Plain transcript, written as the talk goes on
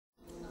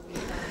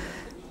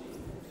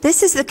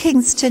This is the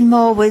Kingston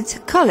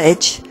Moorwood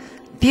College.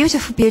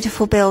 Beautiful,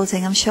 beautiful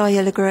building, I'm sure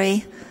you'll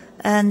agree.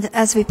 And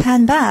as we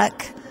pan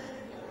back,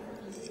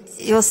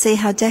 you'll see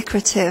how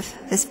decorative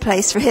this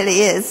place really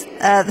is.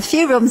 The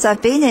few rooms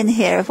I've been in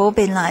here have all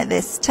been like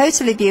this,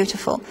 totally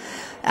beautiful.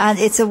 And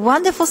it's a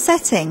wonderful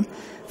setting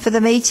for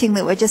the meeting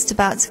that we're just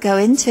about to go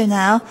into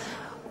now,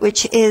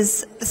 which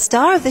is the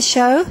star of the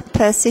show,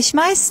 Percy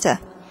Schmeiser.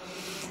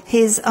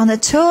 He's on a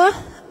tour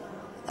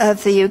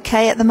of the UK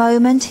at the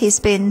moment.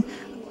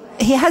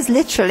 He has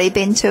literally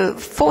been to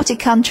 40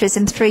 countries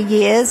in 3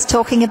 years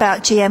talking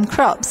about GM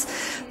crops.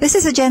 This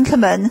is a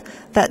gentleman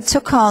that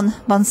took on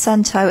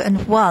Monsanto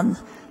and won.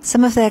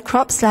 Some of their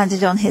crops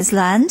landed on his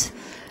land,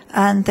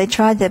 and they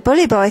tried their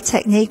bully boy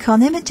technique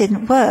on him. It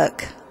didn't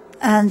work.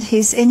 And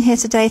he's in here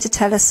today to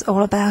tell us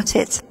all about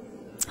it.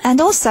 And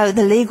also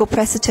the legal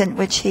precedent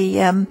which he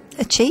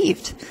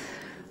achieved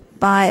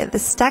by the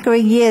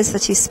staggering years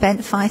that he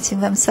spent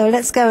fighting them. So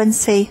let's go and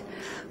see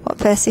what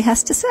Percy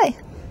has to say.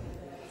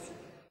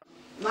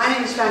 My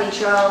name is Fanny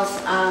Charles,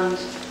 and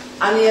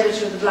I'm the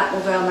editor of the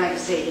Livelihood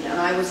magazine,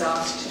 and I was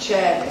asked to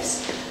chair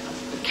this.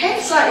 It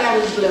came slightly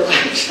out of the blue,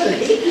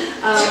 actually.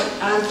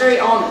 I'm very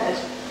honoured.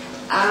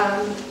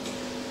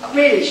 Not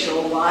really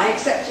sure why,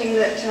 excepting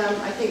that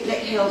I think Nick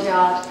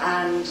Hildyard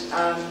and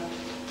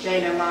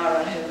Jane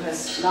O'Mara, who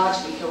has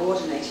largely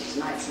coordinated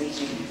tonight's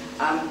meeting,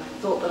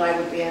 thought that I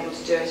would be able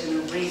to do it in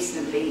a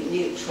reasonably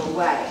neutral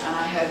way, and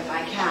I hope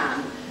I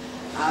can.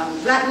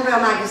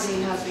 Livelihood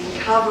magazine has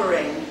been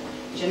covering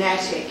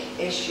genetic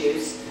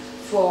issues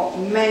for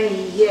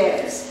many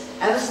years,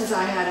 ever since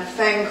I had a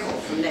phone call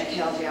from Nick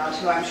Hildyard,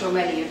 who I'm sure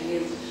many of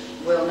you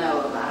will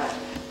know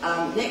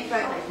about. Nick,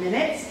 5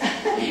 minutes,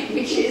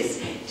 which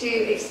is to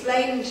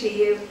explain to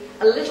you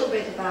a little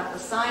bit about the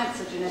science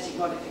of genetic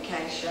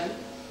modification,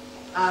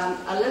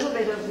 a little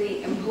bit of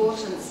the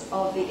importance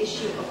of the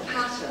issue of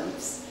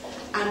patents,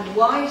 and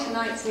why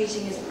tonight's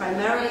meeting is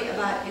primarily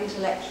about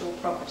intellectual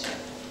property.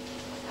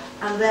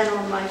 And then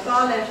on my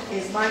far left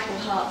is Michael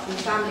Hart from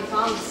the Family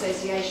Farmers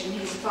Association.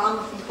 He's a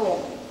farmer from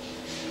Cornwall.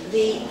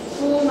 The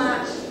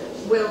format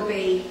will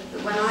be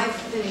that when I've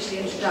finished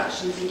the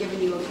introductions and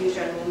given you a few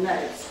general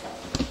notes.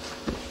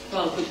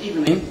 Well, good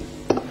evening.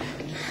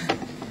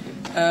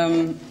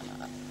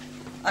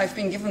 I've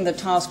been given the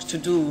task to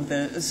do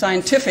the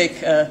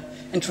scientific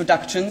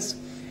introductions,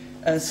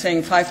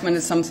 saying 5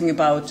 minutes something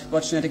about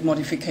what genetic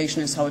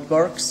modification is, how it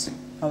works,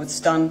 how it's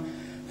done.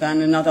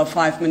 Then another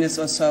 5 minutes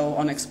or so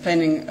on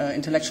explaining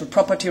intellectual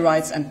property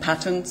rights and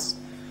patents,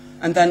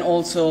 and then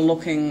also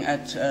looking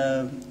at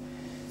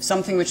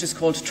something which is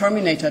called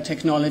terminator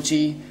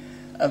technology,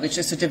 which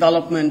is a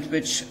development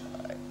which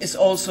is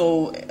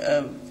also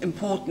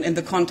important in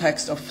the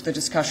context of the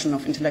discussion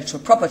of intellectual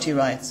property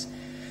rights.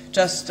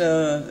 Just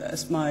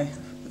as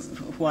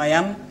who I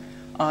am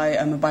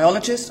a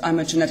biologist, I'm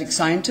a genetic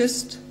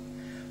scientist.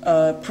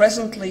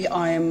 Presently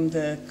I am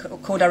the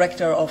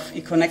co-director of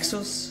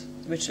EcoNexus,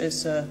 which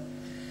is a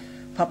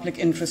public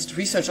interest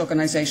research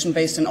organization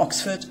based in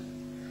Oxford.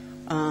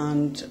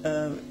 And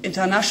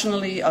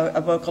internationally, I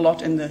work a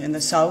lot in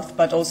the South,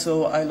 but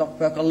also I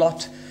work a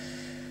lot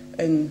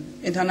in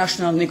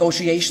international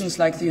negotiations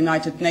like the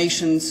United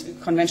Nations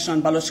Convention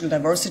on Biological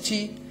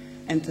Diversity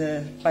and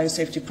the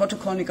Biosafety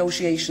Protocol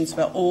negotiations,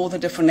 where all the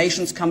different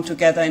nations come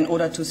together in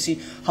order to see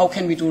how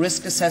can we do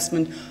risk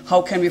assessment,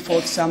 how can we, for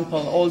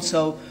example,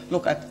 also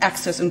look at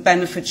access and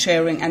benefit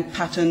sharing and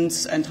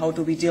patents, and how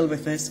do we deal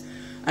with this.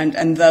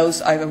 And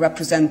those, I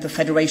represent the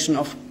Federation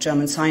of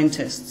German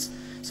Scientists.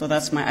 So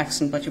that's my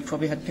accent, but you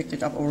probably had picked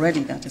it up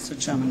already, that it's a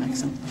German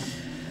accent.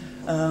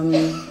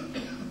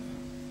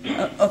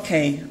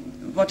 Okay,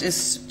 what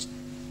is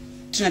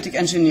genetic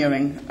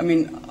engineering? I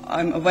mean,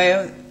 I'm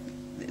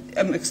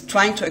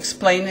trying to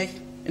explain it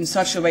in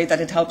such a way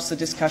that it helps the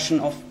discussion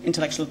of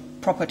intellectual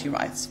property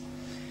rights.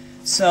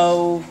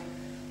 So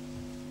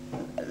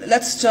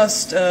let's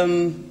just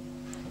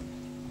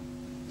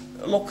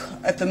look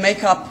at the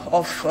makeup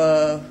of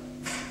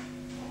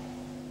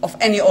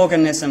any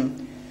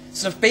organism.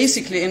 So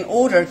basically, in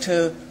order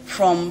to,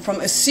 from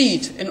a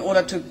seed, in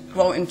order to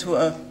grow into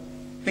a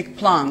big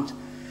plant,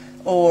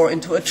 or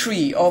into a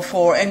tree, or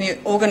for any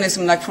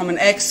organism, like from an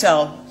egg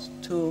cell,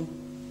 to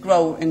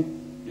grow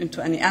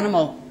into any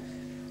animal,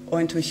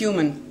 or into a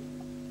human,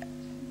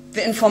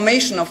 the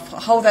information of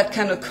how that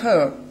can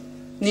occur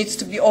needs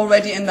to be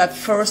already in that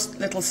first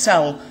little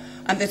cell,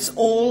 and it's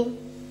all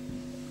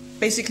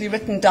basically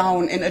written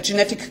down in a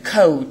genetic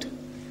code,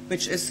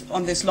 which is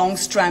on this long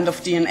strand of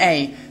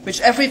DNA,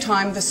 which every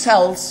time the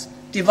cells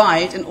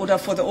divide in order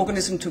for the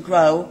organism to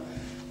grow,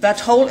 that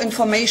whole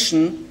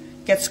information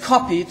gets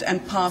copied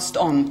and passed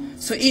on.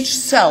 So each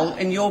cell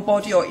in your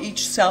body or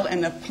each cell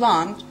in a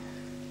plant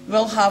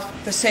will have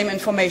the same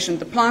information.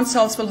 The plant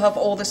cells will have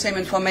all the same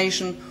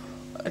information,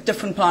 a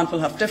different plant will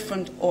have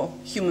different, or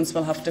humans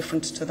will have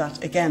different to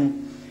that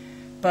again.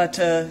 But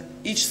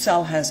each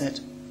cell has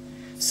it.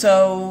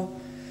 So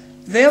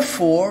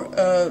therefore,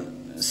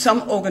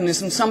 some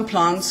organisms, some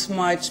plants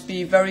might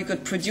be very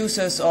good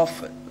producers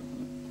of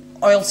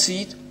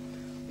oilseed,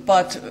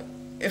 but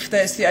if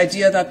there's the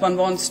idea that one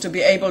wants to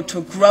be able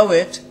to grow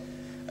it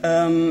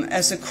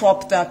as a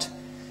crop that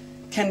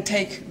can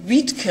take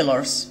weed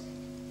killers,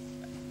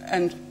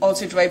 and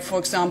oilseed rape, for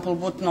example,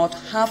 would not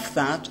have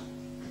that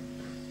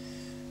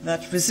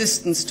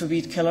resistance to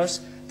weed killers,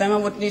 then I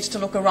would need to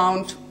look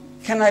around,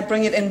 can I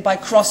bring it in by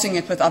crossing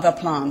it with other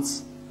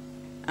plants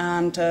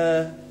and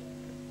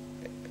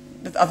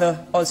with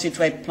other oilseed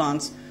rape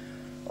plants,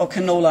 or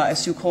canola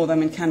as you call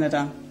them in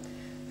Canada.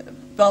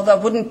 Well, there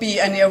wouldn't be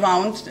any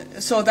around,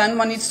 so then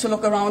one needs to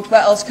look around,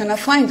 where else can I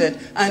find it?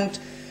 And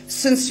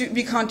since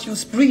we can't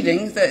use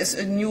breeding, there is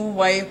a new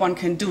way one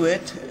can do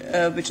it,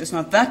 which is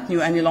not that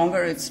new any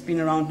longer. It's been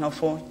around now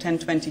for 10,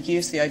 20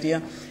 years, the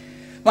idea.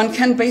 One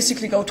can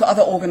basically go to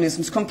other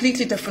organisms,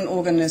 completely different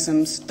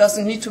organisms.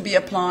 Doesn't need to be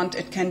a plant.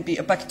 It can be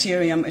a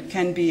bacterium. It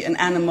can be an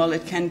animal.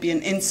 It can be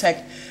an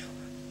insect.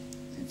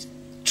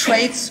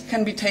 Traits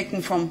can be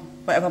taken from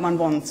wherever one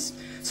wants.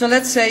 So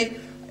let's say,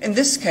 in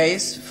this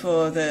case,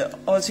 for the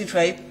oilseed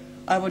rape,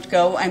 I would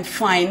go and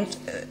find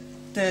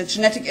the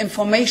genetic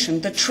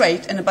information, the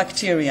trait in a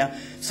bacteria.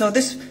 So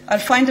I'll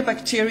find a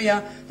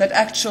bacteria that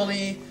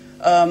actually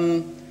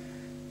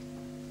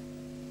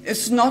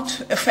is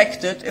not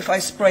affected if I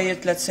spray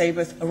it, let's say,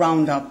 with a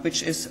Roundup,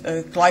 which is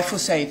a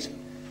glyphosate.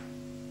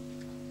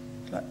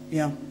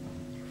 Yeah,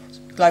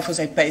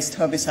 glyphosate-based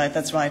herbicide,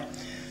 that's right.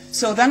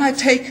 So then I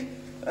take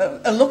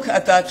a look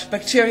at that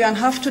bacteria and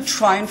have to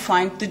try and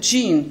find the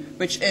gene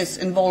which is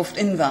involved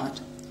in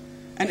that.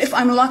 And if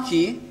I'm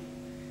lucky,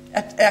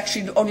 it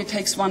actually only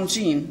takes one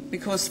gene,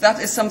 because that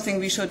is something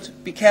we should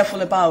be careful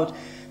about,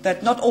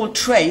 that not all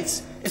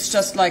traits is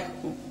just like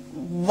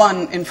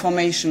one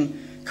information.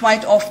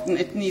 Quite often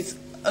it needs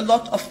a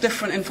lot of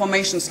different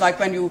informations, like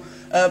when you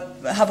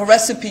have a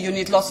recipe, you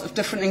need lots of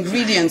different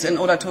ingredients in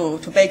order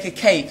to bake a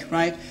cake,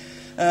 right?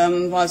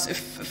 Whereas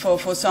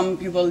for some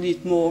you will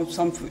need more,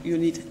 some you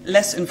need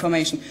less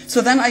information.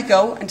 So then I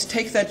go and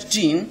take that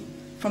gene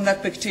from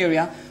that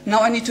bacteria.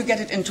 Now I need to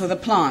get it into the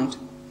plant.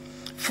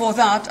 For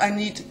that I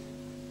need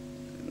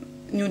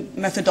new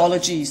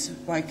methodologies.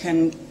 I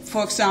can,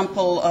 for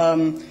example,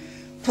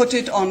 put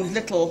it on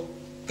little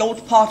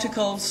gold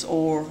particles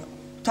or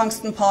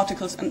tungsten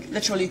particles and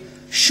literally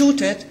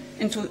shoot it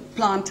into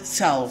plant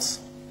cells.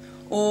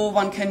 Or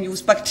one can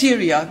use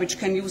bacteria, which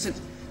can use it,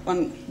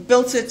 one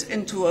builds it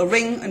into a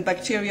ring in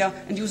bacteria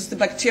and uses the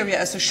bacteria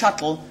as a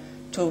shuttle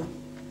to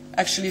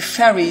actually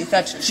ferry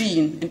that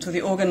gene into the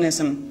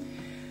organism.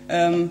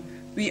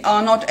 We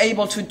are not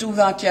able to do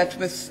that yet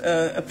with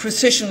a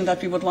precision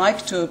that we would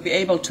like to be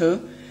able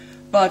to,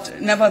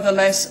 but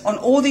nevertheless, on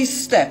all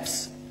these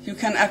steps, you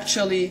can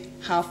actually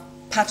have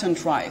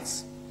patent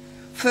rights.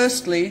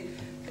 Firstly,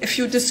 if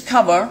you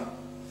discover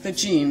the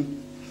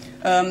gene,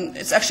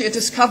 it's actually a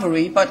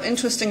discovery, but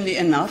interestingly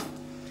enough,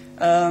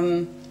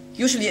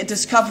 usually a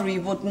discovery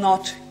would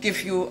not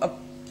give you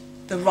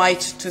the right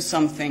to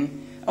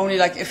something, only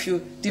like if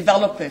you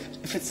develop it,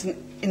 if it's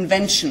an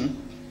invention.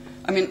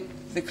 I mean,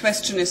 the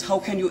question is, how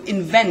can you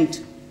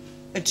invent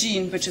a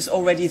gene which is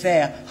already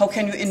there? How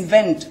can you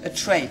invent a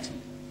trait?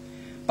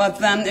 But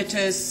then it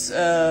is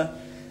the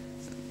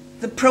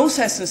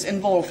processes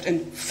involved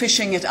in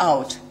fishing it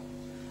out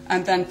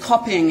and then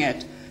copying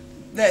it.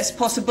 There's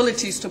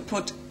possibilities to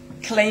put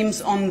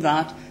claims on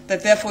that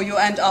therefore you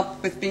end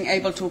up with being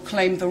able to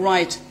claim the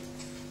right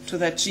to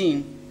that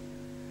gene.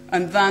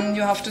 And then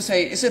you have to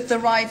say, is it the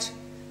right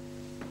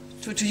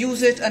to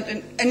use it? And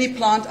in any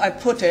plant I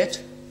put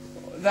it,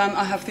 then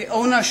I have the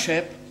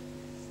ownership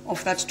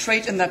of that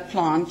trait in that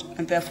plant,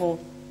 and therefore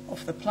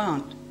of the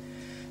plant.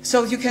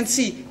 So you can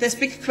see there's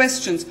big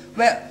questions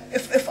where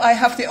if I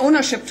have the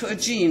ownership to a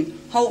gene,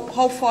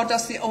 how far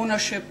does the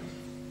ownership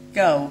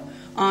go?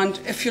 And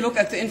if you look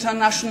at the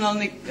international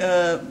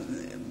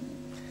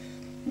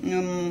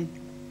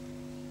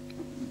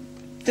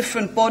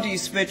different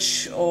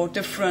bodies or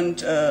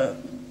different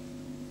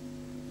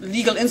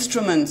legal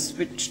instruments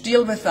which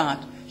deal with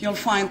that, you'll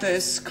find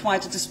there's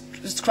quite a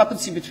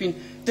discrepancy between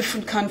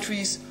different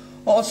countries.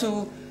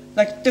 Also,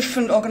 like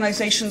different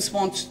organizations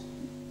want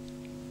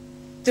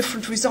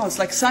different results.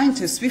 Like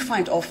scientists, we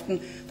find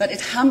often that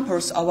it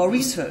hampers our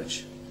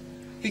research.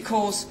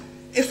 Because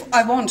if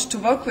I want to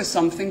work with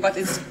something but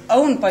it's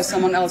owned by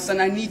someone else, then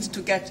I need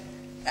to get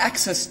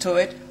access to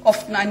it.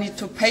 Often I need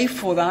to pay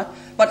for that,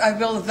 but I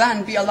will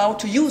then be allowed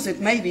to use it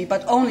maybe,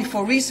 but only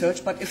for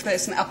research. But if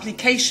there's an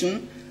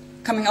application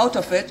coming out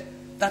of it,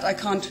 that I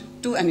can't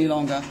do any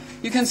longer.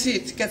 You can see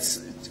it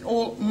gets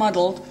all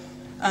muddled,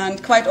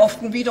 and quite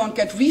often we don't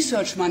get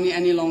research money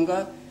any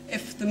longer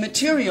if the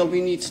material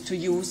we need to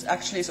use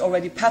actually is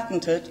already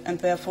patented, and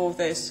therefore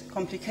there's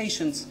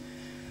complications.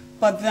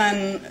 But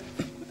then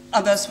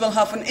others will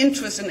have an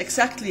interest in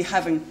exactly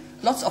having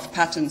lots of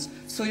patents.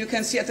 So you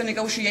can see at the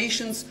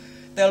negotiations,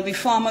 there'll be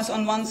farmers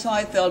on one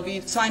side, there'll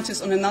be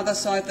scientists on another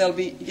side, there'll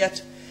be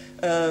yet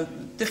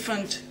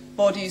different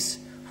bodies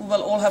who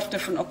will all have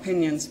different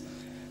opinions.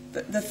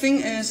 The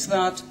thing is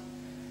that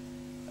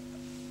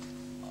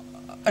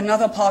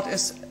another part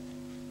is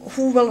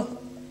who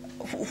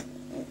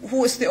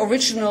is the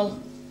original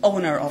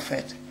owner of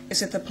it?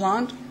 Is it the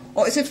plant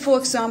Or is it, for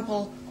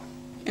example,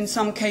 in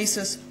some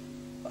cases,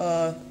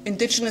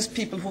 indigenous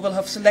people who will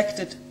have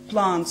selected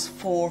plants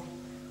for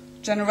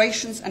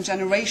generations and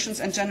generations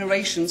and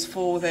generations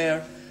for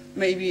their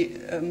maybe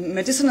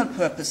medicinal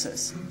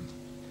purposes?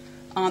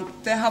 And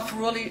they have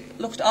really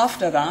looked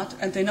after that,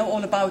 and they know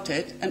all about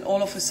it, and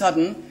all of a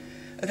sudden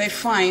they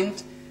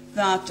find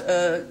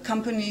that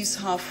companies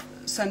have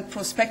sent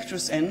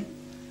prospectors in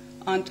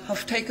and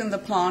have taken the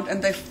plant,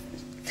 and they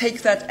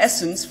take that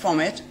essence from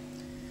it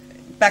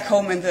back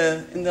home in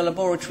the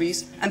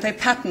laboratories, and they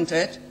patent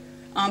it,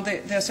 and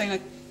they're saying,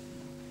 like,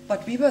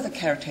 but we were the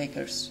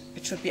caretakers,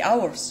 it should be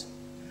ours.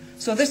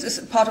 So this is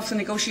part of the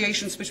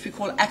negotiations which we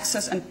call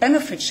access and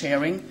benefit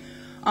sharing,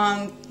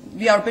 and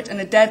we are a bit in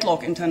a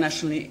deadlock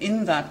internationally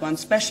in that one,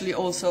 especially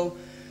also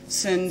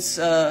since,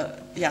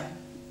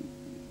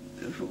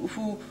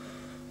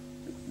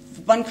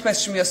 one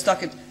question we are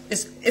stuck at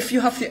is, if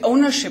you have the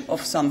ownership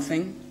of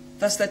something,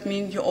 does that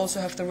mean you also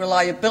have the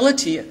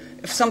reliability,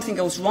 if something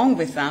goes wrong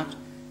with that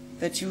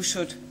you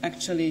should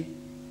actually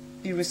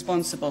be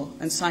responsible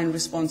and sign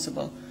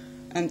responsible?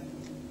 And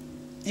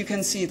you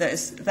can see there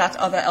is that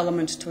other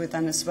element to it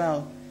then as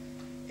well.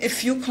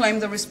 If you claim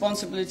the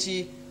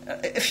responsibility,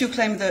 if you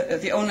claim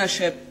the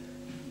ownership,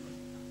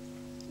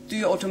 do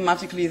you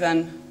automatically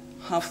then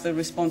have the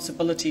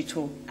responsibility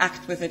to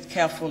act with it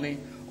carefully?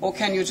 Or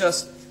can you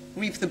just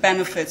reap the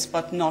benefits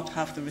but not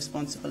have the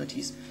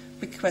responsibilities?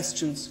 Big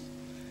questions.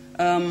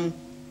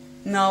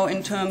 Now,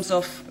 in terms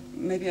of,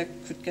 maybe I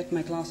could get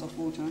my glass of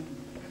water.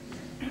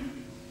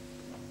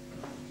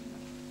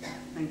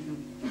 Thank you.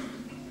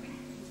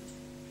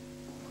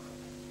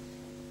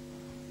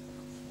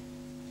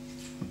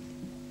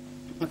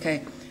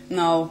 Okay,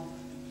 now,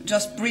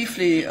 just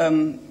briefly,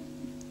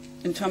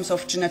 in terms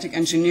of genetic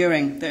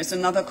engineering, there is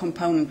another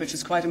component which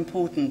is quite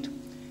important,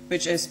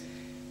 which is,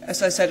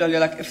 as I said earlier,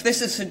 like if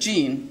this is a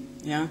gene,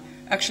 yeah,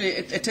 actually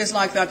it is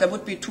like that. There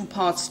would be two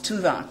parts to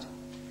that,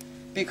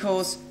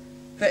 because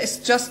there is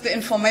just the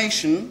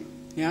information,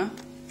 yeah,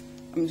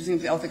 I'm using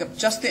the alphabet,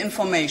 just the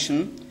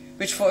information,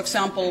 which, for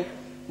example,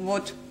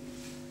 would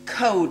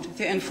code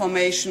the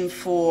information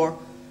for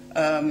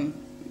a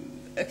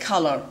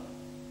color,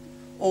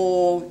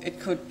 or it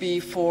could be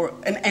for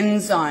an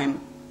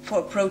enzyme, for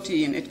a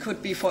protein. It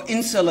could be for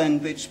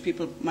insulin, which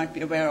people might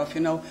be aware of,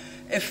 you know,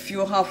 if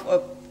you have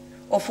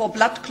or for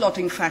blood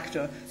clotting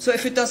factor. So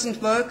if it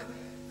doesn't work,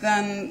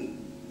 then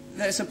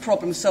there's a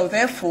problem. So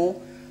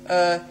therefore,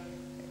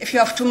 if you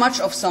have too much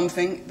of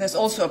something, there's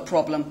also a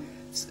problem.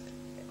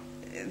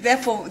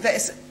 Therefore, there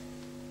is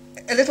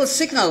a little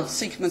signal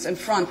sequence in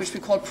front, which we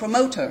call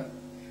promoter,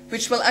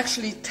 which will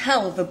actually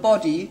tell the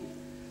body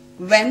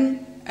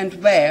when and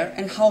where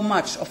and how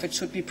much of it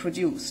should be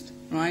produced,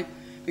 right?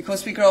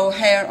 Because we grow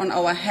hair on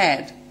our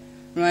head,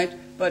 right?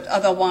 But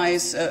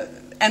otherwise,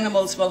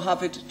 animals will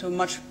have it to a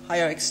much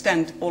higher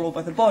extent all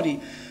over the body.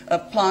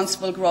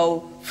 Plants will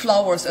grow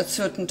flowers at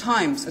certain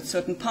times, at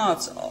certain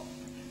parts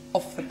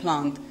of the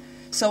plant.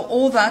 So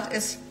all that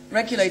is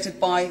regulated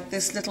by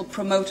this little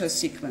promoter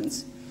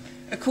sequence.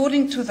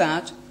 According to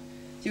that,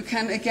 you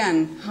can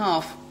again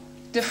have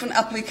different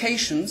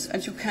applications,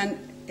 and you can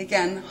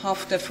again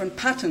have different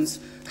patterns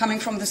coming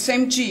from the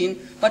same gene,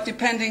 but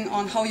depending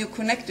on how you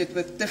connect it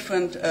with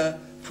different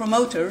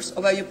promoters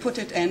or where you put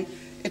it in,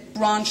 it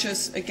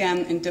branches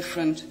again in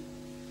different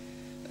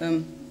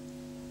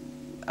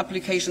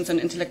applications and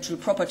intellectual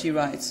property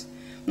rights.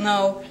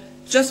 Now,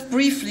 just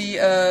briefly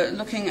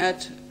looking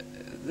at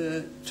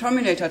the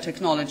Terminator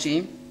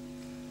technology.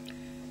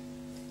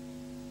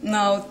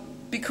 Now,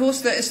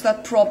 because there is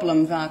that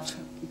problem that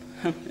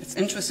it's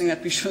interesting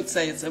that we should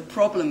say it's a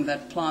problem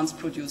that plants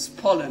produce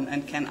pollen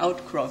and can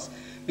outcross,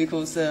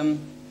 because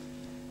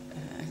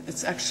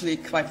it's actually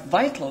quite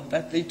vital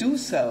that they do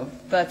so.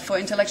 But for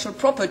intellectual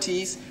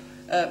properties,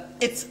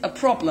 it's a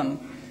problem,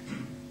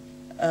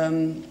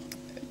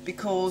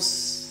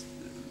 because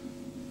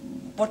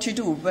what you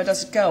do, where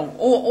does it go?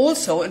 Or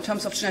also, in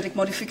terms of genetic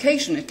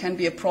modification, it can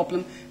be a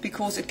problem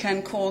because it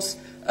can cause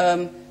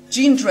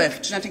gene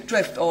drift, genetic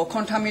drift, or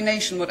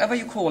contamination, whatever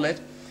you call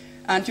it,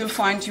 and you'll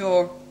find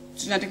your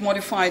genetic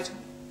modified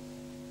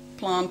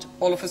plant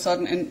all of a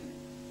sudden in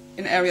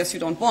areas you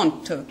don't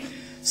want to.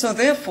 So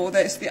therefore,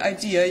 there is the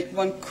idea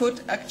one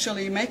could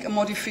actually make a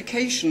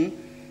modification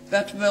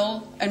that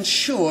will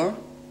ensure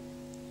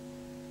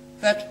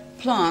that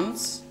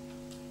plants,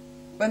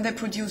 when they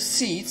produce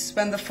seeds,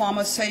 when the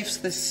farmer saves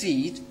the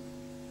seed,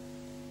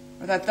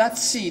 that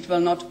seed will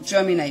not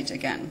germinate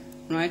again,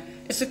 right?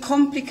 It's a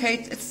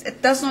complicated,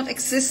 it does not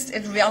exist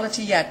in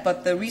reality yet,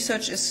 but the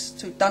research is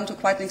done to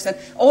quite an extent.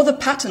 All the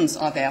patents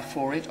are there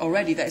for it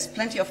already. There is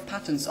plenty of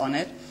patents on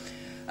it.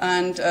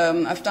 And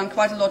I've done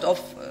quite a lot of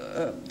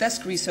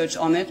desk research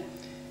on it.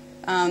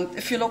 And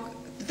if you look,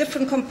 the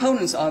different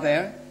components are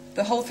there.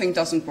 The whole thing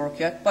doesn't work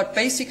yet. But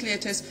basically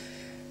it is,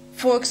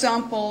 for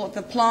example,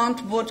 the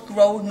plant would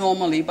grow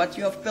normally, but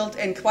you have built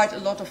in quite a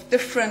lot of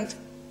different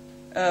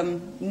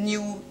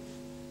new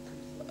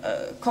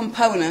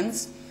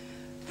components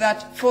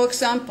that, for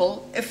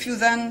example, if you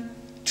then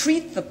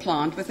treat the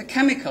plant with a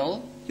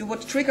chemical, you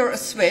would trigger a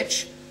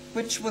switch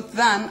which would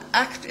then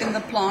act in the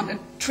plant and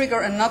trigger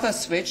another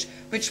switch,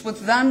 which would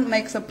then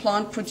make the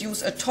plant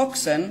produce a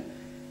toxin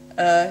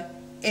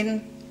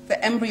in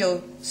the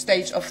embryo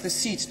stage of the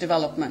seed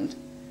development,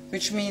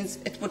 which means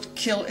it would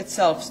kill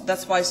itself.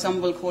 That's why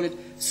some will call it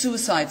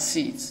suicide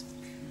seeds,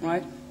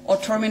 right? Or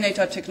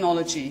terminator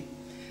technology.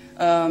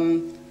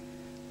 And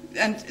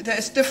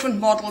there's different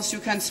models you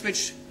can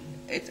switch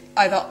it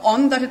either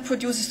on that it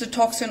produces the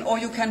toxin, or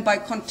you can, by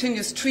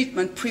continuous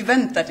treatment,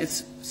 prevent that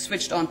it's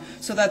switched on,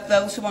 so that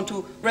those who want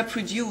to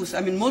reproduce,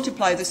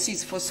 multiply the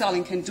seeds for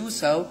selling can do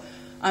so,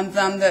 and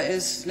then there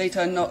is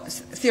later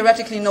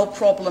theoretically no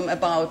problem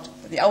about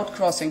the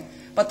outcrossing.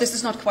 But this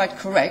is not quite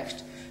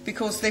correct,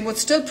 because they would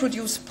still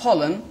produce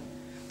pollen.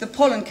 The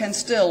pollen can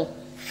still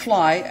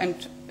fly and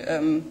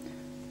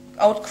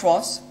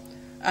outcross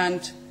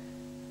and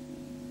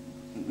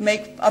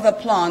make other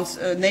plants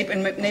in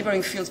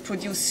neighboring fields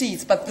produce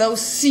seeds, but those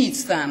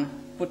seeds then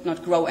would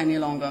not grow any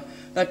longer.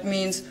 That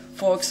means,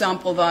 for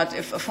example, that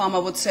if a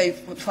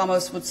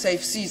farmers would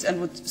save seeds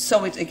and would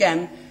sow it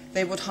again,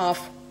 they would have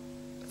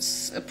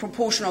a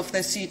proportion of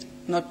their seed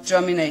not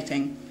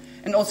germinating.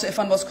 And also, if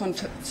one was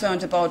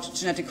concerned about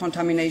genetic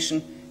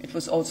contamination, it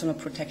was also not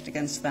protect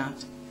against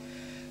that.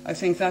 I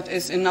think that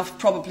is enough,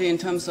 probably, in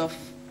terms of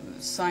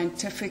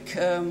scientific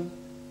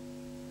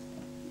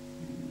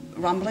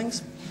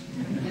rumblings. I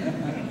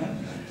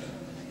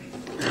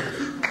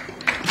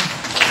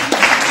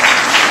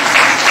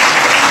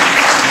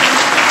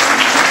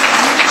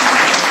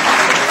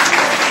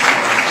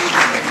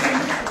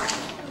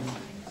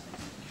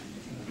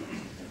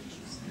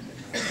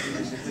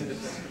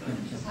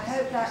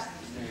hope that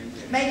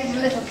made it a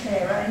little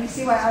clearer, and you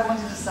see why I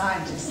wanted a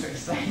scientist to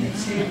explain it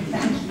to you.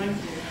 Thank you.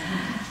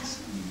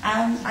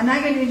 I'm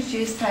now going to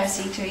introduce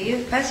Percy to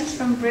you. Percy's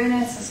from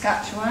Bruno,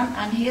 Saskatchewan,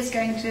 and he is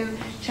going to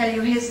tell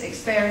you his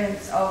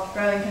experience of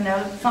growing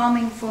canola,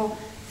 farming for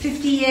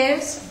 50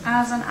 years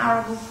as an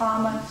arable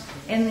farmer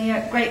in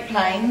the Great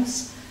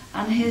Plains.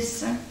 And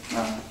his,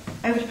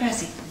 over to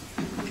Percy.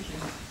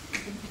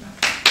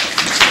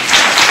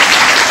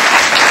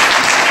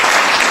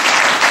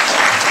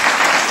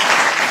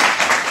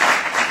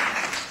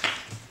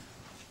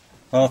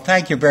 Well,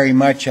 thank you very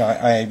much.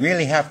 I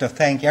really have to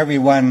thank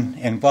everyone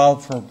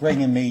involved for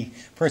bringing me,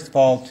 first of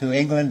all, to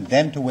England,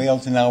 then to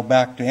Wales, and now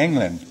back to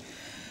England.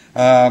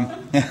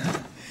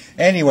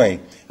 Anyway,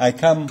 I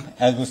come,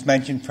 as was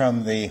mentioned,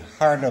 from the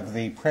heart of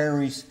the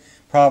prairies,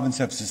 province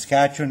of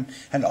Saskatchewan,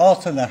 and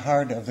also in the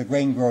heart of the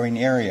grain-growing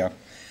area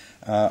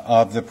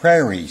of the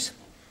prairies.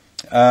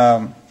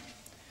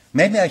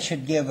 Maybe I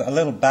should give a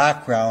little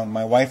background,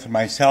 my wife and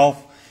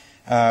myself.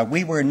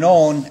 We were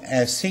known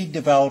as seed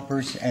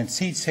developers and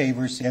seed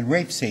savers in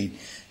rapeseed.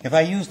 If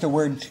I use the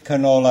word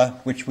canola,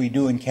 which we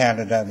do in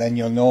Canada, then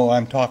you'll know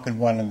I'm talking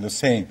one and the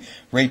same,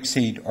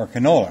 rapeseed or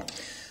canola.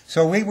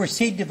 So we were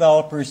seed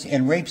developers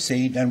in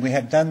rapeseed, and we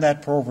had done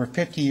that for over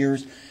 50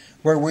 years,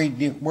 where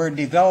we were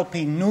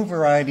developing new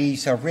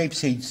varieties of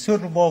rapeseed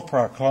suitable for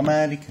our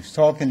climatic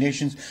soil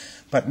conditions,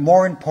 but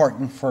more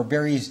important for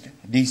various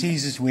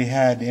diseases we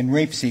had in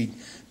rapeseed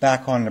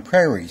back on the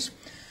prairies.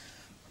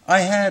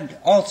 I had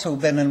also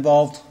been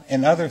involved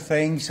in other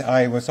things.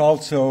 I was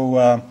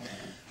also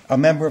a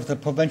member of the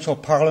provincial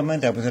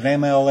parliament. I was an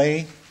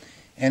MLA.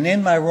 And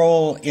in my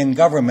role in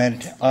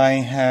government, I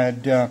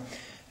had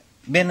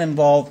been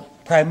involved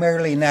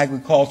primarily in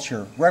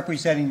agriculture,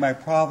 representing my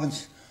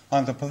province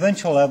on the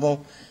provincial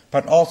level,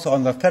 but also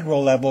on the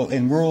federal level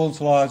in rules,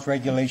 laws,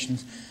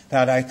 regulations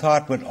that I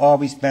thought would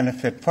always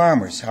benefit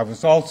farmers. I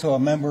was also a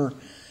member,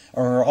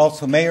 or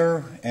also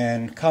mayor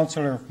and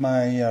councillor of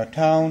my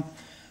town,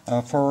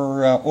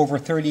 for over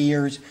 30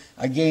 years,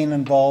 again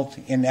involved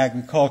in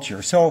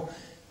agriculture. So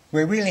I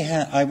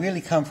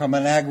really come from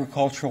an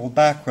agricultural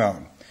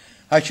background.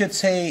 I should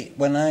say,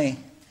 when I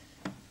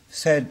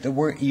said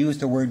used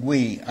the word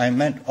we, I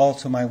meant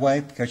also my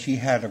wife, because she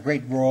had a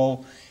great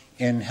role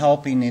in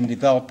helping in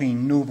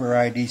developing new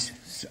varieties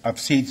of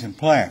seeds and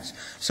plants.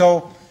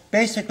 So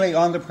basically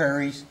on the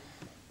prairies,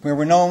 we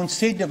were known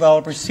seed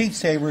developers, seed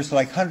savers,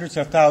 like hundreds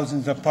of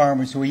thousands of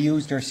farmers who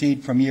used our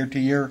seed from year to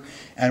year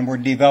and were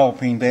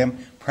developing them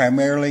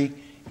primarily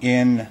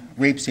in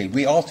rapeseed.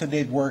 We also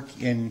did work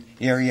in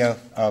the area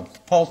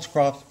of pulse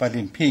crops, but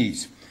in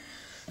peas.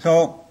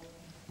 So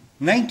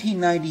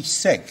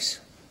 1996,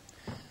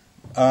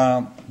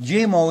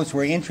 GMOs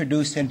were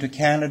introduced into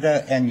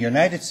Canada and the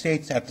United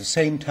States at the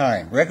same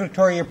time.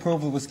 Regulatory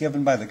approval was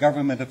given by the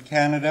Government of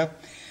Canada,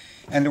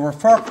 and there were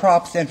 4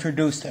 crops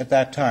introduced at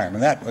that time,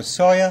 and that was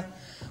soya,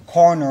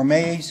 corn or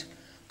maize,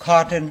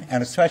 cotton,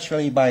 and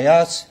especially by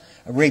us,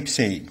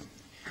 rapeseed.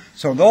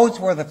 So those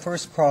were the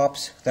first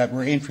crops that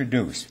were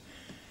introduced.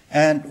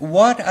 And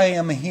what I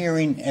am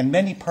hearing in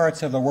many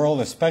parts of the world,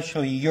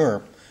 especially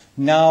Europe,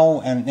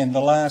 now and in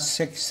the last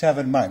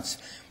 6-7 months,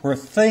 were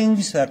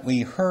things that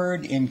we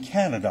heard in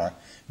Canada,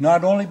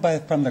 not only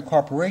from the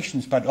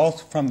corporations, but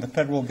also from the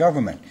federal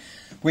government.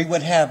 We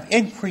would have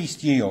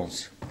increased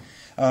yields.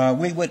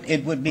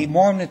 it would be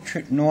more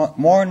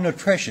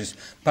nutritious.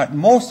 But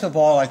most of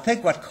all, I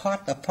think what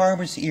caught the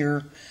farmer's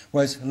ear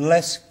was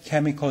less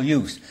chemical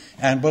use.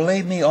 And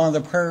believe me, on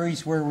the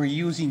prairies where we're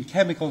using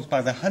chemicals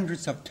by the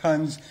hundreds of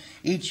tons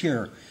each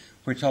year,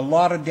 which a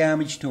lot of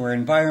damage to our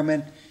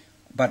environment,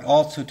 but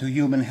also to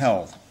human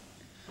health.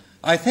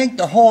 I think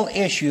the whole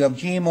issue of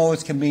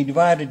GMOs can be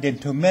divided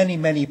into many,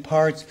 many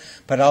parts,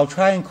 but I'll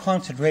try and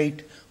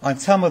concentrate on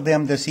some of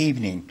them this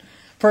evening.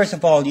 First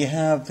of all, you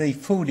have the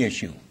food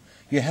issue.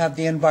 You have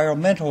the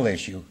environmental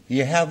issue.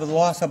 You have the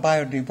loss of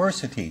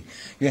biodiversity.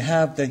 You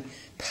have the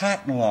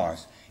patent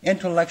laws,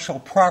 intellectual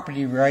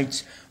property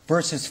rights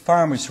versus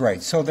farmers'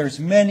 rights. So there's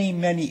many,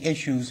 many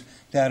issues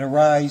that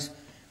arise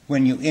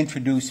when you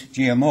introduce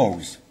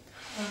GMOs.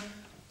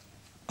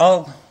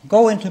 I'll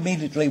go into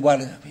immediately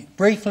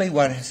briefly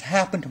what has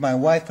happened to my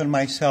wife and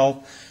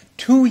myself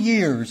 2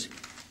 years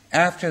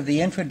after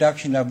the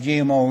introduction of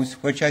GMOs,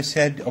 which I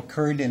said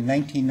occurred in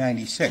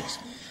 1996.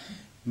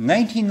 In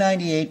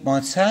 1998,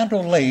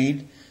 Monsanto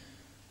laid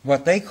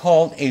what they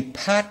called a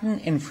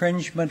patent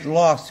infringement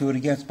lawsuit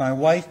against my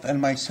wife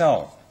and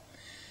myself.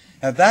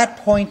 At that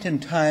point in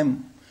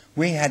time,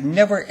 we had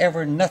never,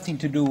 ever nothing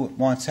to do with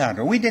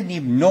Monsanto. We didn't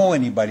even know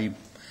anybody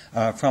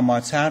from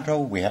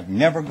Monsanto. We had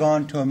never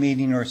gone to a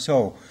meeting or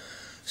so.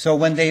 So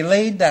when they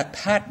laid that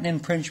patent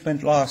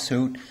infringement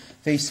lawsuit,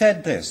 they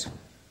said this: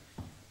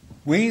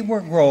 we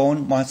were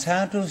grown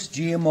Monsanto's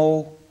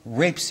GMO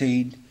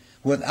rapeseed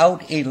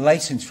without a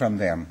license from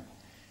them.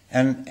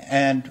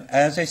 And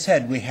as I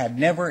said, we had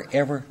never,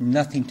 ever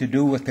nothing to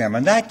do with them.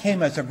 And that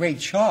came as a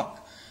great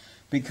shock,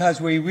 because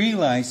we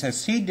realized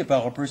as seed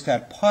developers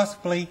that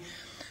possibly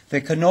the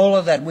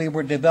canola that we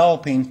were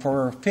developing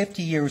for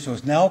 50 years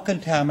was now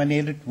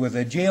contaminated with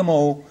a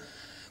GMO,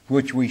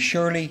 which we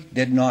surely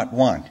did not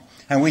want.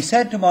 And we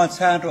said to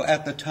Monsanto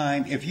at the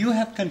time, if you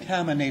have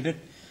contaminated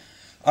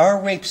our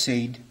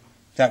rapeseed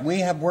that we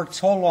have worked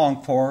so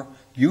long for,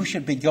 you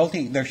should be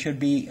guilty. There should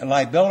be a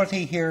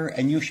liability here,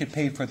 and you should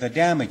pay for the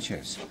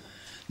damages.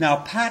 Now,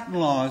 patent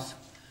laws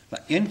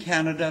in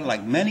Canada,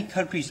 like many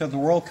countries of the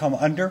world, come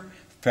under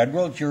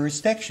federal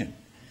jurisdiction.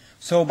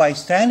 So by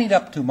standing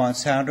up to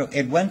Monsanto,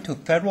 it went to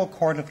Federal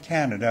Court of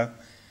Canada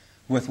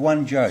with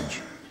one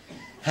judge.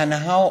 And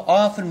how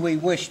often we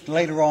wished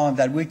later on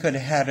that we could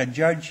have had a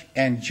judge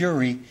and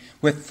jury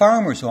with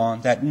farmers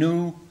on that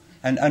knew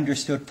and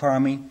understood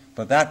farming,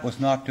 but that was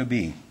not to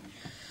be.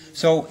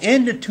 So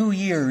in the 2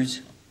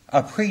 years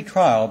of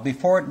pre-trial,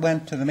 before it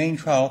went to the main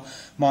trial,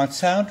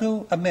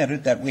 Monsanto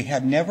admitted that we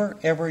had never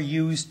ever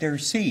used their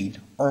seed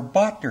or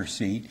bought their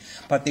seed,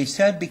 but they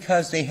said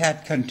because they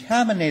had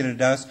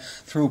contaminated us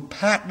through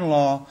patent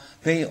law,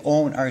 they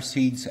own our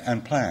seeds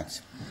and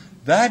plants.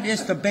 That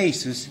is the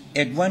basis.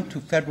 It went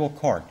to federal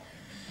court.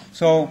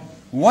 So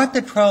what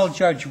the trial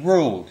judge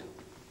ruled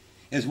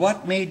is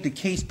what made the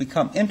case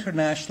become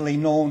internationally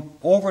known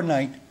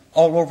overnight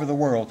all over the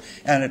world,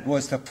 and it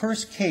was the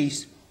first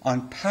case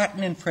on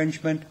patent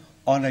infringement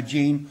on a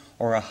gene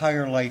or a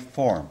higher life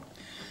form.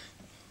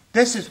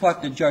 This is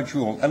what the judge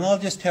ruled, and I'll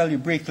just tell you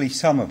briefly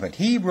some of it.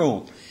 He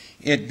ruled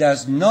it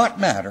does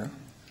not matter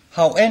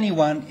how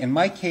anyone, in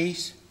my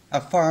case, a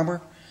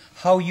farmer,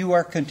 how you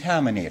are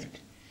contaminated.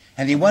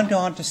 And he went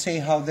on to say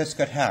how this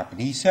could happen.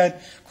 He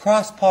said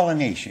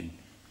cross-pollination,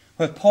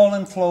 with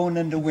pollen flown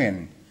in the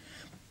wind,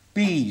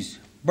 bees,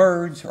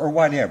 birds, or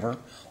whatever,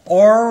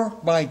 or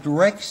by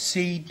direct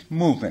seed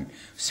movement,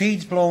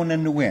 seeds blown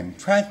in the wind,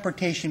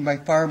 transportation by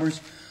farmers,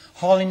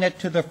 hauling it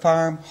to the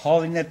farm,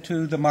 hauling it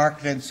to the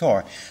market, and so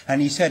on.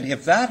 And he said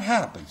if that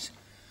happens,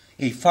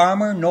 a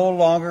farmer no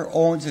longer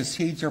owns the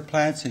seeds or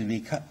plants,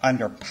 and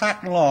under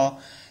patent law,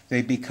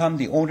 they become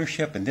the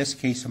ownership, in this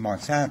case, of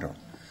Monsanto.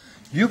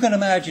 You can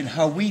imagine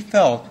how we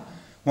felt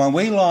when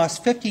we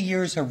lost 50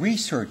 years of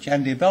research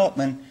and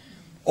development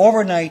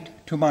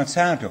overnight to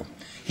Monsanto.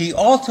 He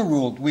also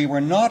ruled we were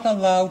not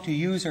allowed to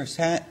use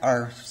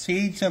our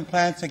seeds and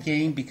plants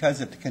again because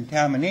of the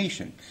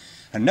contamination.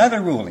 Another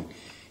ruling,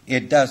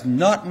 it does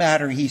not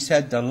matter, he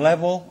said, the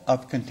level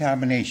of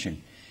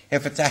contamination.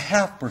 If it's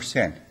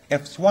 0.5%,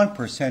 if it's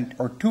 1%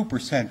 or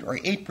 2% or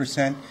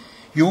 8%,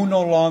 you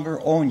no longer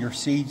own your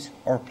seeds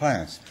or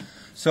plants.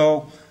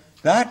 So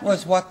that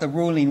was what the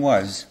ruling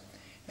was.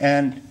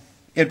 And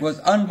it was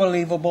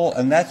unbelievable,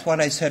 and that's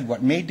what I said,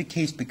 what made the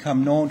case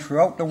become known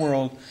throughout the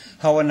world,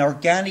 how an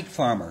organic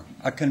farmer,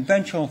 a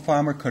conventional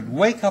farmer, could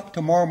wake up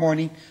tomorrow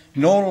morning,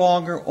 no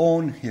longer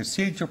own his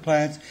seeds or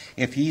plants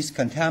if he's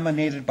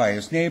contaminated by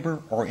his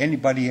neighbor or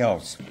anybody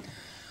else.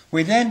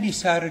 We then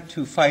decided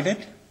to fight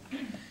it,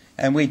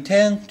 and we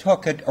then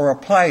took it or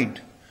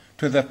applied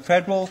to the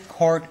Federal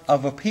Court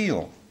of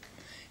Appeal.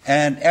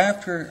 And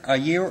after a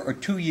year or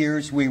 2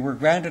 years, we were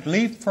granted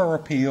leave for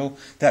appeal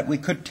that we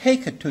could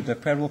take it to the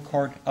Federal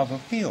Court of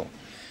Appeal.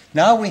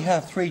 Now we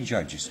have 3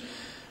 judges.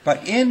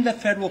 But in the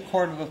Federal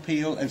Court of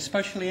Appeal,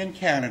 especially in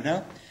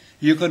Canada,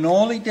 you can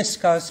only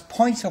discuss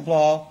points of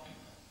law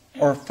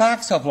or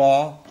facts of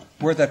law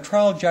where the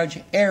trial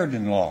judge erred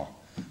in law.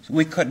 So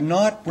we could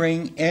not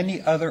bring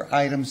any other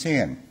items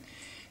in.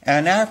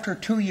 And after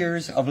 2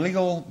 years of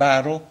legal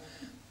battle,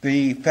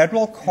 the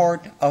Federal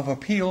Court of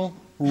Appeal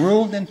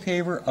ruled in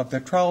favor of the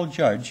trial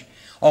judge,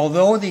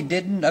 although they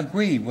didn't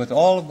agree with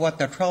all of what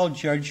the trial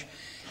judge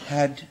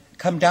had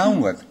come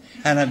down with.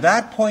 And at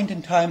that point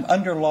in time,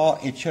 under law,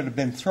 it should have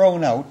been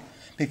thrown out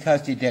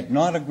because they did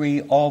not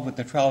agree all with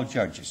the trial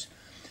judges,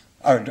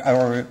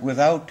 or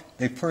without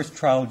the first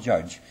trial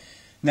judge.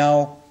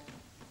 Now,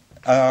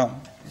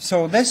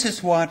 so this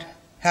is what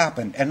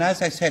happened. And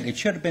as I said, it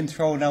should have been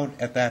thrown out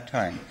at that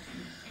time.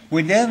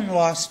 We then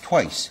lost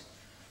twice.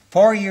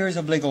 4 years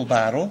of legal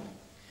battle,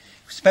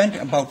 spent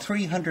about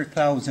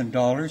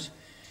 $300,000,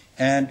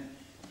 and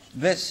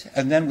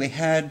then we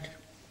had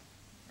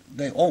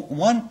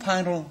one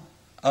final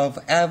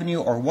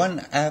avenue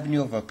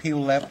of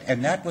appeal left,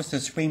 and that was the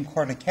Supreme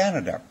Court of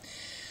Canada.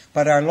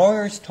 But our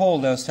lawyers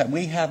told us that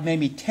we have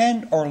maybe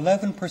 10 or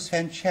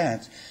 11%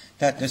 chance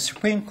that the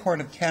Supreme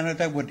Court of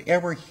Canada would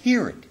ever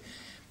hear it,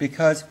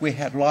 because we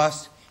had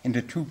lost in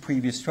the 2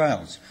 previous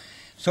trials.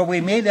 So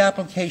we made the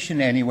application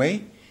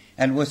anyway,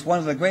 and it was one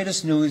of the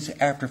greatest news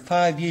after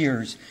 5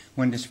 years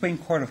when the Supreme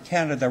Court of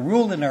Canada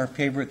ruled in our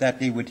favor that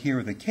they would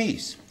hear the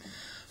case.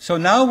 So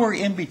now we're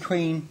in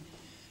between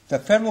the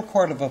Federal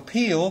Court of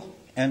Appeal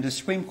and the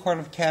Supreme Court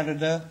of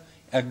Canada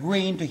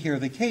agreeing to hear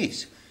the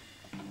case.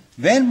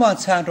 Then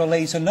Monsanto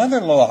lays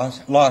another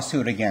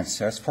lawsuit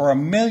against us for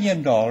 $1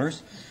 million,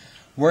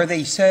 where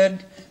they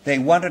said they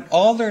wanted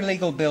all their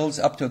legal bills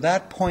up to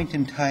that point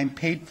in time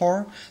paid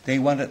for. They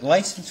wanted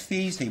license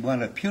fees. They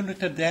wanted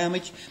punitive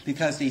damage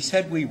because they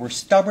said we were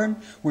stubborn,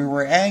 we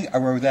were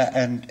angry,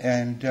 and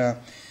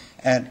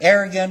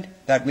arrogant,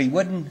 that we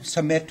wouldn't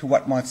submit to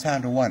what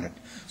Monsanto wanted.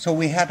 So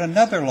we had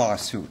another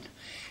lawsuit.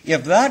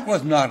 If that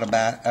was not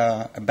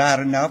bad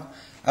enough,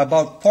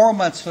 about 4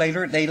 months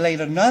later, they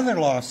laid another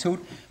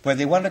lawsuit where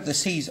they wanted to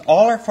seize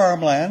all our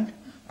farmland,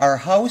 our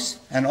house,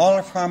 and all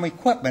our farm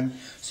equipment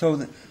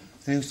so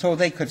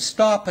they could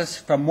stop us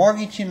from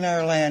mortgaging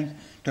our land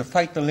to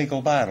fight the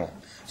legal battle.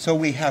 So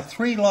we have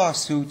 3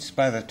 lawsuits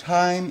by the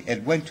time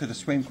it went to the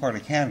Supreme Court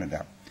of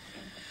Canada.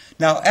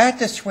 Now, at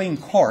the Supreme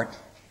Court,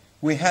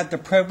 we had the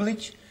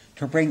privilege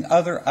to bring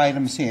other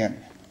items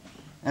in.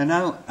 And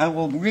now I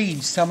will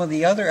read some of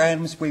the other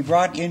items we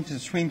brought into the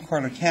Supreme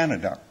Court of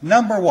Canada.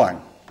 Number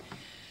 1,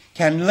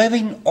 can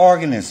living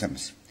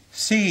organisms,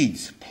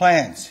 seeds,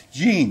 plants,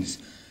 genes,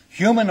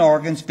 human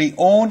organs be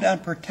owned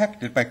and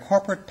protected by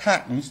corporate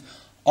patents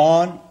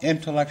on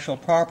intellectual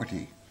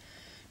property?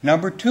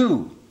 Number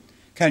 2,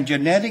 can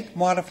genetic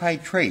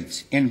modified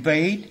traits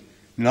invade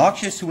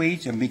noxious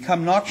weeds and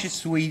become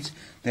noxious weeds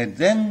that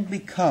then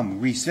become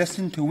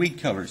resistant to weed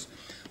killers?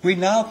 We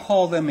now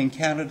call them in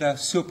Canada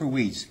super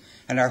weeds,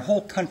 and our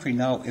whole country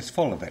now is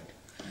full of it.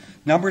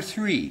 Number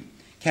 3,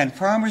 can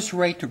farmers'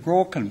 right to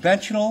grow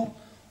conventional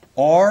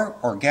or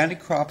organic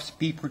crops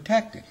be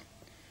protected?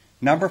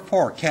 Number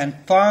 4,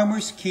 can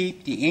farmers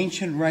keep the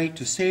ancient right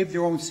to save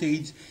their own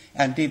seeds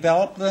and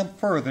develop them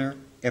further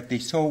if they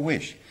so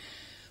wish?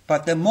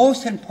 But the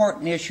most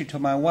important issue to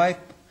my wife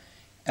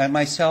and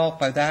myself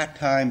by that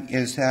time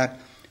is that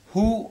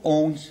who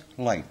owns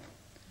life?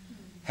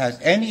 Has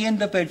any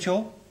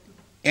individual,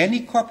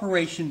 any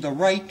corporation the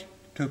right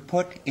to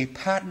put a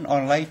patent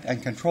on life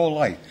and control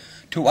life?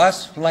 To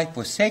us, life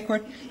was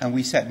sacred, and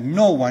we said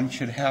no one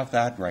should have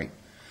that right.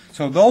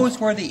 So those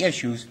were the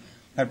issues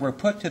that were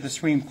put to the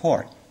Supreme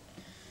Court.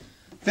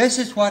 This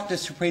is what the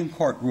Supreme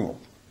Court ruled.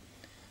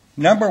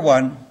 Number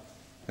 1,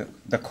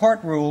 the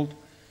court ruled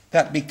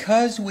that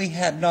because we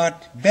had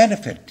not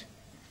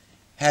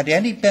had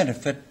any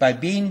benefit by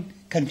being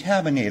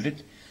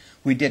contaminated,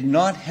 we did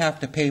not have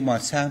to pay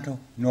Monsanto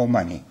no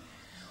money.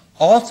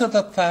 Also,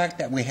 the fact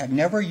that we had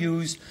never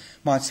used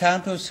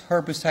Monsanto's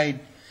herbicide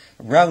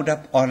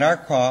Roundup on our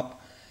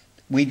crop,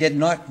 we did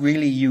not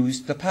really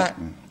use the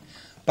patent.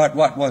 But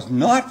what was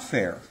not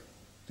fair,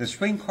 the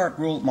Supreme Court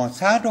ruled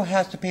Monsanto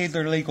has to pay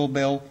their legal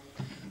bill.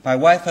 My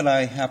wife and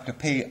I have to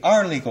pay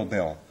our legal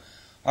bill.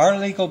 Our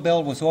legal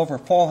bill was over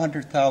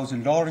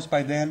 $400,000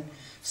 by then,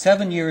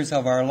 7 years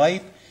of our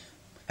life,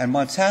 and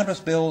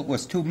Monsanto's bill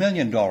was $2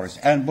 million.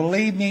 And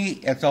believe me,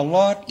 it's a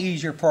lot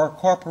easier for a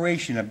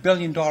corporation, a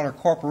billion-dollar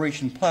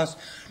corporation plus,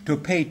 to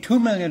pay $2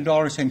 million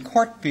in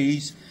court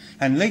fees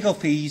and legal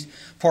fees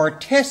for a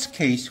test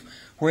case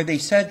where they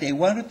said they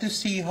wanted to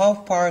see how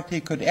far they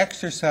could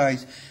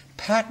exercise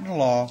patent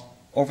law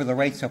over the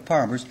rights of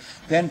farmers,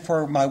 than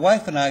for my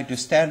wife and I to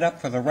stand up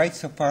for the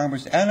rights of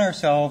farmers and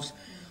ourselves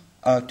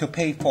to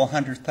pay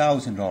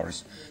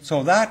 $400,000.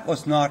 So that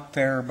was not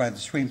fair by the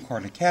Supreme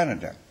Court of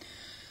Canada.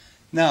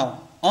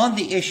 Now, on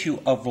the issue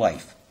of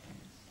life,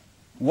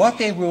 what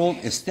they ruled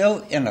is still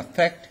in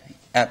effect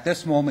at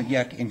this moment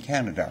yet in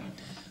Canada.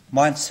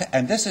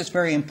 And this is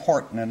very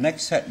important, the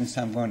next sentence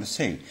I'm going to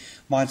say.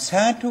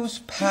 Monsanto's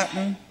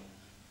patent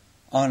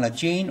on a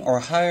gene or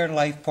higher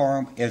life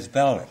form is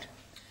valid.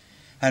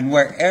 And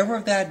wherever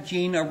that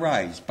gene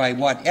arises, by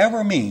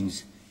whatever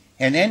means,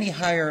 in any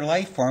higher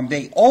life form,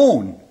 they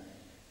own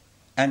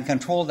and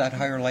control that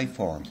higher life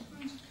form.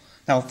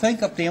 Now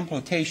think of the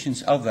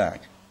implications of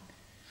that.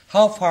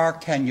 How far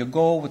can you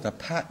go with the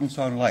patents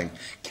on life?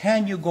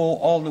 Can you go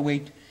all the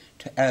way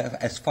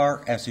as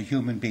far as a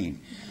human being.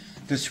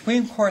 The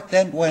Supreme Court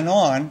then went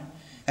on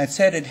and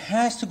said it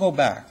has to go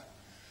back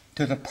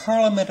to the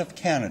Parliament of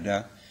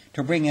Canada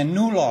to bring in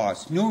new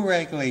laws, new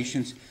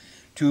regulations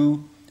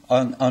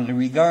on the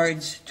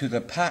regards to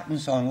the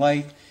patents on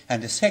life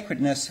and the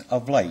sacredness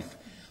of life.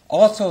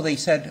 Also, they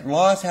said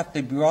laws have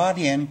to be brought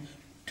in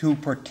to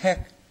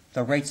protect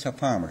the rights of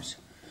farmers.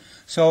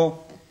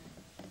 So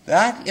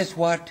that is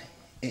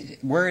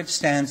where it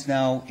stands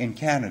now in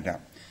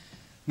Canada.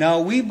 Now,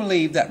 we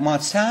believe that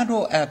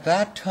Monsanto at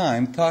that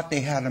time thought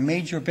they had a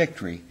major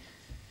victory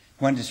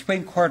when the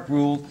Supreme Court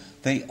ruled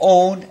they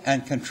own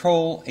and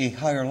control a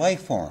higher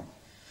life form.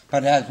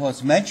 But as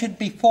was mentioned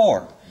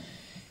before,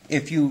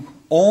 if you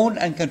own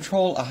and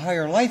control a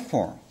higher life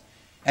form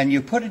and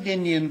you put it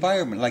in the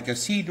environment like a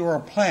seed or a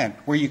plant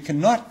where you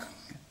cannot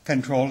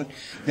control it,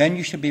 then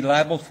you should be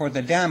liable for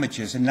the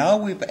damages. And now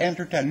we've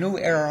entered a new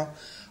era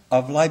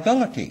of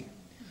liability.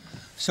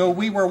 So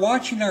we were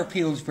watching our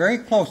fields very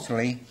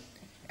closely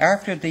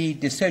after the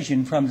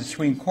decision from the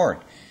Supreme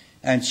Court.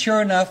 And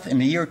sure enough, in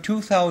the year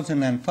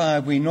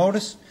 2005, we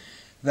noticed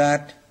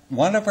that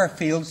one of our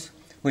fields,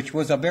 which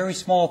was a very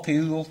small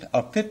field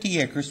of 50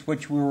 acres,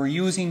 which we were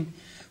using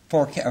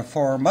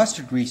for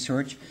mustard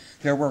research,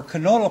 there were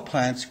canola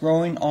plants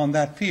growing on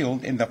that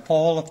field in the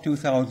fall of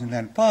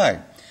 2005.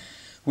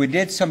 We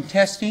did some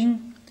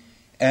testing,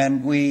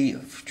 and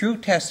through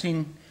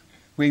testing,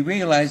 we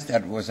realized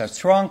that it was a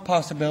strong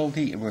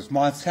possibility it was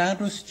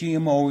Monsanto's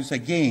GMOs,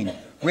 again,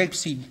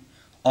 rapeseed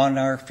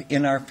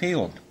in our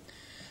field.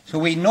 So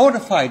we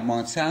notified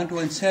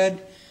Monsanto and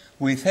said,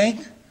 we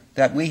think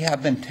that we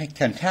have been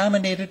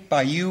contaminated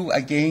by you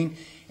again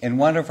in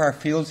one of our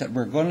fields that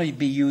we're going to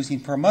be using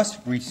for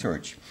mustard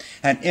research.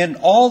 And in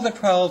all the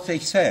trials they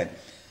said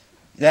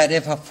that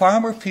if a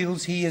farmer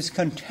feels he is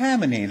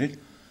contaminated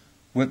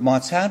with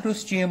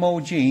Monsanto's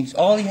GMO genes,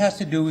 all he has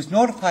to do is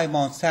notify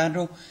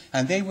Monsanto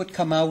and they would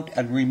come out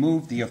and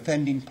remove the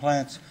offending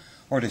plants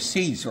or the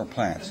seeds or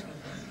plants.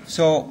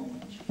 So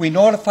we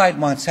notified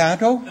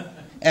Monsanto,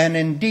 and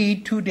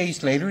indeed 2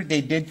 days later they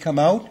did come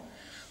out.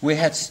 We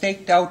had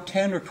staked out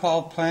 10 or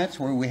 12 plants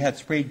where we had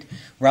sprayed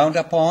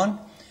Roundup on.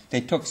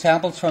 They took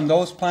samples from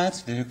those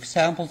plants. They took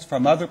samples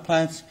from other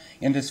plants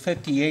in this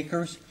 50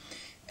 acres.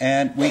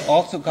 And we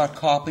also got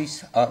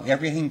copies of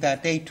everything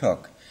that they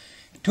took.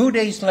 2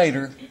 days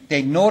later,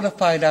 they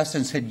notified us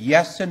and said,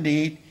 yes,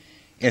 indeed,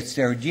 it's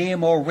their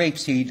GMO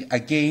rapeseed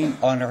again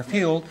on our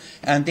field.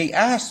 And they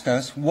asked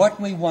us what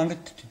we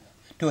wanted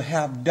to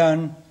have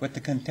done with the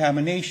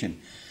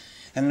contamination.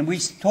 And we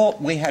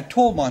had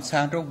told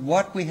Monsanto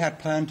what we had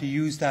planned to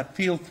use that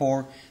field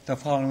for the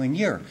following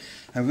year.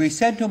 And we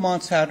said to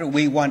Monsanto,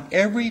 we want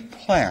every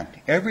plant,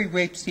 every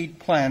rapeseed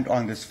plant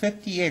on this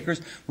 50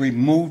 acres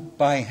removed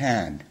by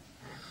hand.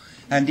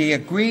 And they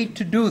agreed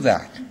to do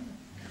that.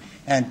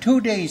 And 2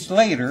 days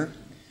later,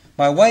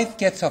 my wife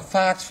gets a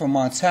fax from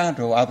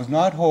Monsanto. I was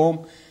not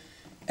home.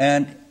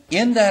 And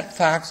in that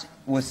fax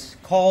was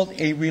called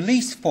a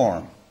release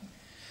form.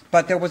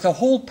 But there was a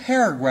whole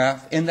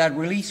paragraph in that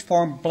release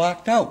form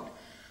blocked out.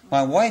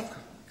 My wife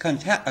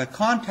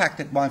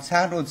contacted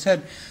Monsanto and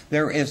said,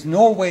 there is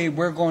no way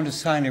we're going to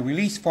sign a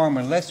release form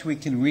unless we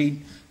can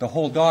read the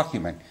whole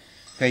document.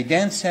 They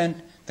then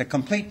sent the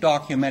complete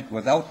document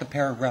without the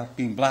paragraph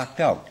being blacked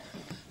out.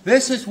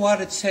 This is what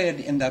it said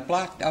in that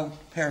blacked out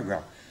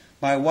paragraph.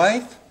 My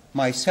wife,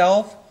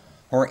 myself,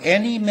 or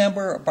any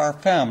member of our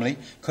family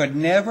could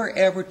never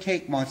ever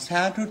take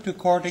Monsanto to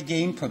court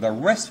again for the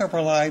rest of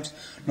our lives,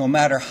 no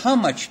matter how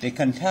much they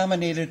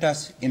contaminated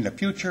us in the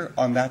future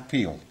on that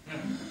field.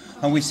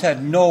 And we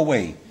said, no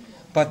way.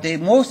 But the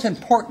most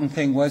important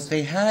thing was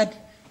they had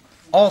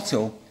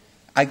also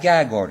a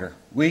gag order.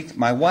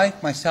 My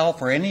wife, myself,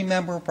 or any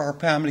member of our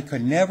family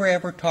could never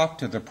ever talk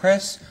to the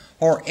press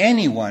or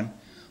anyone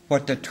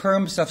what the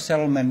terms of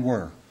settlement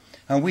were.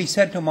 And we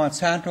said to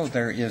Monsanto,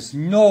 there is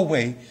no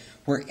way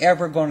we're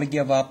ever going to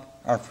give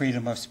up our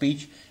freedom of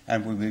speech,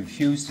 and we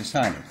refuse to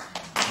sign it.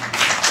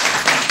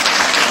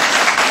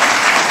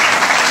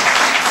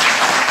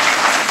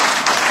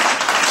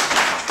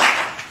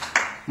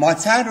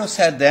 Monsanto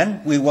said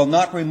then, we will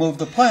not remove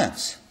the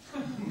plants.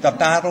 The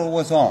battle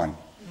was on.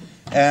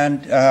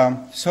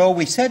 And so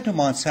we said to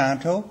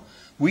Monsanto,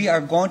 we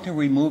are going to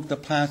remove the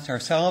plants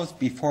ourselves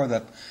before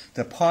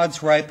the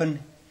pods ripen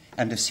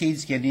and the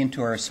seeds get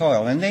into our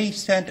soil. And they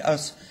sent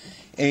us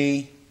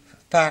a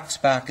fax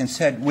back and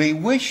said, we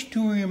wish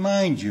to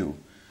remind you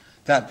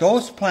that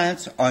those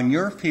plants on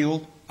your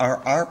field are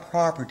our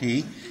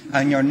property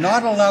and you're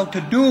not allowed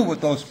to do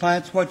with those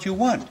plants what you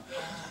want.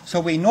 So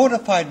we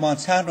notified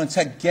Monsanto and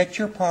said, get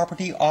your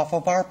property off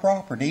of our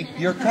property,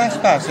 you're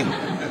trespassing.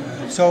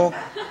 So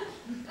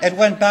it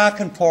went back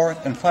and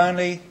forth, and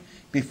finally,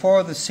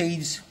 before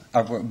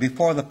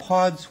the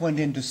pods went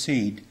into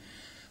seed,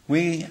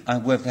 we,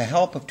 with the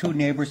help of two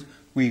neighbors,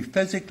 we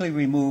physically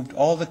removed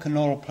all the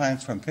canola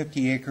plants from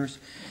 50 acres,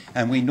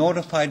 and we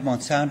notified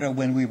Monsanto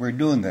when we were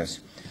doing this.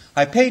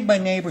 I paid my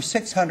neighbor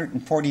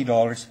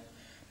 $640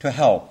 to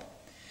help,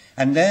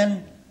 and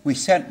then we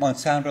sent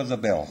Monsanto the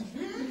bill.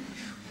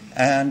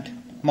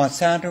 And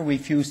Monsanto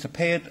refused to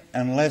pay it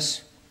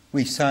unless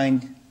we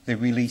signed the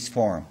release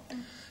form.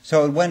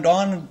 So it went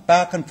on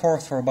back and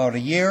forth for about a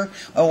year.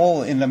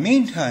 Oh, in the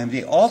meantime,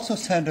 they also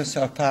sent us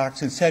a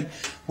fax and said,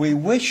 we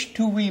wish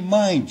to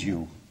remind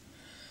you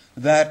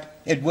that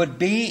it would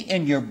be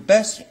in your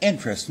best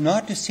interest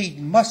not to seed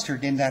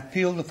mustard in that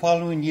field the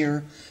following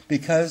year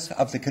because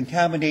of the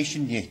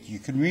contamination. You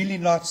can really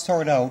not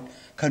sort out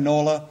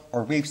canola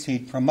or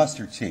rapeseed from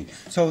mustard seed.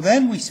 So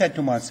then we said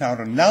to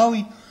Monsanto, now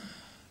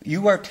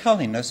you are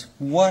telling us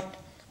what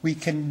we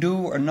can do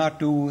or not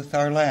do with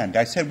our land.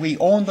 I said, we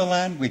own the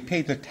land, we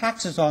pay the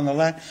taxes on the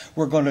land,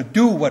 we're going to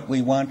do what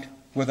we want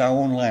with our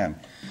own land.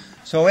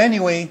 So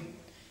anyway,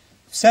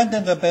 sent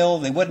in the bill,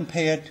 they wouldn't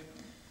pay it,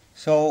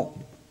 so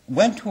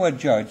went to a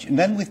judge, and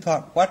then we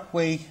thought, what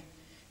way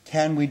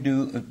can we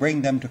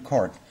bring them to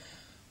court?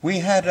 We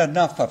had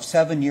enough of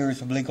 7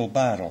 years of legal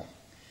battle.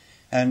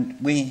 And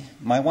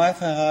my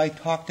wife and I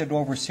talked it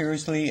over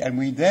seriously, and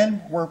we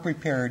then were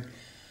prepared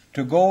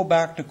to go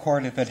back to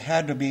court if it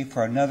had to be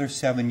for another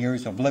 7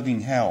 years of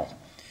living hell.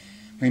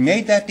 We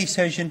made that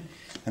decision,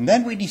 and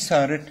then we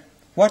decided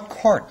what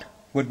court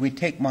would we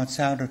take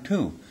Monsanto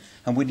to,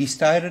 and we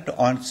decided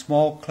on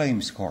small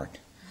claims court.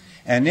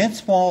 And in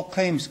small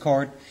claims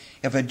court,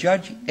 if a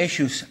judge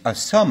issues a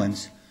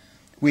summons,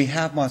 we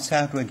have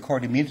Monsanto in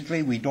court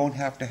immediately. We don't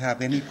have to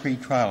have any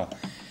pre-trial.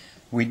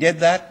 We did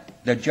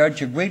that. The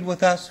judge agreed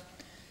with us,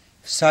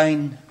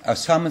 signed a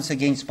summons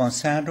against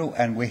Monsanto,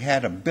 and we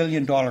had $1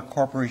 billion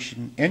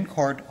corporation in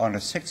court on a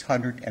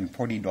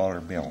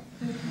 $640 bill.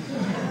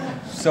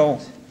 So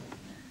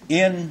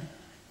in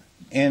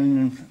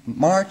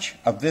March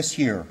of this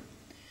year,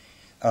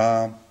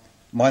 the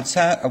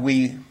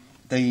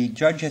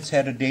judge had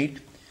set a date.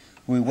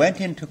 We went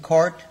into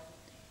court.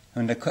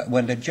 When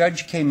the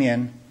judge came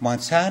in,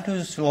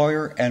 Monsanto's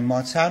lawyer and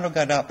Monsanto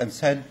got up and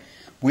said,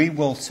 we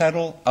will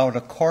settle out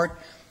of court.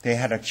 They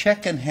had a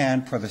check in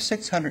hand for the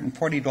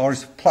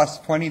 $640 plus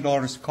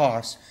 $20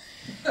 cost.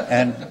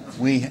 And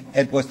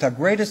it was the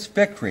greatest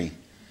victory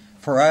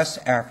for us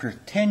after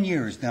 10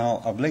 years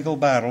now of legal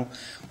battle,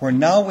 where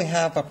now we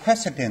have a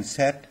precedent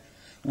set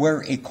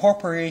where a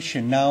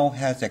corporation now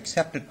has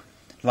accepted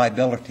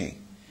liability.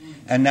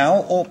 And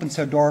now opens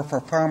a door for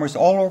farmers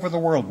all over the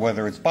world,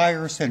 whether it's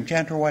Bayer,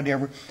 Syngenta, or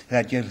whatever,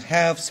 that you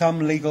have some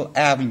legal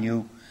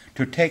avenue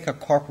to take a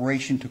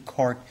corporation to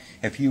court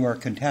if you are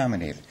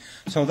contaminated.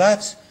 So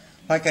that's,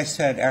 like I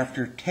said,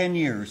 after 10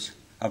 years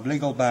of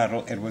legal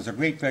battle, it was a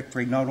great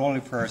victory, not only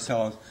for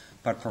ourselves,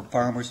 but for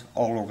farmers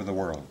all over the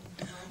world.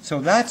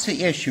 So that's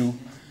the issue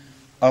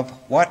of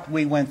what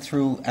we went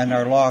through and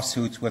our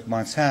lawsuits with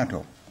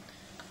Monsanto.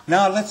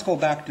 Now let's go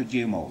back to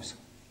GMOs.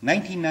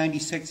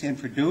 1996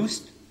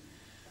 introduced,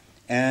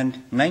 and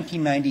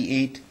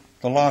 1998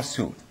 the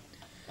lawsuit.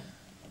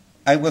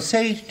 I will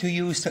say to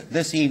you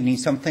this evening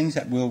some things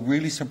that will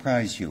really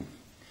surprise you.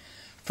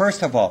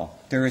 First of all,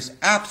 there is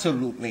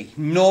absolutely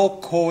no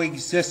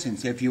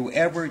coexistence if you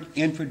ever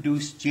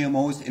introduce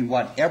GMOs in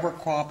whatever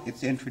crop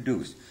it's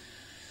introduced.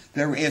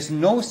 There is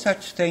no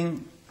such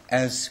thing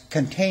as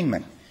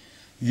containment.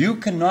 You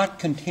cannot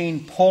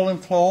contain pollen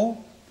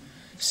flow,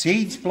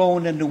 seeds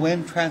blown in the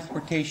wind,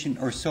 transportation,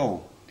 or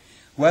sow.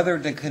 Whether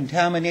the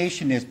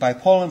contamination is by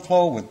pollen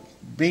flow with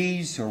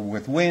bees or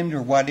with wind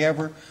or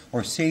whatever,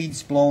 or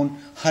seeds blown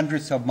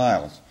hundreds of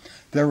miles.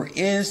 There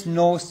is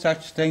no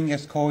such thing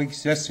as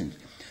coexistence.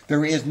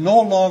 There is no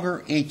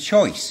longer a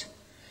choice.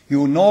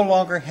 You no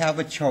longer have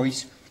a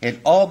choice. It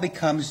all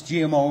becomes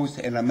GMOs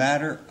in a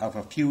matter of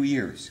a few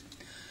years.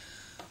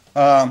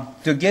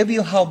 To give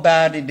you how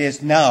bad it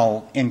is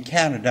now in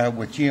Canada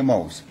with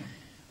GMOs,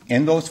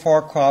 in those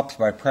 4 crops,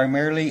 but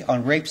primarily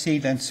on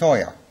rapeseed and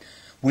soya,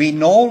 we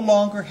no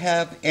longer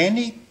have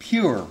any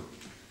pure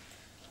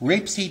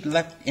rapeseed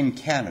left in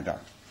Canada.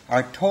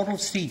 Our total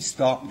seed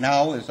stock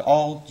now is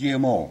all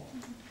GMO.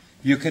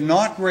 You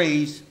cannot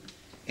raise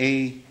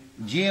a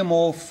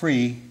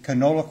GMO-free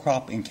canola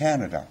crop in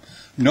Canada,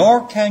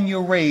 nor can you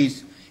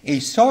raise a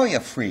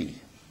soya-free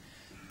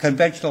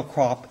conventional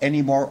crop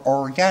anymore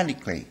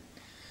organically.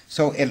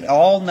 So it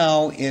all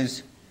now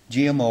is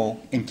GMO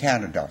in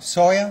Canada,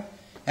 soya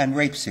and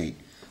rapeseed.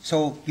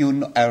 So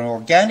an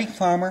organic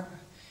farmer,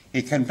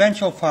 a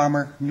conventional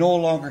farmer, no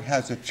longer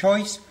has a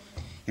choice.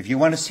 If you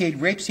want to seed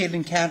rapeseed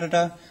in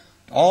Canada,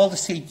 all the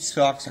seed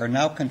stocks are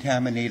now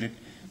contaminated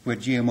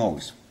with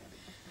GMOs.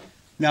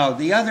 Now,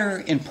 the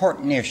other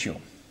important issue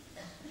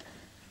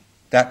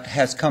that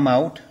has come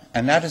out,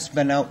 and that has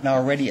been out now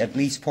already at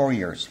least 4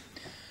 years.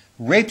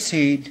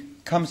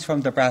 Rapeseed comes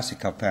from the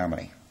brassica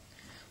family.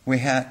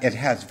 It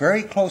has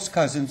very close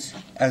cousins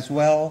as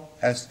well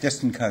as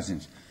distant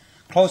cousins.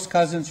 Close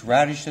cousins,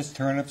 radishes,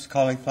 turnips,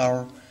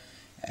 cauliflower,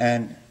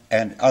 and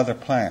other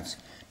plants.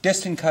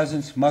 Distant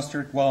cousins,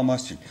 mustard, wild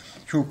mustard.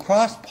 Through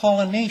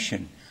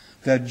cross-pollination,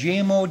 the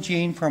GMO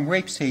gene from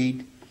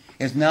rapeseed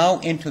is now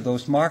into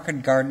those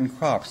market garden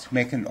crops,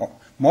 making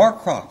more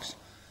crops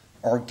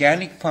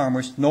organic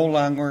farmers no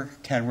longer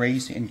can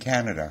raise in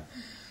Canada.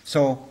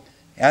 So,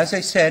 as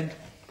I said,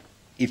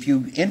 if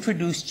you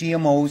introduce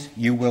GMOs,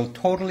 you will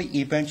totally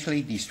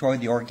eventually destroy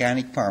the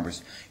organic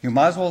farmers. You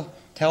might as well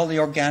tell the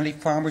organic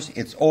farmers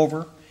it's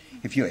over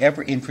if you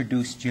ever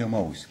introduce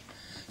GMOs.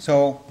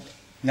 So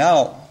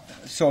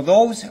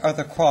those are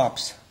the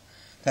crops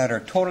that are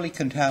totally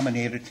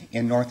contaminated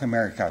in North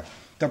America.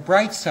 The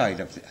bright side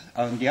of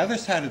on the other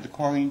side of the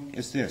coin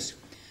is this.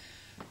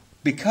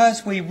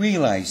 Because we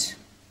realize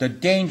the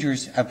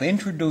dangers of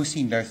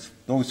introducing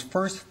those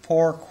first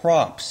 4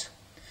 crops,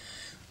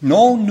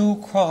 no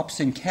new crops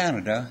in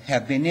Canada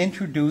have been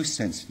introduced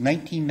since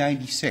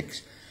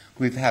 1996.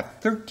 We've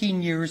had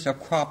 13 years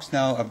of crops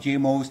now of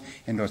GMOs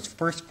in those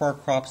first 4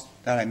 crops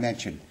that I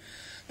mentioned.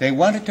 They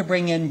wanted to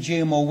bring in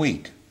GMO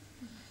wheat,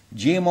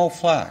 GMO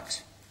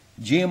flax,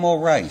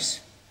 GMO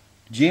rice,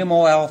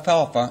 GMO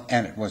alfalfa,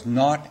 and it was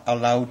not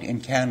allowed in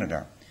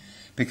Canada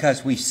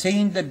because we've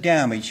seen the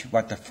damage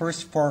what the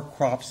first 4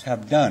 crops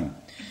have done.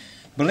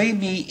 Believe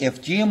me,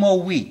 if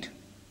GMO wheat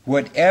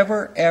would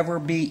ever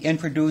be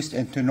introduced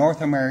into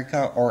North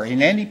America or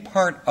in any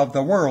part of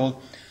the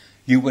world,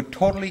 you would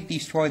totally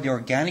destroy the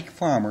organic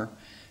farmer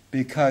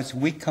because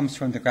wheat comes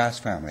from the grass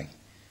family.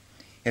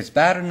 It's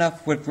bad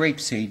enough with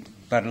rapeseed,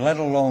 but let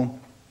alone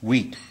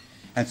wheat.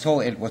 And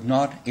so it was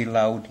not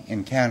allowed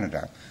in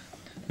Canada.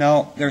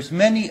 Now, there's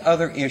many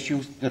other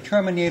issues. The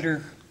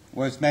Terminator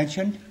was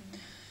mentioned.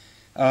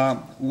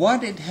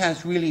 What it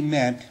has really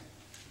meant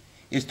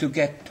is to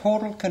get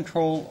total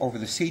control over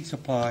the seed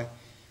supply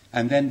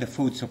and then the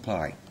food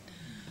supply.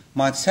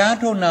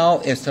 Monsanto now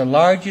is the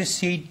largest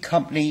seed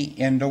company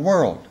in the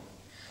world.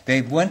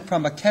 They went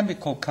from a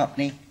chemical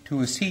company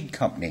to a seed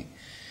company.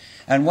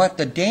 And what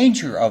the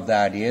danger of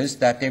that is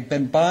that they've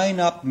been buying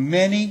up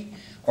many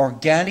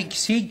organic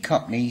seed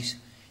companies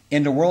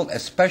in the world,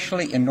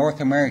 especially in North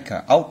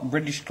America, out in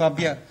British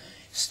Columbia,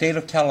 state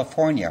of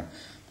California.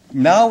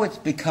 Now it's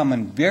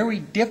becoming very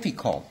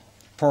difficult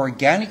for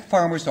organic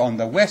farmers on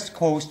the West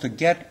Coast to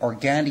get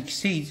organic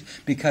seeds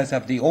because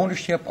of the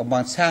ownership of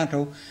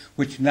Monsanto,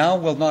 which now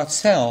will not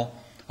sell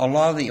a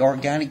lot of the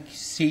organic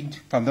seed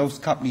from those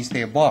companies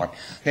they bought.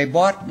 They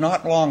bought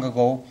not long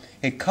ago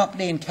a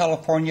company in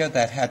California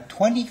that had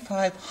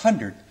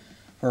 2,500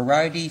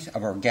 varieties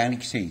of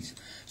organic seeds.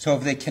 So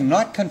if they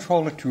cannot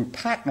control it through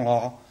patent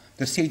law,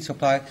 the seed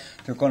supply,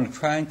 they're going to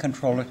try and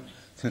control it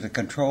through the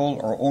control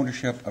or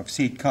ownership of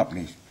seed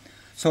companies.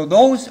 So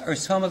those are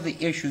some of the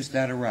issues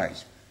that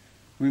arise.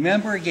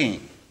 Remember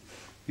again,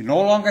 you no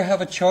longer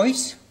have a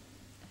choice,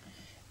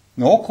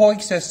 no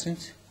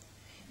coexistence,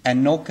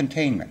 and no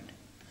containment.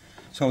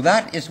 So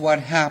that is what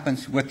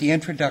happens with the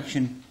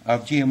introduction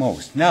of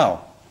GMOs.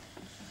 Now,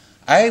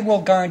 I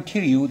will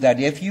guarantee you that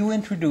if you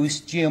introduce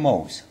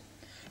GMOs,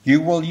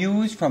 you will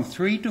use from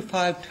 3 to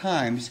 5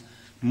 times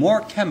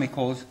more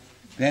chemicals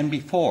than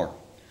before.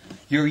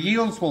 Your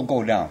yields will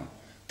go down,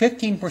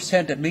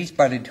 15% at least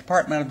by the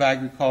Department of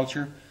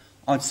Agriculture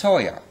on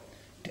soya,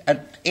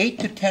 at 8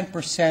 to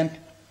 10%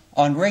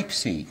 on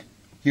rapeseed.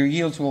 Your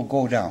yields will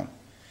go down.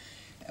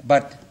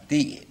 But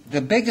the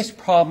biggest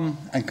problem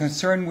and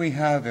concern we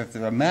have is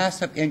the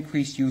massive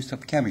increased use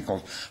of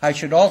chemicals. I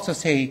should also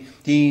say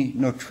the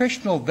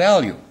nutritional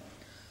value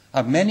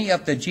of many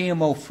of the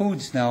GMO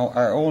foods now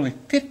are only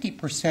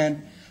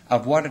 50%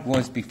 of what it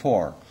was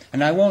before.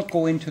 And I won't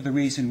go into the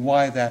reason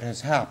why that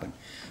has happened.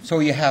 So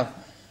you have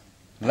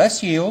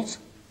less yields,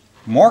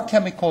 more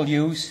chemical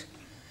use,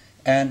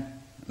 and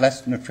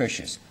less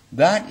nutritious.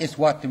 That is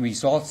what the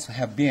results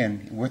have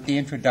been with the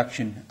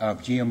introduction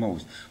of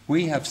GMOs.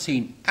 We have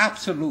seen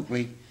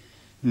absolutely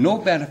no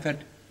benefit,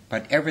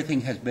 but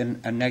everything has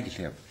been a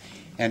negative.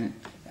 And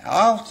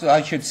also,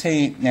 I should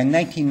say, in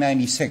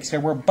 1996, there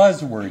were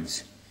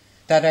buzzwords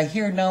that I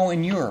hear now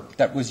in Europe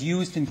that was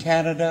used in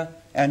Canada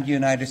and the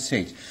United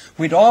States.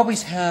 We'd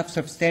always have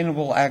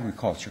sustainable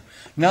agriculture.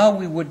 Now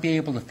we would be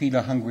able to feed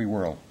a hungry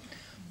world.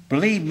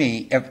 Believe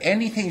me, if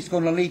anything's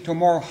going to lead to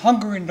more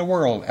hunger in the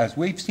world, as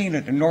we've seen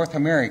it in North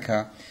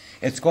America,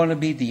 it's going to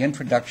be the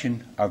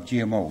introduction of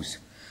GMOs.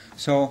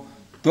 So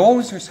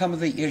those are some of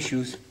the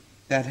issues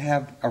that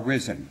have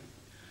arisen.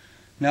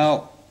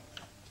 Now,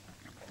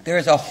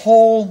 there's a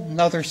whole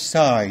nother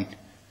side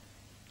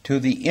to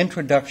the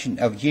introduction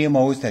of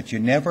GMOs that you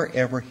never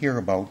ever hear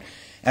about,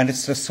 and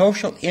it's the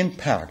social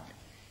impact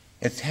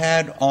it's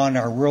had on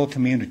our rural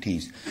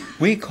communities.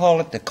 We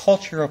call it the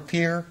culture of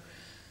fear,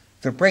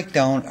 the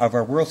breakdown of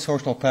our rural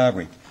social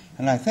fabric.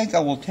 And I think I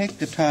will take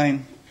the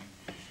time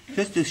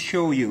just to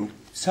show you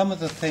some of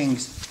the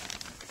things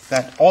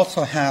that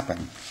also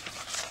happen.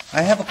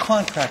 I have a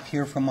contract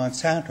here from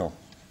Monsanto.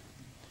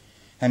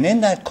 And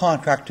in that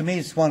contract, to me,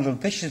 it's one of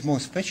the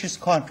most vicious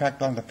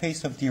contracts on the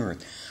face of the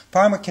earth.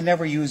 Farmer can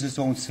never use his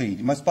own seed.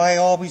 He must buy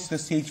always the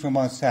seeds from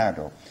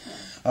Monsanto.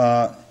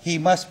 He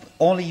must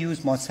only use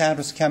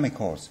Monsanto's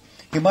chemicals.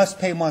 He must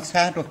pay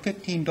Monsanto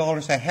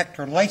 $15 a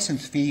hectare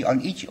license fee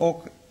on each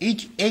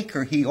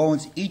acre he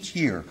owns each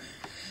year.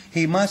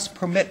 He must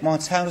permit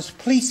Monsanto's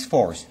police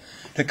force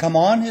to come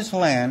on his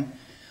land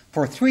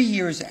for 3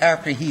 years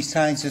after he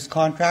signs his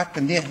contract,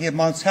 and then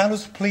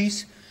Monsanto's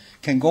police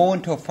can go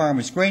into a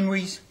farmer's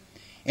granaries,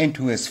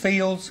 into his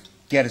fields,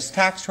 get his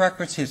tax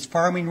records, his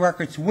farming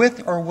records,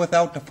 with or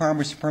without the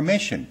farmer's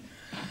permission.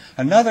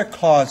 Another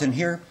clause in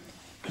here,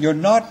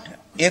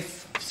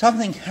 if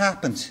something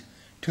happens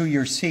to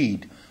your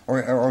seed,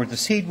 or the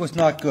seed was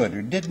not good,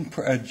 or didn't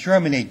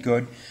germinate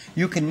good,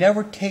 you can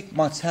never take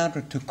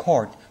Monsanto to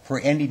court for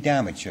any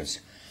damages.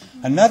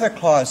 Another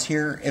clause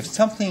here,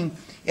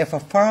 if a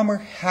farmer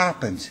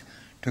happens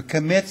to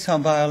commit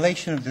some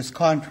violation of this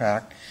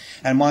contract,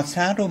 and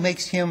Monsanto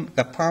makes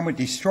the farmer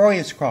destroy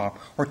his crop,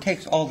 or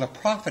takes all the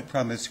profit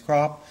from his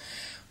crop,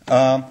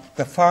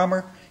 the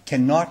farmer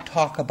cannot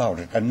talk about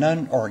it.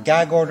 A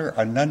gag order,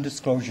 a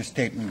non-disclosure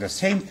statement, the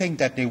same thing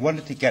that they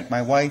wanted to get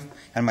my wife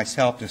and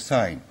myself to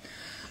sign.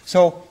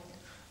 So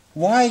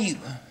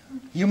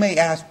you may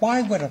ask,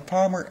 why would a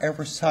farmer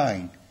ever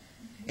sign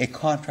a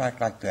contract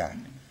like that,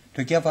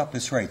 to give up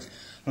his rights?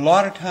 A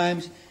lot of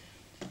times,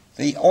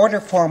 the order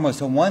form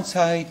was on one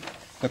side,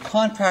 the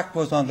contract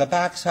was on the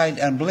back side,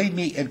 and believe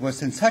me, it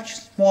was in such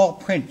small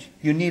print,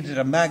 you needed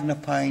a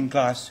magnifying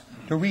glass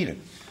to read it.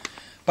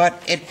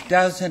 But it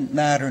doesn't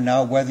matter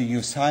now whether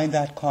you sign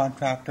that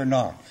contract or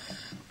not.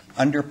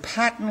 Under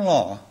patent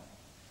law,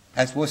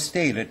 as was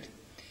stated,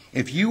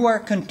 if you are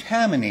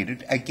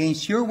contaminated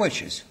against your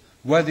wishes,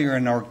 whether you're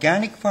an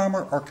organic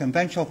farmer or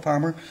conventional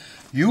farmer,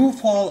 you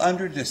fall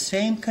under the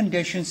same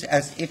conditions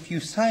as if you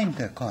signed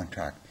the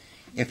contract,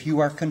 if you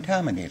are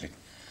contaminated.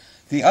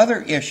 The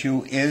other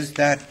issue is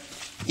that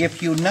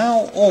if you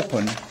now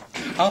open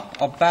up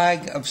a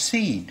bag of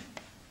seed,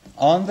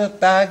 on the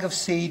bag of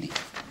seed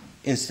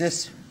is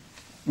this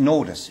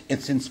notice.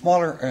 It's in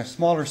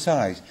smaller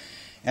size.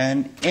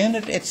 And in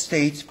it, it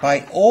states,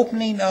 by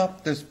opening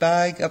up this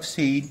bag of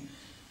seed,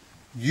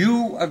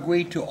 you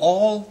agree to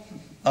all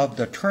of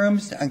the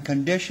terms and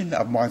conditions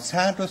of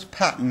Monsanto's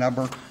patent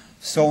number,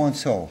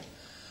 so-and-so.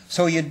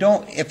 So you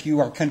don't, if you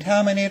are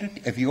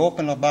contaminated, if you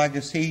open a bag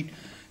of seed,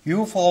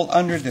 you fall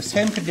under the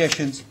same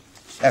conditions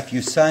if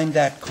you signed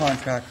that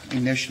contract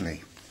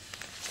initially.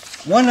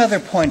 One other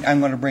point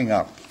I'm going to bring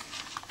up,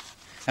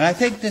 and I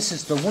think this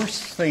is the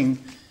worst thing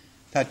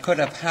that could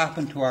have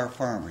happened to our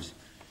farmers.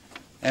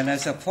 And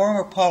as a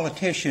former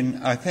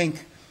politician, I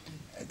think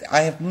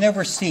I have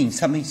never seen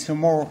something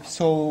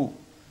so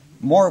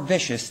more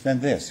vicious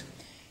than this.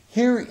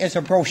 Here is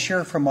a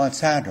brochure from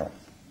Monsanto.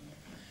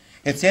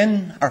 It's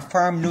in our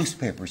farm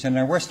newspapers, in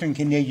our Western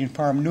Canadian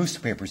farm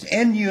newspapers.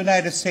 In the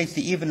United States,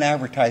 they even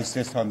advertise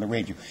this on the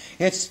radio.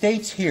 It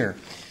states here,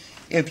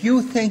 if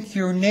you think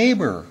your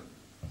neighbor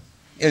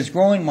is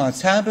growing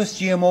Monsanto's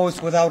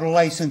GMOs without a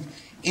license,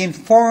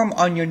 inform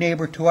on your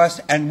neighbor to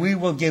us and we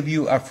will give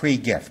you a free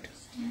gift.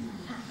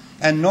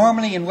 And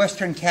normally in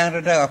Western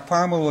Canada, a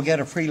farmer will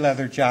get a free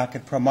leather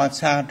jacket from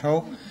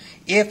Monsanto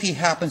if he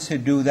happens to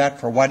do that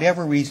for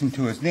whatever reason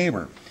to his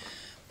neighbor.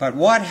 But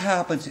what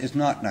happens is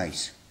not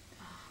nice.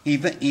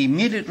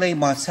 Immediately,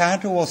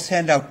 Monsanto will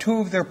send out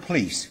 2 of their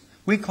police,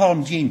 we call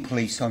them gene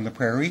police on the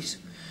prairies,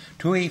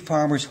 to a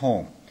farmer's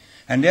home.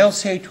 And they'll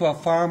say to a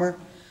farmer,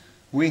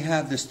 we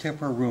have this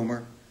tip or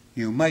rumor,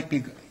 you might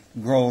be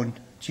growing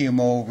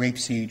GMO,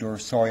 rapeseed, or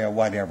soy, or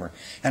whatever.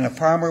 And a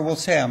farmer will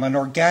say, I'm an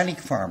organic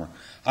farmer.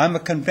 I'm a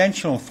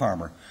conventional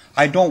farmer.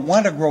 I don't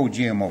want to grow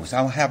GMOs.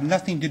 I'll have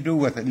nothing to do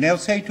with it. And they'll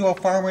say to a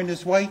farmer and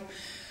his wife,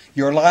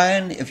 you're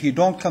lying. If you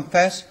don't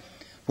confess,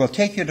 we'll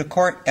take you to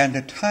court, and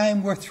the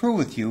time we're through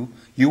with you,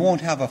 you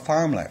won't have a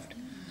farm left.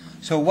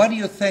 So what do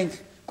you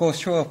think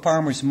goes through a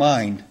farmer's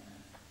mind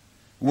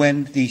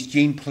when these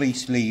gene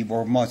police leave,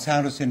 or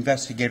Monsanto's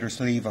investigators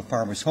leave a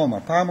farmer's home?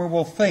 A farmer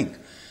will think,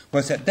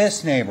 was it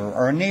this neighbor,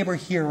 or a neighbor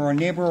here, or a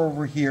neighbor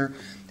over here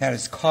that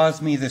has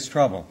caused me this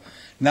trouble?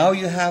 Now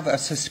you have a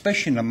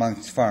suspicion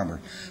amongst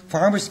farmers.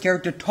 Farmers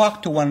scared to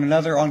talk to one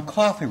another on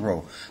coffee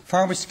row.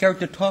 Farmers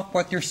scared to talk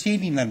what they're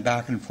seeding and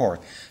back and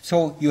forth.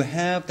 So you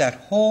have that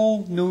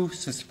whole new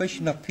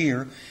suspicion of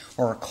fear,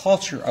 or a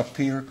culture of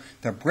fear,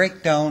 the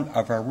breakdown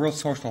of our real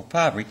social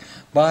fabric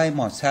by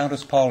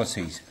Monsanto's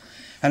policies.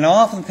 And I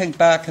often think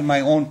back in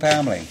my own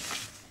family.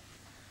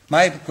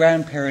 My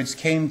grandparents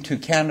came to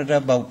Canada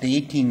about the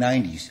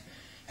 1890s.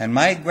 And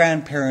my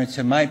grandparents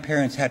and my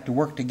parents had to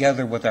work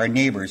together with our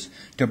neighbors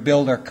to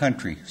build our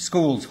country,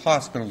 schools,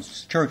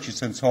 hospitals,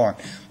 churches, and so on.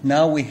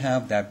 Now we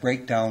have that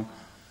breakdown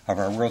of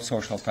our real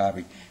social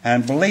fabric.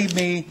 And believe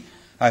me,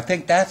 I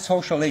think that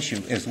social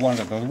issue is one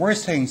of the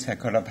worst things that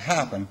could have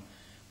happened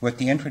with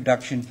the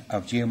introduction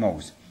of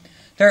GMOs.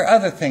 There are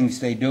other things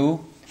they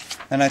do,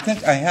 and I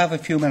think I have a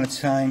few minutes'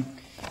 time.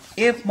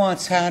 If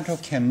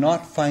Monsanto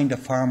cannot find a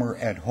farmer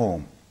at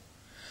home,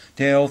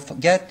 they'll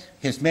get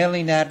his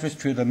mailing address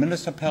to the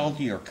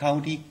municipality or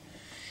county,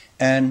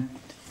 and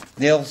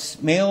they'll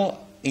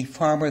mail a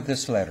farmer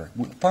this letter.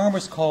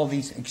 Farmers call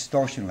these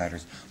extortion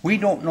letters. We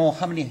don't know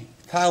how many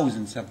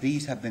thousands of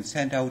these have been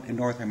sent out in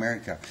North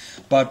America.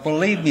 But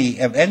believe me,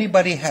 if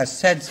anybody has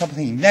said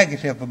something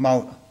negative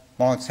about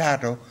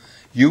Monsanto,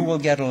 you will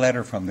get a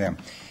letter from them.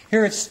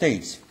 Here it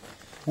states,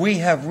 we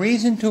have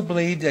reason to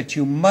believe that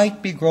you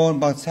might be growing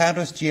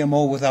Monsanto's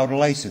GMO without a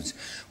license.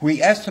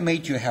 We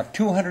estimate you have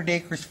 200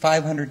 acres,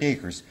 500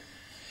 acres.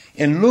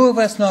 In lieu of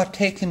us not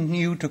taking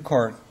you to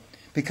court,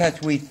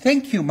 because we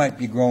think you might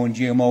be growing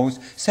GMOs,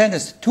 send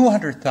us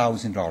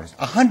 $200,000,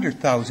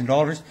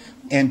 $100,000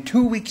 in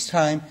 2 weeks'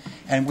 time,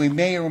 and we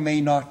may or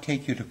may not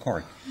take you to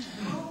court.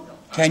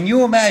 Can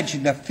you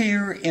imagine the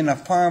fear in a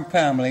farm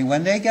family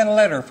when they get a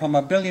letter from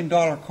a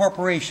billion-dollar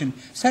corporation,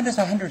 send us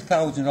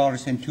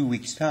 $100,000 in 2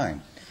 weeks'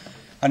 time?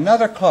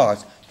 Another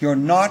clause, you're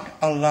not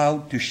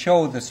allowed to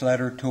show this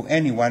letter to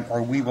anyone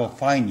or we will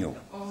fine you.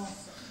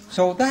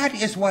 So that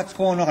is what's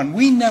going on.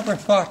 We never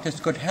thought this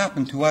could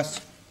happen to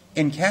us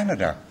in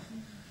Canada.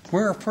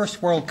 We're a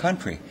first world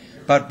country.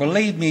 But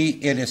believe me,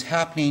 it is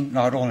happening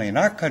not only in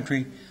our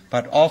country,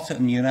 but also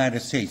in the United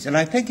States. And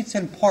I think it's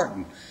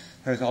important.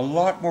 There's a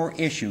lot more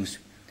issues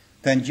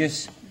than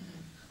just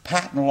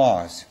patent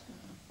laws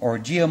or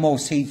GMO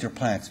seeds or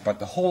plants, but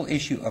the whole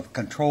issue of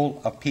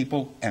control of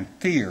people and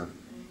fear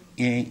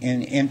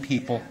in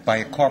people by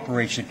a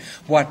corporation.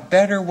 What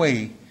better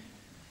way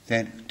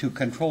than to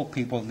control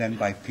people than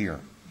by fear?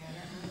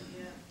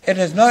 It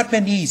has not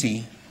been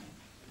easy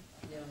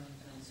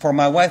for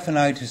my wife and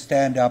I to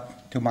stand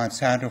up to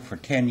Monsanto for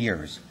 10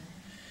 years.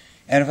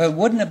 And if it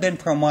wouldn't have been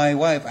for my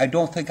wife, I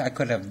don't think I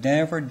could have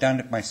never done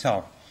it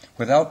myself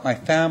without my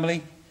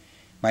family,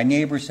 my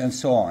neighbors, and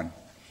so on.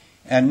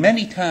 And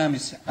many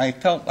times I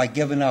felt like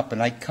giving up,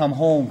 and I'd come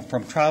home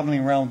from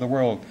traveling around the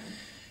world,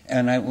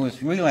 and I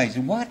was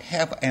realizing, what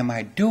am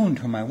I doing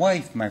to my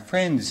wife, my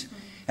friends,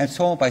 and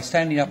so on by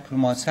standing up to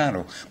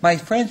Monsanto? My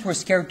friends were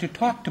scared to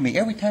talk to me.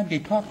 Every time they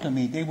talked to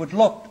me, they would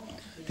look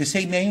to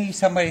see maybe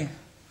somebody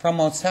from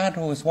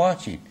Monsanto was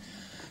watching.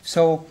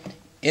 So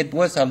it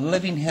was a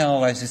living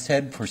hell, as I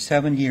said, for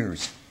 7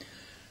 years.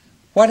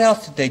 What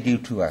else did they do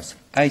to us?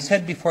 I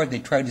said before, they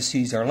tried to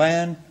seize our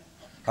land,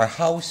 our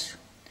house,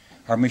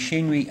 our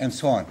machinery, and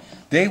so on.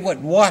 They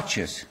would watch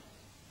us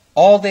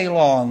all day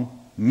long,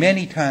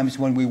 many times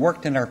when we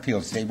worked in our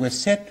fields. They would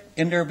sit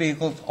in their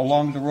vehicles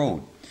along the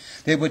road.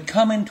 They would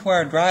come into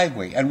our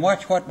driveway and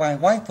watch what my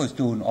wife was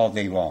doing all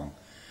day long.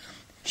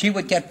 She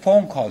would get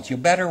phone calls, you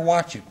better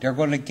watch it, they're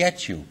going to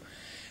get you.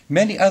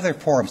 Many other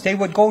forums. They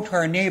would go to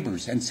our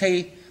neighbors and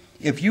say,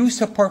 if you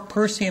support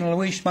Percy and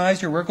Louise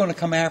Schmeiser, we're going to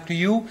come after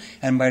you,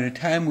 and by the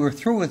time we're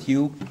through with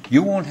you,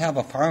 you won't have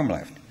a farm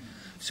left.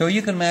 So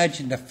you can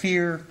imagine the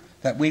fear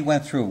that we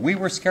went through. We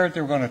were scared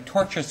they were going to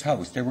torch us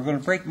house. They were going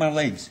to break my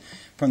legs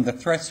from the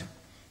threats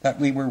that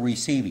we were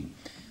receiving.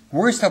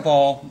 Worst of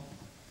all,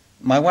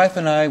 my wife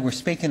and I were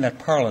speaking at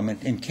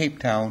Parliament in Cape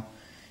Town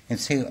in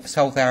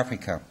South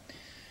Africa.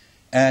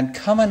 And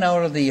coming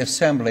out of the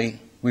assembly,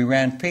 we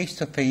ran face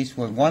to face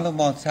with one of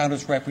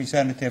Monsanto's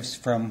representatives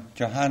from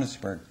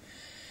Johannesburg.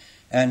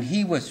 And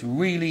he was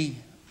really,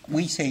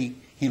 we say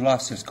he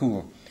lost his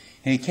cool.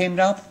 And he came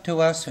up to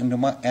us and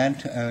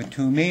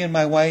to me and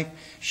my wife,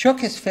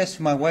 shook his fist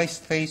in my wife's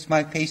face,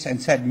 my face,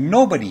 and said,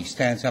 nobody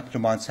stands up to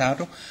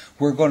Monsanto.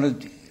 We're going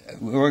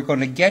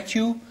to get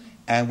you,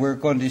 and we're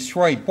going to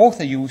destroy both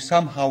of you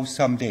somehow,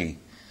 someday.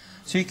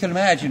 So you can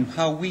imagine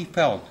how we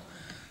felt.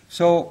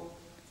 So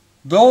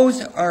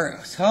those are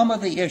some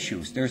of the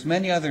issues. There's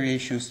many other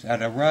issues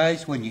that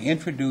arise when you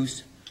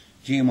introduce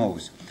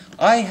GMOs.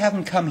 I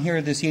haven't come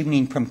here this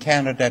evening from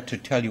Canada to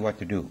tell you what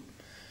to do.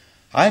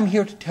 I'm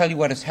here to tell you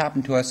what has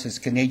happened to us as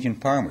Canadian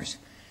farmers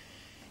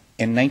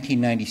in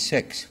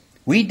 1996.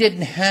 We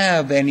didn't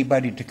have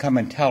anybody to come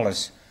and tell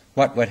us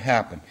what would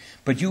happen,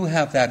 but you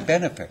have that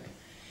benefit.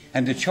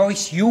 And the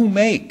choice you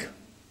make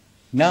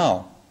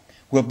now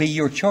will be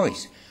your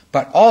choice.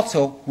 But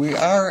also, we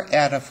are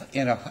at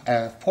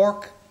a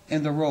fork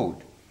in the road.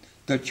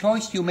 The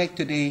choice you make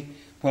today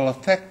will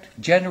affect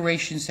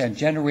generations and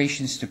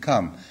generations to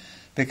come.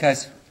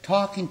 Because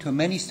talking to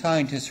many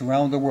scientists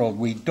around the world,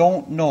 we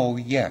don't know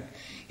yet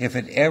if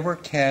it ever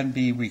can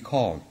be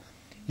recalled.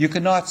 You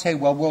cannot say,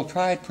 well, we'll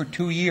try it for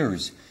 2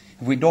 years.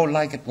 If we don't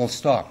like it, we'll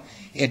stop.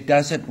 It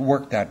doesn't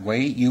work that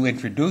way. You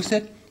introduce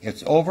it,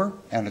 it's over,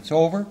 and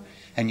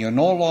you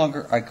no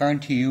longer, I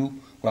guarantee you,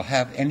 will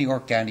have any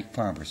organic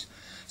farmers.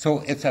 So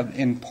it's an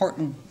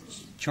important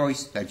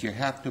choice that you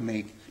have to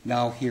make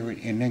now here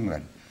in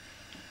England.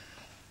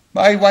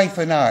 My wife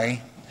and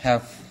I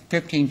have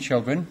 5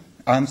 children,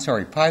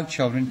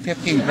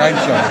 15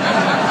 grandchildren.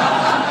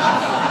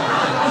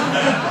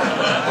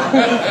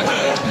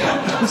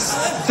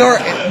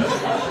 Sorry.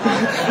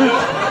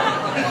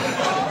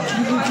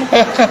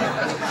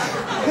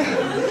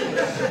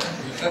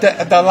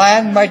 The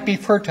land might be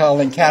fertile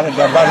in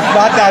Canada, but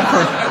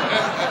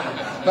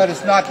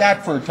it's not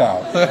that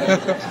fertile.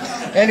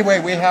 Anyway,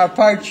 we have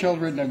 5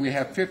 children and we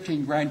have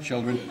 15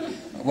 grandchildren,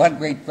 1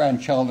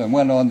 great-grandchild and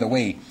 1 on the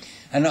way.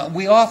 And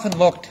we often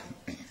looked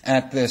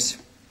at this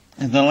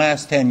in the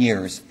last 10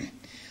 years.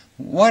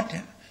 What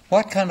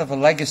kind of a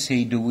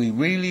legacy do we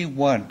really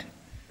want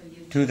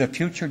to the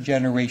future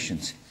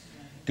generations?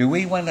 Do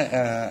we want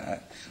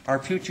our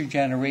future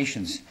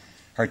generations,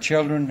 our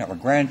children, our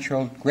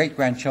grandchildren,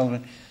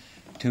 great-grandchildren,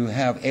 to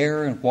have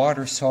air and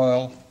water,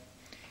 soil,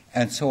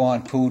 and so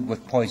on, food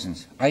with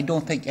poisons? I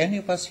don't think any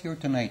of us here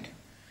tonight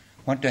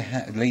want to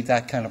leave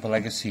that kind of a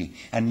legacy,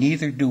 and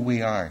neither do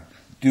we.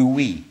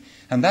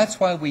 And that's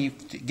why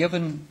we've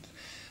given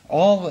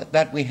all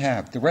that we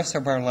have, the rest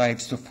of our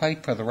lives, to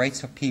fight for the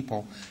rights of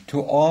people,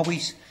 to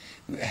always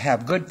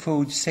have good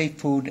food, safe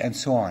food, and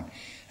so on.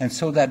 And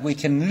so that we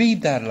can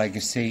leave that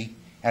legacy,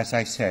 as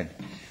I said.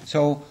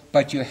 So,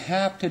 but you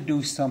have to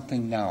do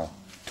something now.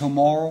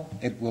 Tomorrow,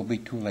 it will be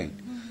too late.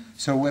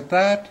 So with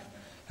that,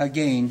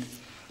 again,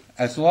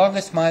 as long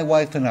as my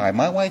wife and I,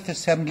 my wife is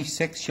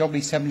 76, she'll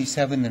be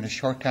 77 in a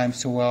short time,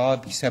 so we'll all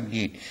be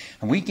 78.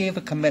 And we gave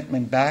a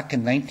commitment back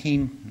in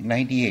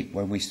 1998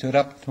 when we stood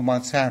up to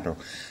Monsanto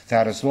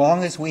that as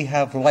long as we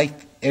have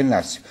life in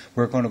us,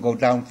 we're going to go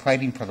down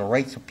fighting for the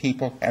rights of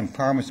people and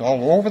farmers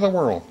all over the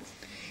world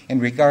in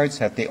regards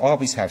that they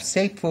always have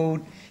safe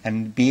food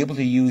and be able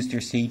to use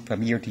their seed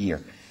from year to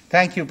year.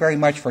 Thank you very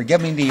much for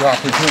giving me the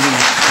opportunity to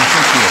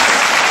speak to you.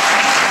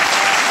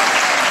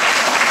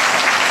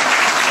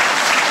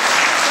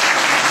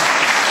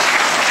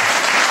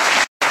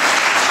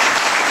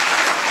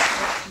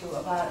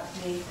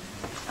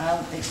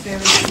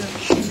 Experience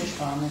of English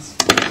farmers.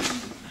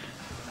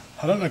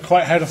 I don't know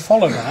quite how to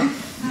follow that.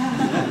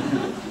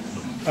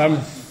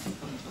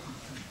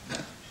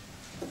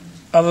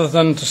 Other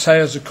than to say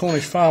as a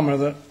Cornish farmer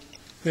that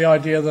the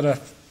idea that a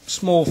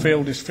small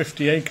field is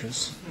 50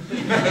 acres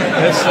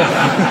is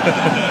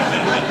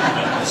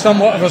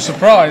somewhat of a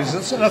surprise.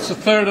 That's a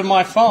third of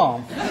my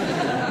farm.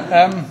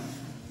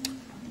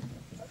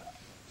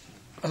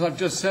 As I've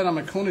just said, I'm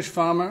a Cornish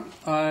farmer.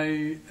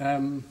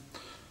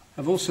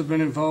 I've also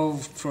been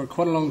involved for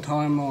quite a long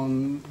time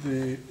on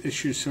the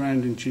issues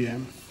surrounding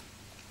GM.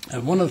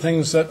 And one of the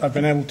things that I've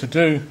been able to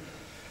do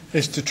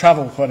is to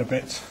travel quite a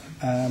bit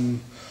and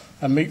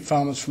meet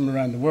farmers from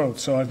around the world.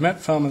 So I've met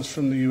farmers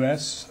from the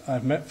US,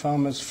 I've met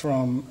farmers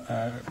from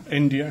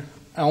India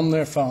on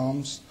their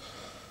farms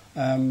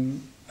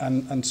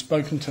and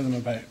spoken to them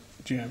about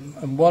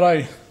GM. And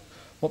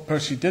what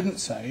Percy didn't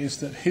say is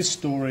that his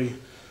story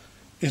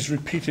is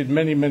repeated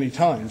many, many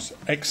times,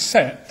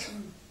 except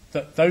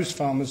that those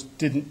farmers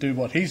didn't do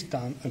what he's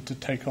done and to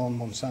take on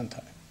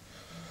Monsanto.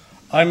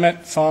 I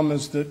met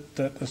farmers that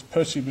as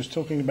Percy was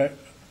talking about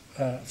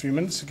a few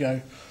minutes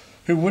ago,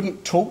 who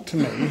wouldn't talk to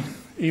me,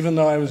 even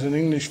though I was an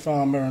English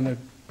farmer and had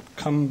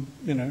come,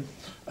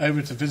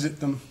 over to visit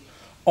them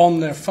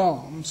on their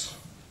farms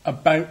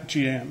about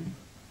GM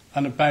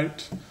and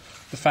about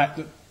the fact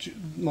that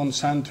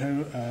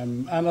Monsanto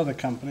and other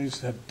companies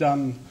had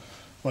done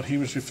what he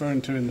was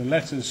referring to in the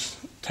letters,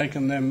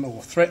 taken them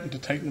or threatened to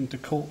take them to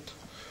court.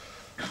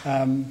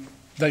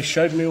 They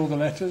showed me all the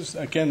letters.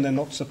 Again, they're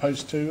not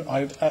supposed to.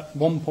 At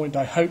one point,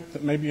 I hoped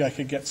that maybe I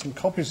could get some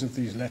copies of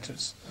these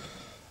letters.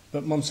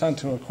 But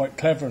Monsanto are quite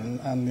clever,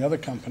 and the other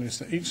companies,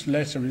 that each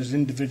letter is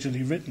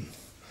individually written.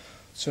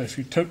 So if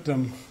you took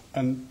them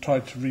and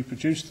tried to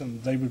reproduce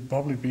them, they would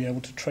probably be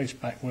able to trace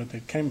back where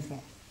they came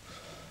from.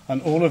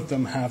 And all of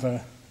them have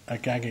a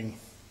gagging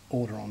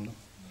order on them.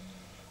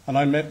 And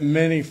I met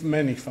many,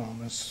 many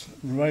farmers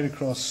right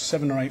across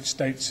 7 or 8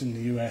 states in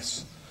the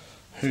US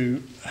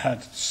who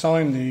had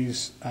signed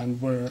these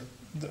and were,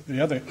 the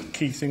other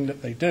key thing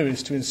that they do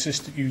is to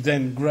insist that you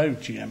then grow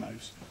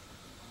GMOs,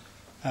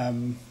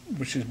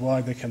 which is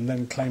why they can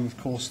then claim, of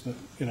course, that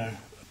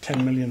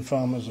 10 million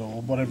farmers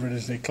or whatever it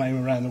is they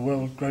claim around the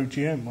world grow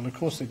GM. Well, of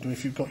course they do.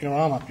 If you've got your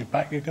arm up your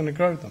back, you're going to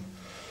grow them.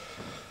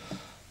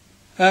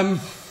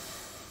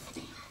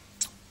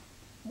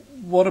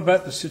 What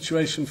about the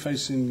situation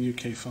facing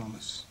UK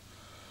farmers?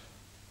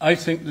 I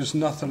think there's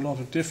not a lot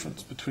of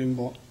difference between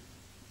what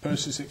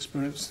Percy's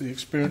experience, the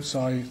experience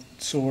I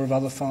saw of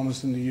other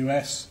farmers in the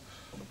US,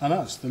 and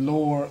us. A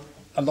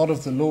lot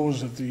of the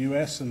laws of the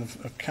US and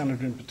of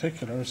Canada in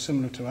particular are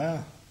similar to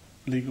our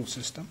legal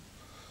system.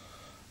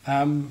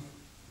 And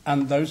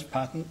those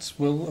patents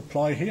will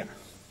apply here.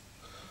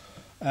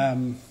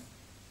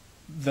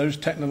 Those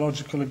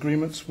technological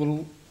agreements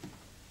will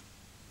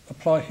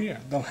apply here.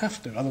 They'll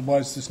have to,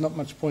 otherwise there's not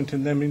much point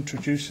in them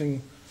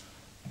introducing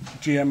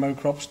GMO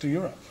crops to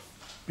Europe,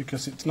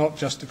 because it's not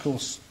just, of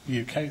course, the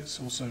UK, it's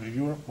also a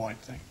Europe-wide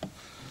thing.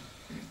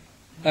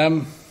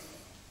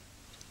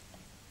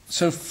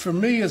 So for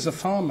me as a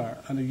farmer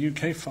and a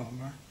UK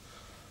farmer,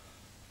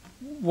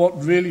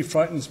 what really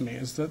frightens me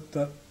is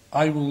that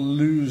I will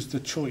lose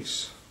the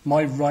choice,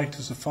 my right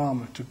as a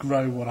farmer to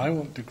grow what I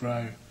want to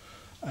grow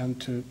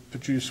and to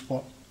produce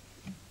what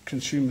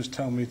consumers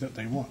tell me that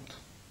they want.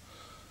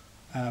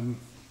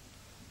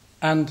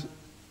 And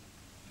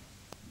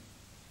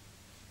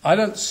I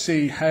don't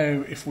see how,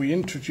 if we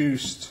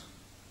introduced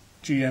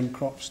GM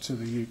crops to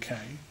the UK,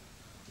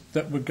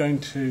 that we're going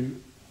to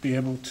be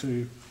able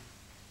to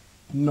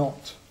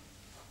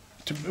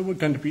we're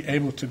going to be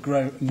able to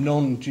grow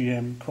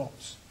non-GM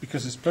crops.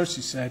 Because as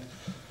Percy said,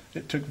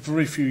 it took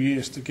very few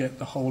years to get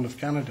the whole of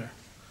Canada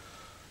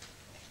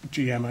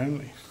GM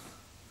only.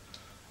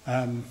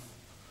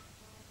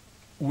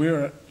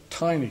 We're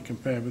tiny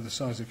compared with the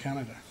size of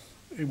Canada.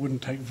 It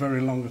wouldn't take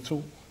very long at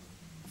all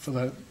for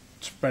that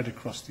spread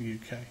across the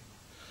UK.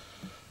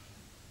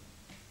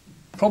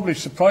 Probably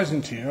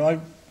surprising to you, I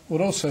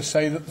would also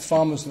say that the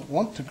farmers that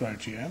want to grow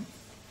GM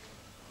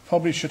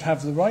probably should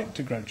have the right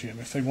to grow GM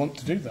if they want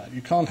to do that.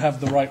 You can't have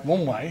the right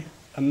one way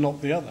and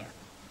not the other.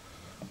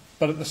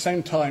 But at the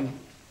same time,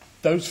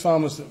 those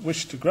farmers that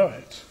wish to grow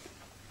it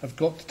have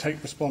got to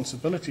take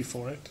responsibility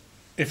for it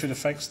if it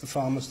affects the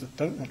farmers that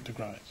don't want to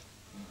grow it.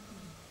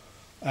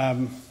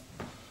 And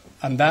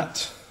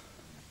that,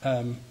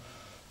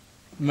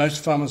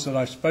 most farmers that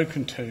I've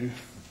spoken to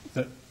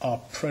that are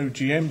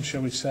pro-GM,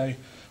 shall we say,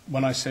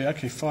 when I say,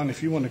 okay, fine,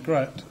 if you want to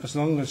grow it, as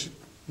long as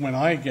when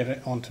I get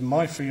it onto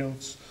my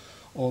fields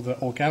or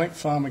the organic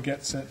farmer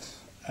gets it,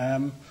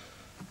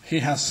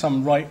 he has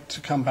some right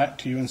to come back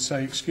to you and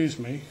say, excuse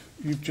me,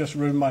 you've just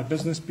ruined my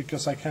business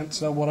because I can't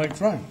sell what I've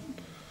grown.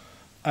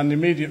 And the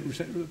immediate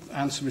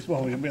answer is,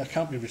 well, I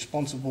can't be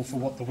responsible for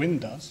what the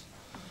wind does.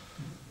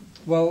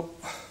 Well,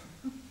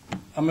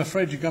 I'm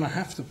afraid you're going to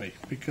have to be,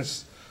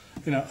 because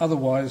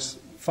otherwise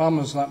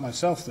farmers like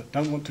myself that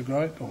don't want to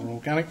grow it, or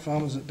organic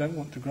farmers that don't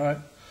want to grow it,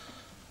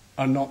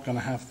 are not going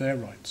to have their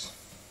rights.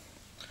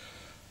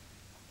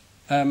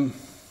 There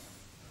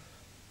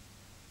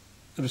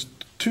was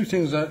two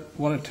things I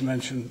wanted to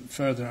mention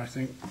further, I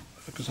think,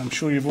 because I'm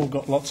sure you've all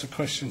got lots of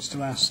questions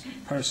to ask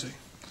Percy.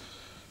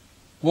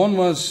 One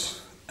was,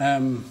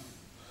 I'm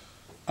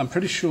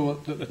pretty sure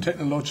that the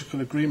technological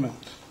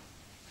agreement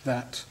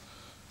that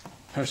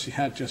Percy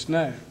had just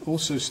now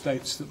also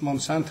states that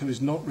Monsanto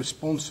is not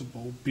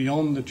responsible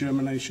beyond the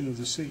germination of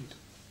the seed.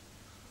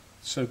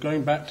 So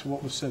going back to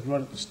what was said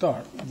right at the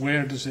start,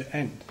 where does it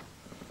end?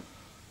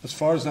 As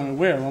far as I'm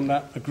aware, on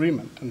that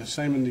agreement, and the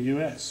same in the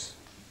US,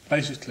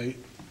 basically,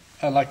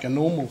 like a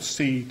normal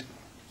seed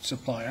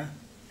supplier,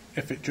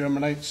 if it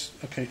germinates,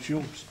 okay, it's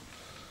yours.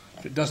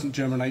 If it doesn't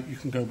germinate, you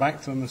can go back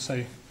to them and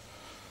say,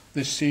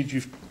 this seed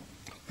you've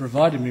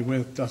provided me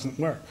with doesn't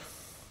work.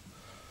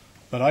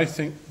 But I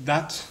think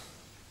that,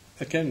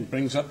 again,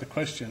 brings up the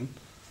question,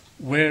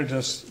 where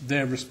does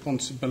their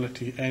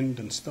responsibility end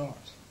and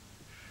start?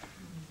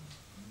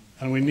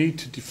 And we need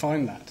to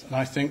define that. And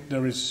I think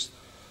there is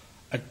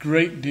a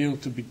great deal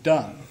to be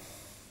done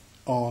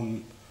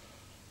on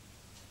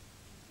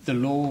the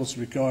laws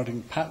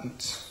regarding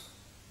patents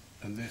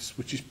and this,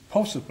 which is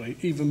possibly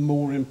even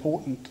more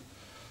important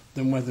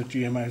than whether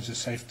GMOs are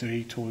safe to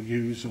eat or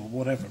use or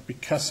whatever,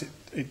 because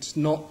it's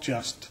not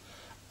just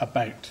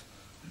about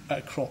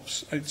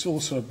crops. It's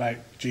also about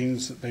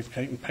genes that they've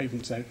taken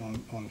patents out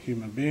on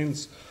human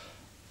beings.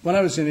 When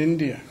I was in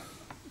India,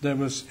 there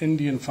was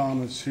Indian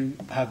farmers who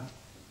had,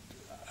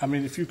 I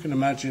mean, if you can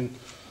imagine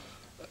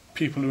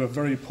people who are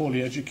very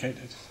poorly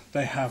educated,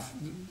 they have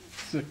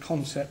the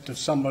concept of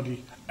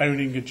somebody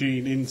owning a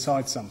gene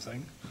inside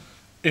something,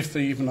 if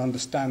they even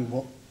understand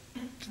what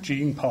the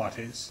gene part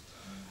is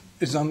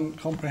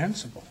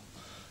incomprehensible.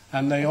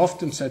 And they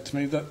often said to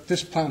me that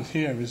this plant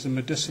here is a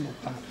medicinal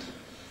plant.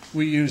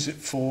 We use it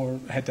for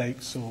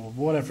headaches or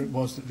whatever it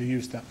was that they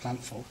used that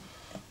plant for.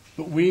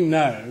 But we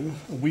know,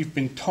 we've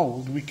been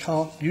told, we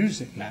can't use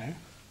it now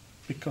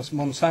because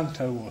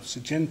Monsanto or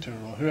Syngenta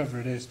or whoever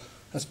it is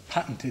has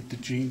patented the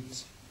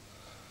genes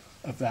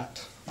of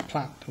that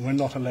plant, and we're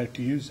not allowed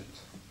to use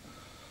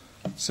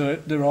it. So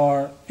there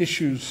are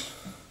issues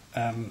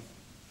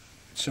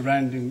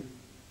surrounding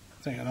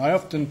things. And I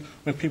often,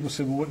 when people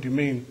say, well, what do you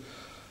mean?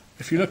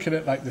 If you look at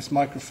it like this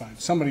microphone,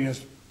 somebody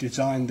has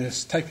designed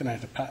this, taken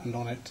out a patent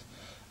on it,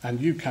 and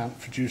you can't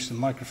produce a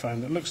microphone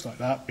that looks like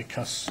that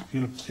because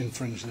you'll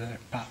infringe their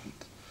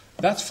patent.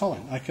 That's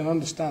fine, I can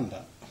understand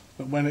that.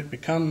 But when it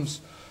becomes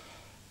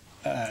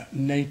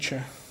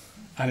nature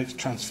and it's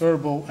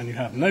transferable and you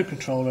have no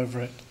control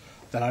over it,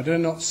 then I do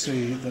not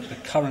see that the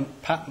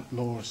current patent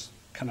laws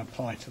can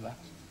apply to that.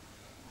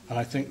 And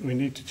I think we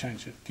need to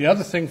change it. The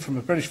other thing from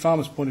a British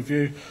farmer's point of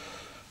view,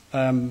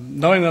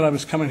 knowing that I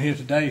was coming here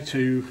today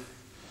to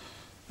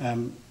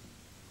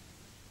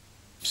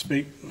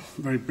speak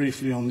very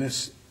briefly on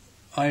this,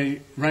 I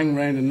rang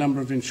round a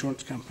number of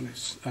insurance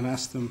companies and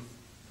asked them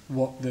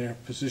what their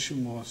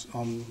position was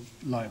on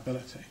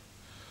liability.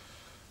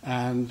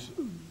 And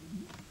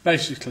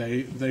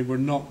basically, they were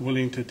not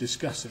willing to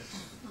discuss it,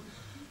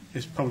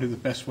 is probably the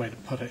best way to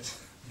put it.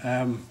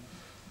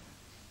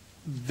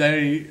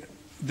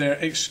 Their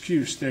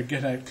excuse, their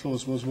get-out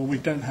clause was, well, we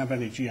don't have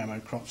any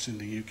GMO crops in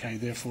the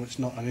UK, therefore it's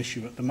not an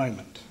issue at the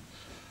moment.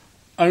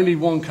 Only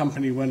one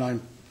company, when I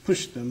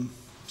pushed them,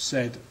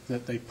 said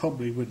that they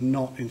probably would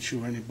not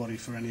insure anybody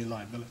for any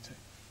liability.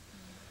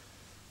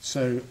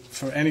 So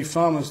for any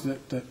farmers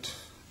that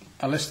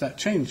unless that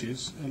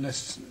changes,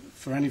 unless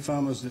for any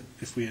farmers that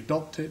if we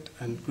adopt it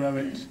and grow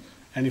it,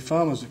 any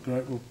farmers that grow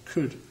it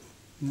could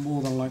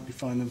more than likely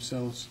find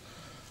themselves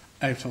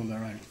out on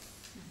their own.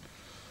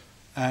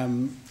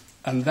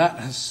 And that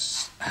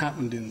has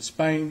happened in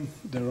Spain.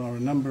 There are a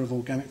number of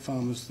organic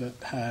farmers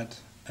that had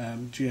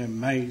GM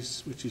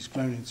maize, which is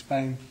grown in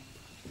Spain,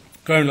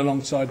 grown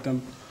alongside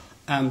them,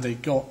 and they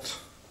got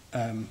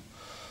the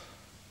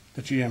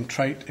GM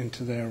trait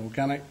into their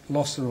organic,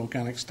 lost their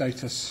organic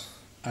status,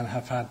 and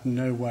have had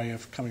no way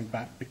of coming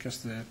back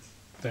because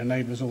their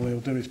neighbours, all they'll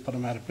do is put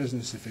them out of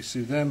business if they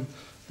sue them.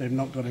 They've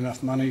not got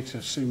enough money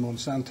to sue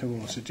Monsanto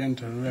or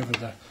Syngenta or whoever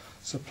the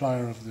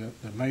supplier of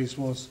the maize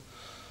was.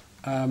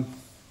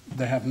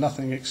 They have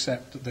nothing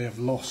except that they have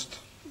lost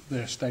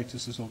their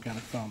status as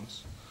organic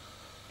farmers.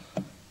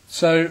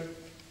 So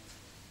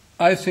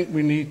I think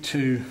we need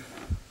to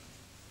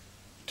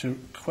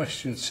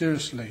question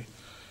seriously,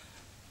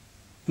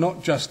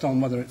 not just on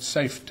whether it's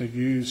safe to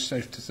use,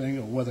 safe to thing,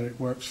 or whether it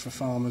works for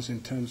farmers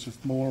in terms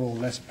of more or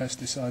less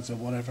pesticides or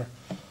whatever,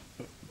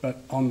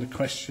 but on the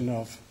question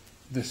of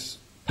this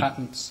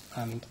patents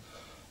and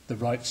the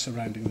rights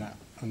surrounding that,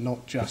 and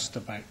not just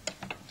about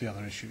the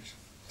other issues.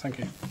 Thank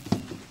you.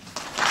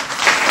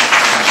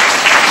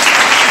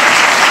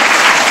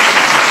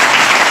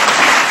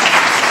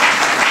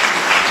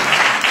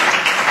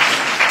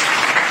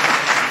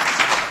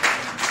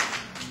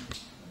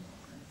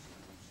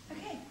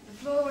 Okay, the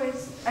floor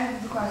is open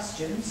for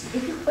questions.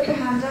 If you put your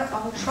hand up,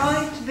 I will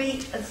try to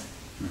be as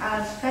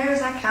fair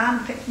as I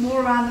can, pick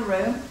more around the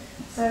room.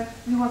 So,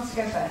 who wants to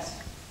go first?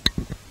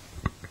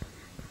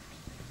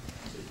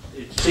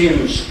 It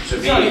seems to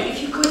be... Sorry,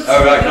 if you could...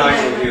 Oh, right,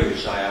 Nigel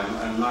Hughes I am,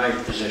 and my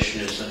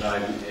position is that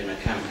I'm in a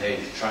campaign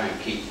to try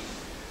and keep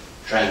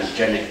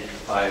transgenic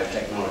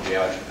biotechnology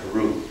out of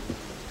Peru.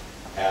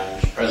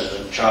 And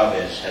President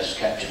Chavez has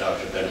kept it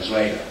out of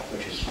Venezuela,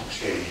 which is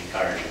extremely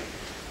encouraging.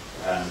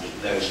 And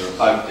those are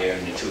about the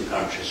only two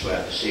countries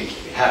where this seems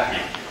to be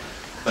happening.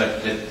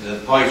 But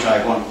the point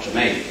I want to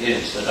make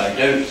is that I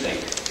don't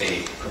think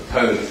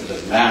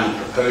the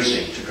man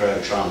proposing to grow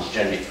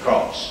transgenic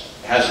crops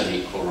has an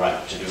equal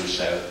right to do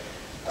so,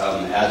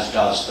 as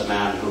does the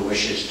man who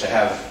wishes to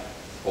have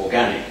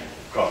organic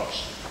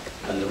crops.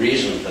 And the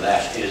reason for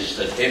that is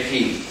that if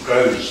he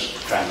grows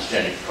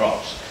transgenic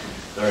crops,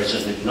 there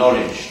is an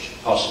acknowledged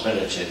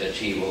possibility that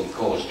he will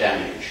cause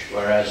damage,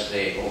 whereas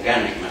the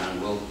organic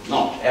man will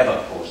not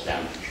ever cause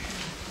damage.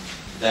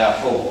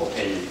 Therefore,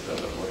 in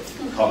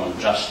common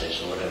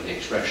justice, or whatever the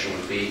expression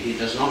would be, he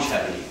does not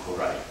have an equal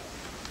right.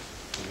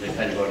 And if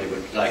anybody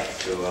would like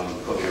to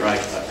put me right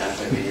about that,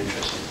 that would be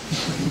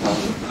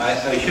interesting.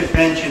 I should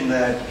mention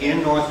that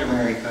in North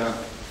America,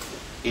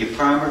 a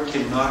farmer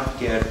cannot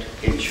get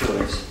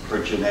insurance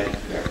for genetic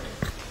drift.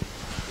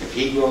 If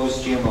he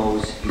grows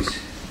GMOs, he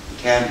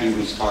can be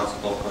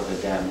responsible for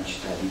the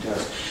damage that he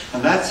does.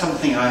 And that's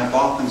something I've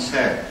often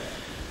said.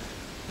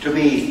 To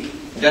me,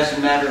 it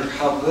doesn't matter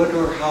how good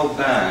or how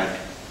bad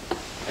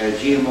a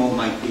GMO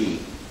might be,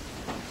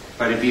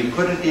 but if you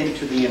put it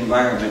into the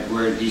environment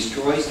where it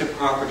destroys the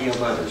property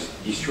of others,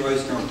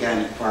 destroys the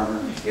organic farmer,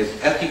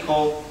 it's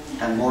ethical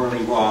and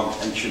morally wrong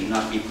and should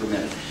not be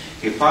permitted.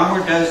 A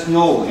farmer does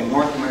know in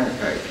North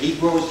America, if he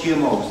grows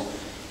GMOs,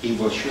 he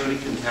will surely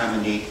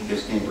contaminate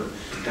his neighbor.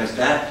 Does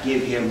that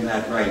give him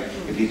that right,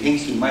 if he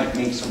thinks he might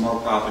make some more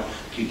profit,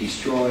 to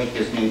destroy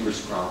his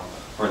neighbor's crop,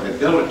 or the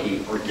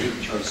ability or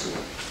take choice of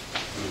it?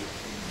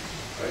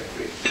 I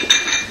agree.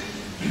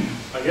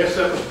 I guess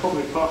that was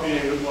probably partly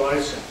aimed at what I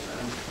said,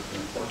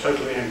 or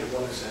totally aimed at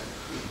what I said.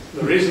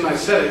 The reason I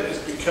said it is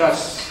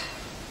because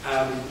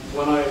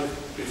when I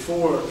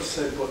before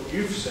said what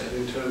you've said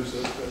in terms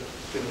of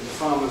the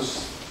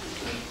farmers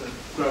that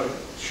grow it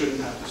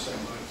shouldn't have the same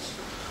rights,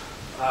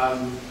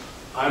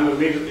 I'm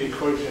immediately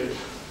quoted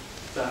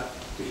that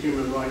the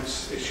human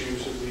rights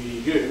issues of the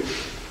EU.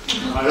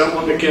 I don't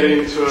want to get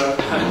into a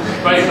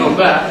debate on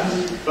that,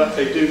 but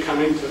they do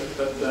come into it.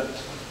 That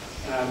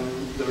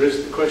there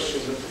is the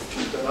question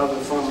that other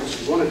farmers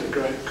who wanted to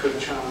grow it could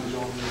challenge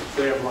on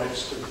their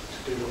rights to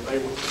do what they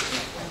want to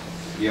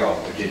do. Yeah,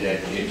 but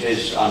it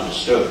is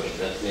understood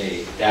that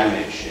the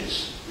damage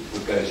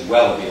goes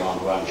well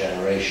beyond one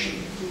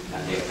generation,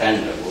 and the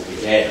offender will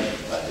be dead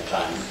by the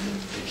time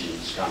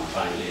pigeons come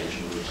finally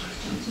into roost.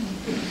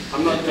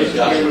 I'm not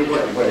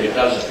but it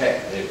does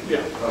affect the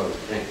whole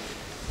thing.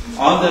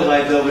 On the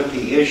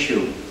liability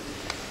issue,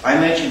 I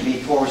mentioned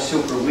before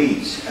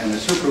superweeds, and the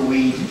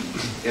superweed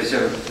is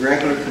a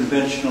regular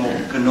conventional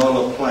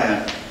canola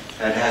plant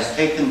that has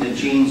taken the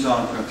genes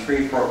on from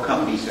 3 or 4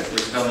 companies that were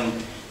selling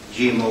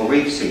GMO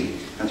rapeseed,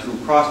 and through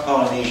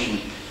cross-pollination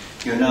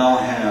you now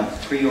have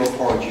 3 or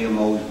 4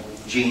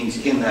 GMO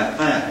genes in that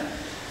plant.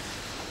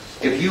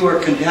 If you are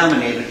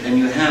contaminated and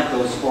you have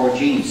those 4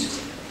 genes,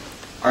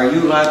 are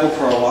you liable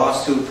for a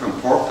lawsuit from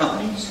 4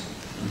 companies?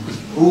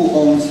 Who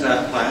owns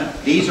that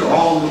plant? These are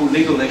all new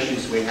legal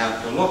issues we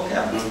have to look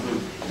at.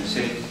 You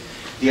see?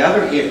 The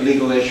other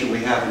legal issue we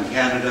have in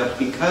Canada,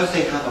 because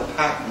they have a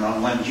patent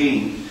on one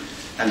gene,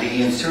 and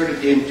they insert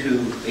it into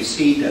a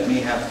seed that may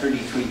have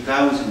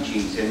 33,000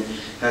 genes in,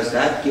 does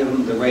that give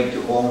them the right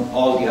to own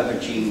all the other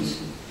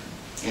genes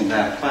in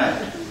that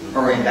plant,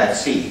 or in that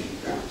seed?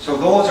 So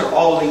those are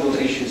all legal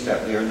issues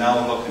that we are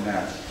now looking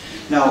at.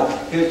 Now,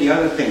 here's the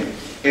other thing.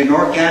 An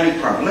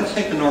organic farmer, let's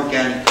take an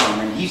organic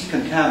farmer, and he's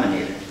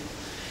contaminated.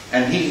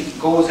 And he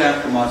goes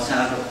after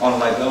Monsanto on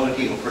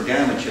liability for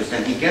damages,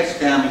 and he gets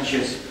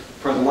damages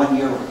for the 1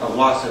 year of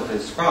loss of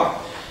his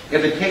crop.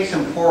 If it takes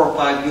him 4 or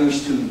 5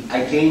 years to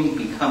again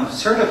become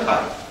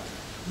certified,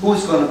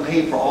 who's going to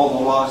pay for all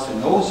the loss in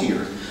those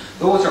years?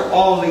 Those are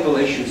all legal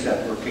issues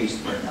that we're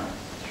faced right now.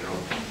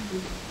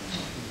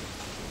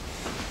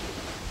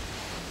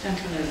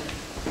 Gentlemen.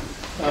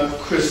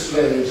 Chris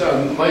Slaves.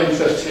 My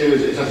interest here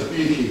is as a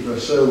beekeeper,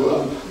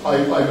 so I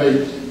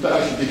may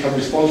actually become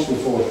responsible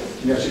for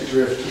genetic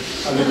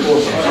drift, and of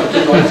course I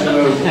would like to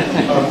know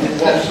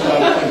what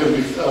I'm going to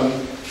be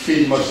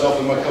feeding myself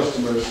and my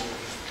customers.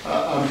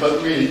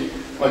 But really,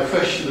 my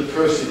question to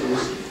Percy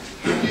is,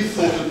 have you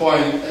thought of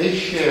buying a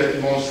share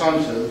in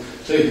Monsanto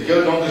so you could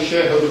go down to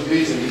shareholders'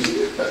 meetings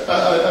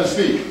and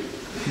speak?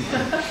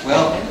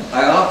 Well,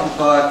 I often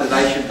thought that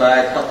I should buy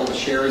a couple of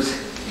shares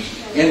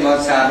in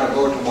Monsanto,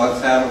 go to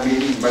Monsanto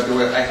meeting, but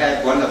I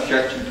had one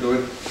objection to it,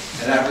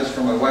 and that was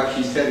from my wife.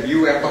 She said, if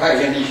you ever buy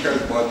any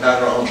shares in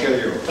Monsanto, I'll kill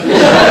you.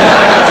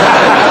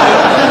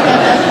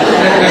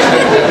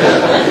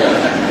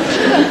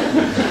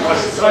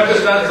 So I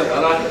just add to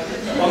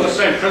that, on the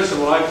same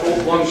principle, I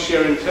bought one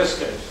share in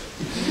Tesco.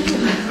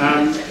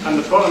 And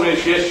the problem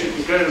is, yes, you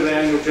can go to the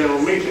annual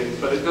general meeting,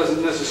 but it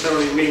doesn't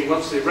necessarily mean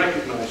once they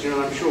recognise you,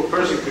 and I'm sure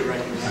Percy could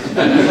recognise you,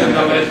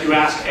 they'll let you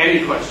ask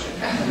any question.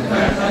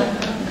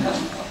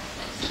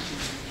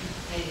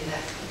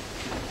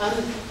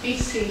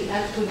 BC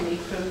Anthony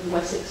from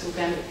Wessex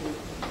Organic Group.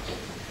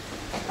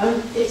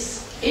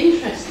 It's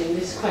interesting,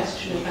 this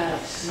question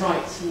about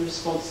rights and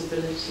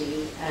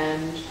responsibility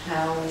and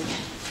how,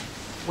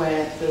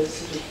 where the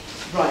sort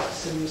of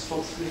rights and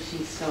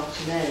responsibilities start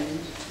and end.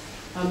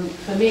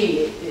 For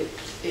me,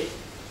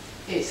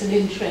 it's an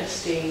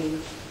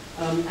interesting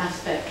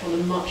aspect on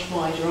a much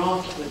wider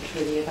argument,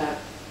 really, about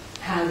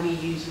how we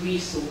use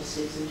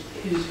resources and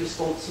who's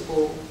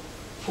responsible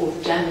for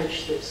the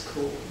damage that's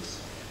caused.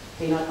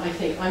 I mean, I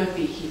think I'm a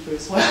beekeeper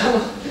as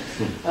well,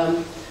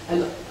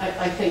 and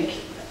I think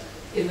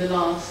in the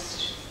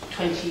last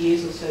 20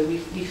 years or so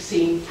we've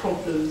seen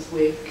problems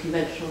with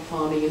conventional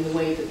farming in the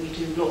way that we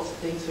do lots of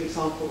things. For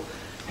example,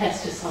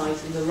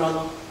 pesticides and the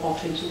runoff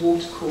off into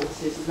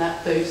watercourses and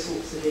those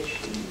sorts of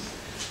issues.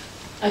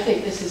 I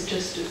think this is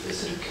just a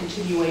sort of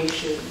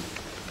continuation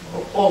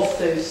of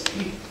those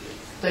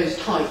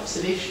types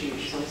of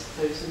issues, I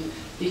suppose, and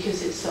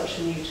because it's such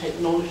a new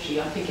technology,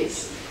 I think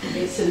it's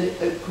an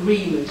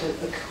agreement, a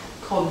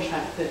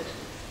contract that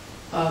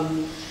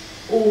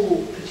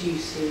all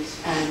producers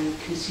and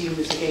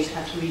consumers are going to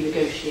have to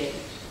renegotiate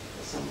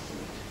at some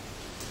point.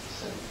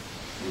 So.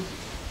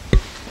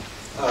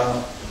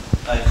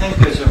 I think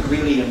there's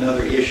really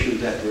another issue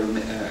that or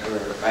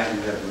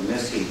item that we're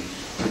missing.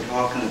 We're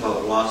talking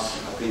about loss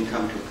of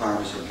income to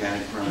farmers,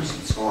 organic farmers,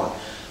 and so on.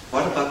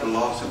 What about the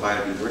loss of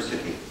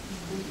biodiversity?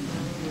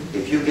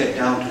 If you get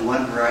down to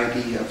one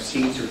variety of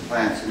seeds or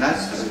plants, and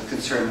that's a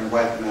concern my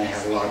wife and I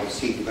have a lot of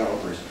seed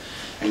developers,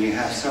 and you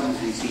have some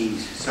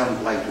disease, some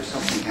blight, or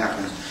something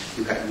happens,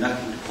 you've got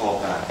nothing to fall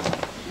back on.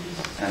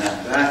 And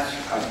that's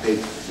a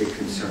big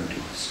concern to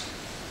us.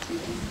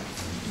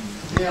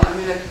 Yeah, I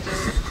mean,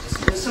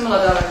 just in a similar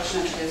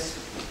direction, actually, as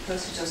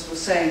Percy just was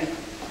saying,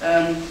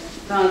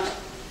 that,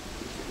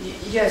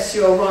 yes,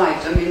 you're right.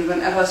 I mean,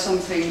 whenever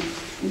something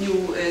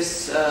new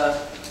is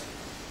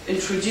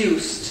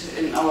introduced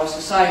in our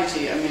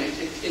society, I mean,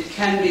 it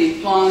can be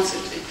plants,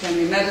 it can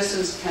be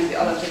medicines, it can be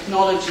other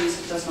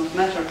technologies, it does not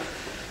matter.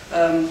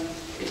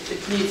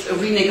 It needs a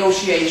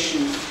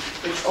renegotiation,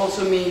 which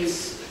also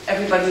means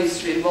everybody needs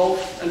to be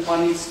involved and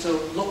one needs to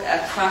look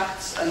at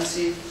facts and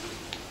see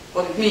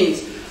what it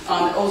means.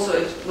 And also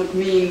it would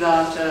mean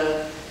that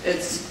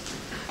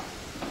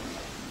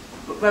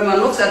when one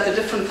looks at the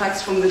different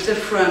facts from the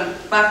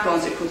different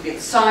backgrounds, it could be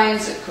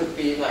science, it could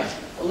be like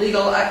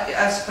legal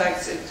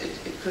aspects, it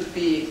could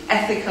be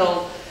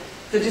ethical.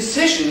 The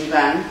decision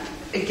then,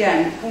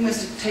 again, whom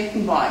is it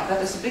taken by?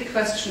 That is a big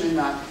question in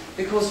that.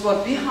 Because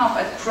what we have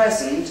at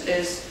present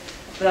is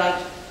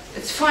that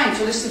it's fine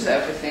to listen to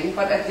everything,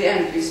 but at the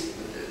end it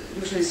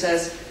usually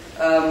says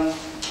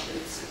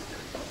it's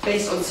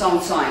based on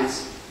sound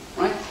science.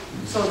 Right?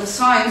 So the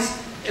science,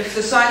 if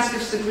the science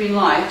gives the green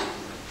light,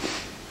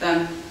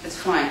 then it's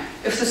fine.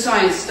 If the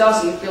science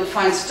doesn't, we'll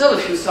find still a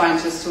few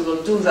scientists who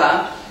will do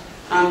that,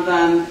 and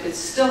then it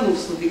still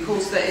moves through,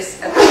 because there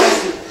is at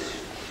present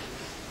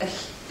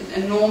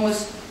an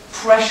enormous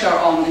pressure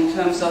on in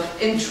terms of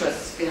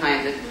interests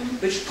behind it,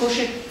 which push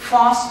it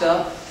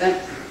faster than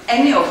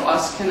any of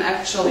us can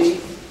actually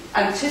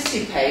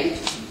anticipate,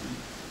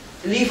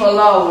 leave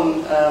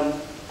alone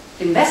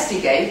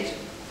investigate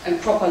and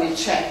properly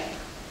check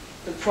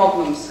the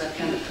problems that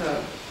can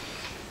occur.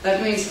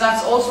 That means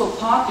that's also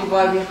partly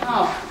why we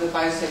have the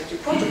biosafety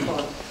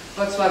protocol.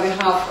 That's why we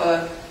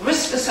have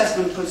risk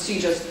assessment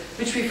procedures,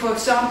 which we, for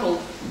example,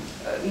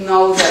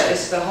 now there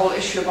is the whole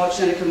issue about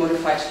genetically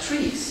modified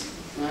trees,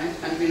 right?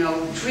 And we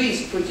know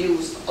trees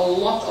produce a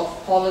lot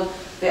of pollen.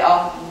 They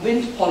are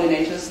wind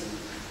pollinators.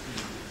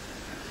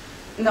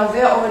 Now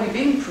they are already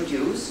being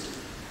produced.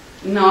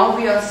 Now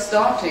we are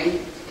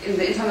starting in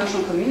the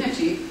international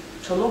community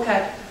to look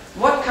at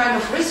what kind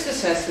of risk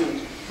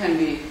assessment can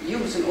we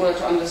use in order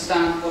to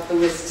understand what the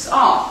risks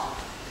are.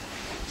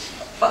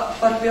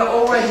 But we are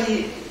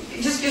already,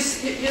 you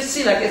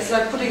see, like it's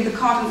like putting the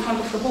cart in front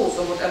of the horse,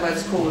 or whatever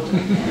it's called.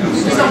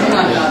 Something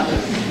like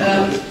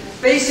that.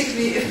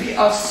 Basically, if we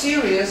are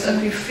serious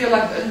and we feel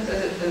like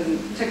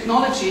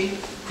technology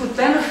could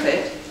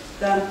benefit,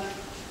 then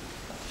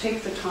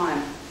take the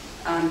time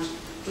and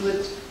do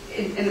it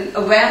in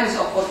awareness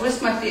of what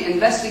risk might be,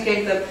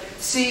 investigate them,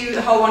 see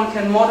how one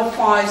can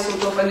modify,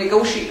 sort of, and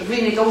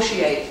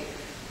renegotiate.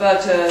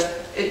 But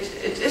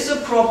it is a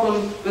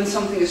problem when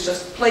something is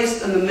just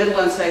placed in the middle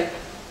and say,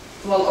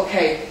 well,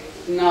 okay,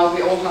 now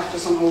we all have to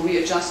somehow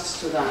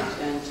readjust to that,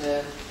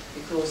 and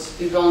because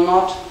we will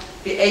not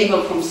be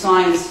able from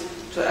science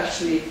to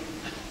actually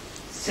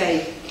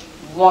say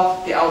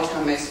what the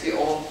outcome is. We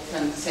all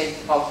can say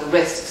about the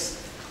risks.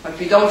 But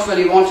we don't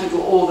really want to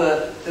do all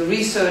the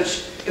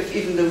research, if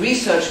even the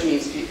research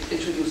means we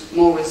introduce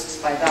more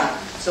risks by that.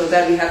 So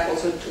then we have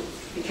also to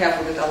be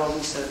careful with our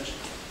research.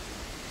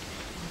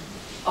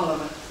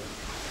 Oliver.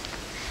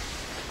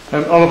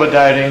 Oliver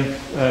Dowding,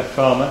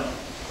 farmer.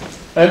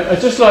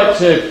 I'd just like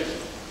to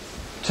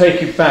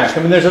take you back.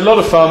 I mean, there's a lot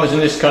of farmers in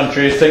this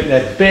country who think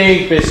they're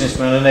big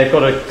businessmen and they've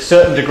got a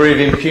certain degree of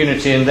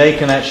impunity and they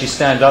can actually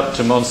stand up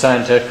to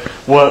Monsanto,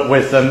 work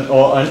with them,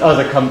 and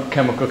other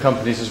chemical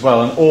companies as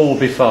well, and all will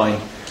be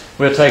fine.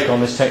 We'll take on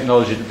this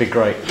technology, it'll be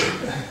great.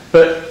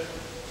 But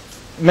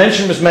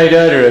mention was made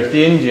earlier of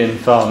the Indian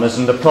farmers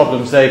and the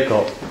problems they've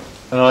got,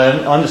 and I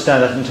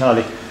understand that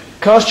entirely.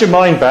 Cast your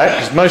mind back,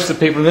 because most of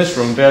the people in this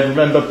room will be able to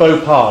remember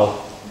Bhopal.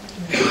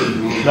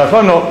 Now, if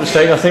I'm not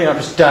mistaken, I think that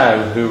was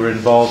Dow who were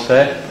involved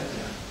there,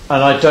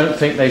 and I don't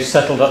think they've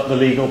settled up the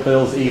legal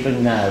bills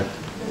even now.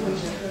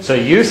 So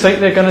you think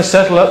they're going to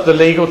settle up the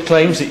legal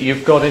claims that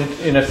you've got in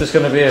if there's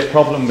going to be a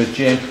problem with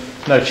GM?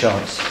 No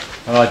chance.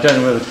 And I don't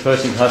know whether the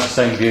person has the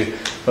same view,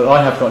 but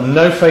I have got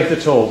no faith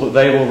at all that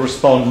they will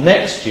respond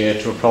next year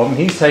to a problem.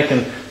 He's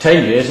taken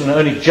 10 years and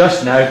only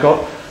just now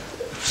got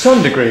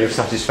some degree of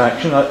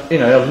satisfaction.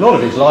 A lot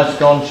of his life's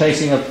gone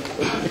chasing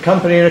a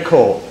company in a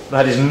court.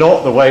 That is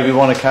not the way we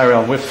want to carry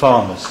on with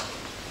farmers.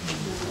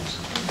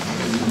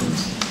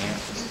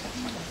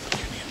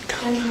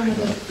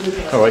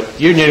 All right,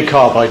 Union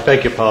Carbide,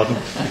 beg your pardon.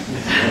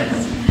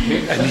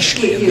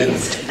 Initially, and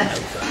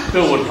then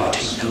Bill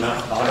Woodhouse.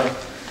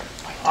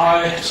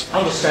 I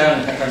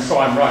understand, and I'm sure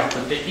I'm right,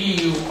 that the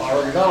EU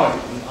are allowing,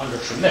 under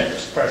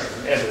tremendous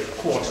pressure every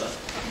quarter,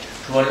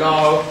 to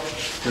allow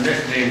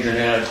genetically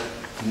engineered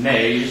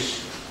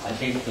maize, I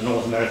think the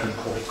North Americans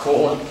call it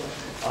corn,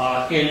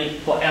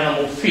 for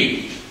animal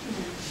feed.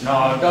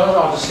 Now, does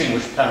our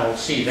distinguished panel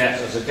see that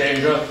as a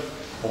danger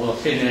or the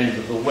thin end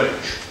of the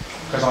wedge?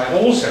 Because I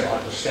also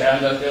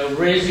understand that they're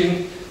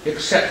raising the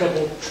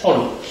acceptable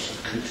tolerance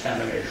of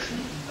contamination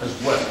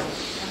as well.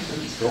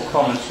 Your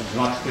comments would be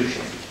much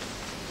appreciated.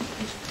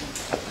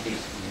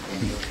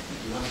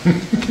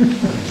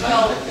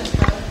 Well,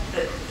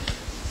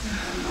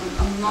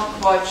 I'm not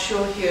quite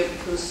sure here,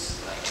 because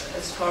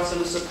as far as I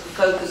understand, the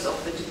focus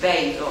of the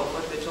debate, or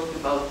what we're talking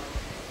about,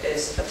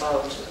 is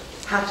about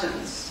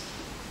patents,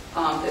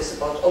 is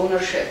about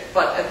ownership.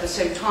 But at the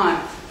same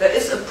time, there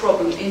is a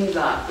problem in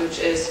that, which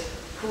is,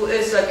 who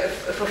is, like,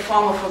 if a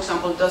farmer, for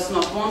example, does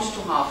not want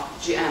to have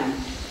GM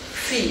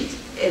feed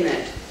in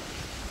it,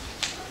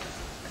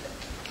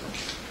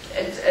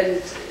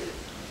 and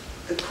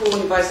the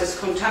corn buys is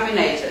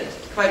contaminated,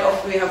 quite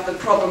often we have the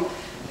problem,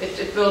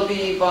 it will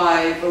be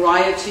by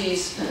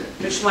varieties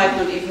which might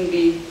not even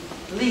be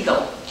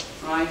legal,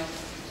 right?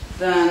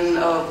 Then,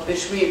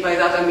 by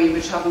that I mean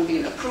which haven't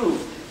been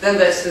approved. Then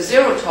there's the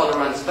zero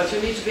tolerance, but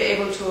you need to be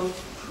able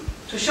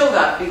to show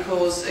that,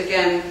 because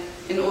again,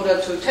 in order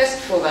to test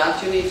for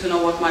that, you need to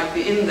know what might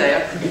be in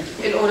there.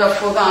 In order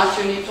for that,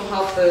 you need to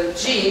have the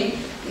gene,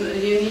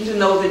 you need to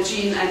know the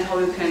gene and how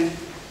you can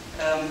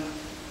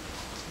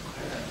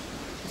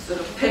sort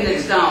of pin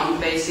it down,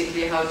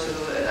 basically, how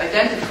to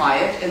identify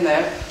it in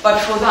there. But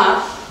for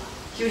that,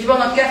 you will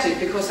not get it,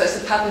 because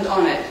there's a patent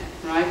on it,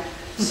 right?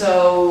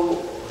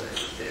 So,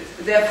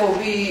 therefore,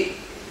 we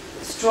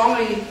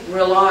strongly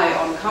rely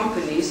on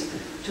companies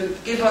to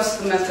give us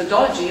the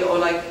methodology, or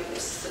like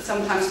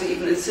sometimes they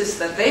even insist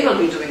that they will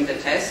be doing the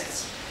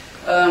tests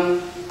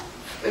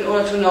in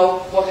order to know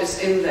what is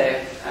in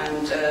there.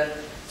 And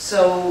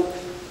so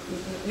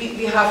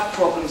we have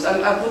problems.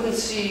 I wouldn't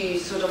see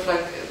sort of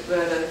like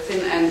the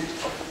thin end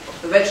of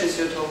the wedges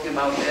you're talking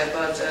about there,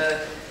 but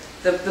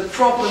the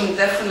problem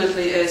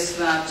definitely is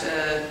that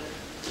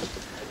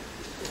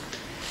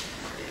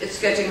it's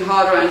getting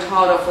harder and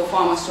harder for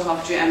farmers to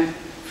have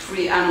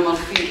GM-free animal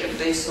feed if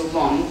they so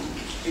want,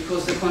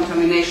 because the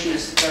contamination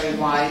is very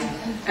wide.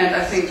 And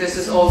I think this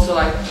is also,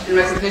 like, in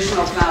recognition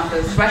of that,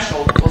 the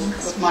threshold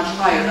was much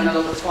higher than a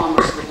lot of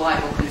farmers would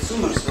like, or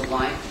consumers would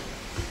like,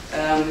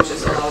 which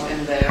is allowed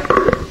in there.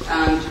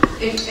 And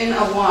in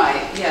a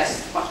way,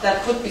 yes, but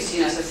that could be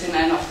seen as a thin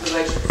end of the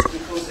wedge,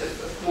 because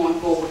if more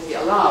and more would be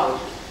allowed.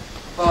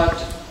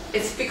 But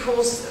it's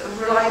because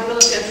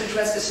reliability and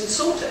interest is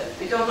insulted.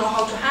 We don't know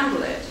how to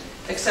handle it,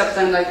 except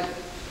then, like,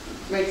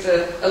 make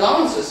the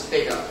allowances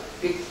bigger,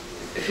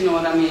 if you know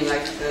what I mean,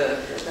 like the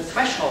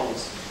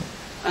thresholds.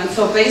 And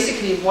so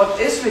basically what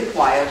is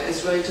required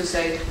is really to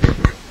say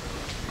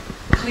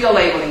clear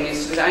labeling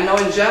needs to be. I know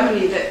in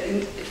Germany that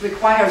it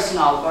requires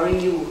now, very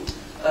new,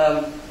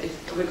 it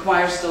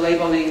requires the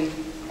labeling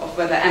of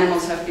whether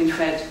animals have been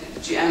fed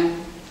GM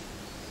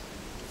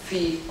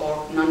feed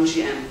or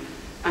non-GM.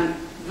 And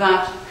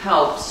that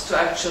helps to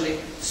actually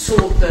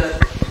sort the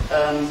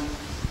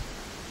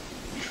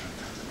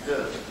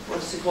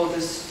what's it called,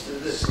 the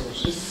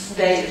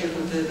state,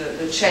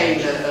 the chain,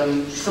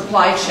 the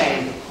supply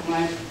chain,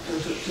 right,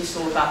 to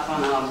sort that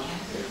one out.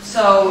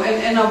 So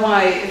in a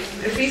way,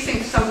 if we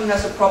think something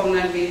has a problem,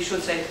 then we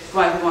should say,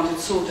 right, we want it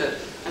sorted,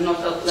 and not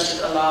let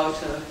it allow it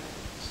to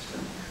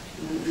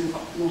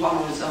move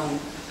on its own.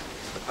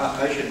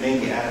 I should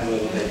maybe add a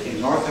little bit. In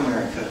North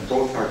America,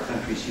 both our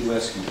countries,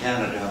 US and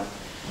Canada,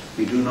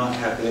 we do not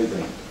have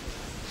labeling.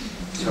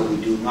 So we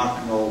do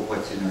not know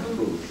what's in our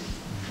food.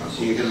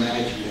 So you can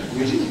imagine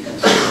really the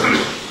concern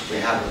we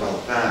have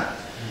about that.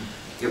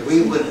 If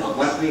we would,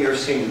 what we are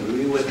saying,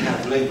 we would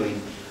have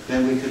labeling,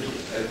 then we could,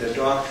 the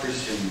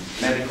doctors and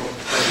medical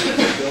professionals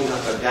could build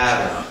up a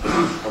data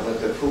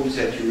about the foods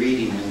that you're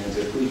eating, and if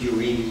the food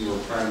you're eating were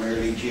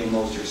primarily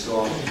GMOs or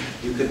so on,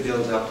 you could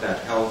build up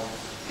that health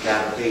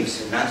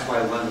database. And that's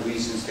why one of the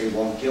reasons they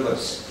won't give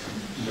us,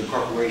 the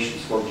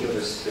corporations won't give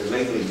us the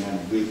labeling,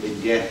 and we've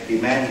been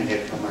demanding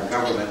it from our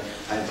government.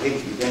 I think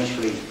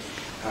eventually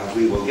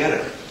we will get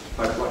it.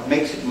 But what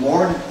makes it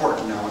more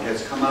important now, it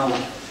has come out,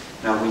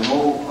 now we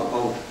know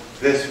about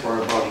this for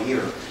about a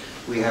year.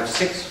 We have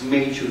 6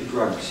 major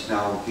drugs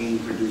now being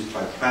produced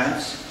by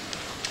plants,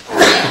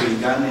 being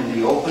done in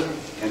the open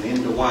and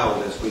in the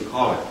wild, as we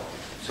call it.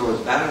 So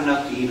it's bad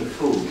enough to eat a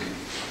food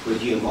with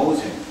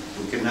GMOs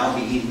in. We can now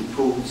be eating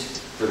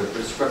foods with a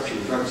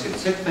prescription drugs in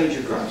 6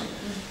 major drugs.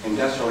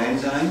 Industrial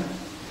enzyme,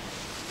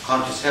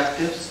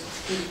 contraceptives,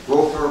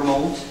 growth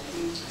hormones,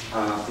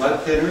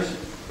 blood thinners,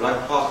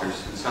 blood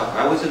clotters, and stuff.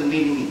 I was in a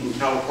meeting in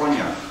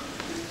California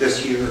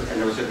this year, and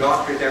there was a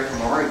doctor there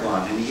from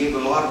Oregon, and he gave a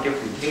lot of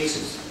different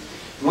cases.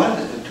 One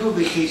of the 2 of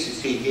the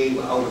cases he gave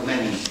out of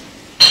many,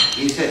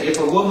 he said if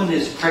a woman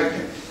is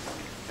pregnant,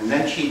 and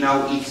then she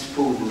now eats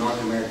food in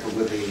North America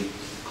with a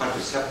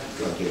contraceptive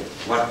drug in,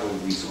 what will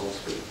the results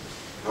be?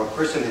 A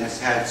person has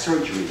had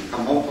surgery,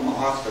 come home from a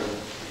hospital,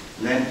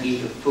 and then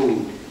eat a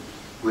food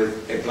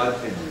with a blood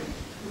thinner.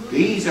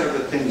 These are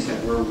the things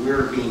that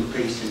we're being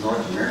faced in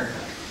North America.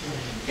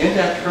 In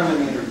that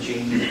terminator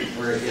gene,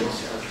 where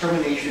it's a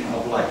termination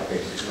of life,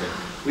 basically,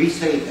 we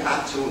say it's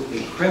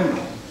absolutely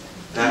criminal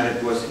that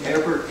it was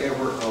ever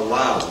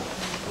allowed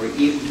or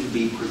even to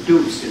be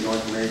produced in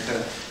North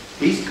America.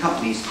 These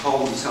companies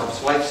call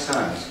themselves life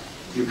science.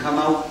 You come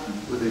out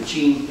with a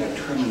gene that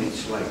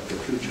terminates life, the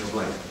future of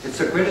life. It's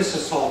the greatest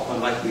assault on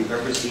life we've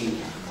ever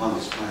seen on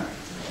this planet.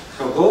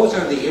 So those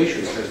are the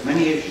issues. There's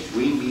many issues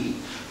we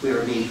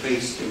are being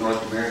faced in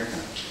North America.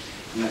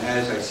 And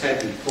as I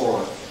said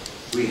before,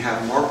 we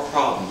have more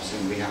problems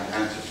than we have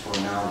answers for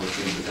now with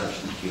the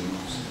introduction of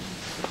GMOs.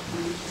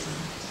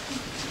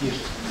 Yes.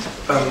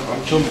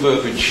 I'm John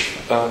Burbridge.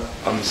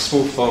 I'm a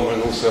small farmer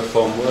and also a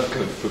farm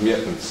worker from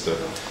Yetminster.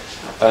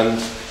 And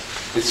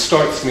it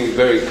strikes me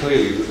very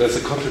clearly that there's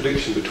a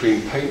contradiction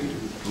between patent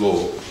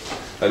law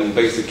and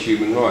basic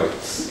human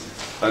rights.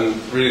 And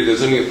really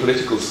there's only a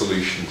political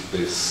solution to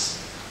this.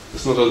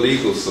 It's not a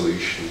legal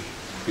solution,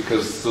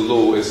 because the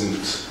law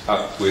isn't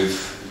up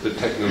with the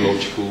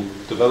technological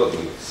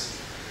developments.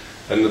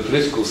 And the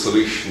political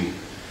solution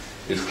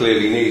is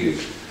clearly needed.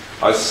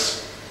 I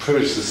was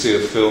privileged to see a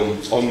film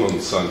on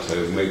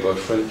Monsanto made by a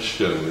French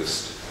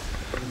journalist,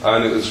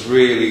 and it was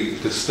really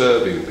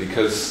disturbing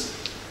because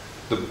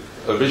the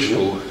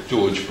original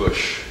George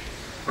Bush,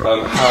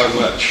 how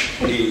much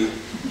he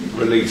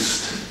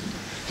released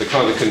the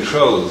kind of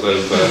controls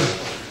over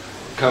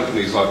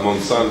companies like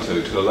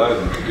Monsanto to allow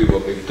them to do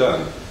what they've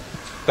done.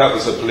 That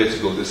was a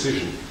political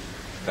decision,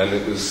 and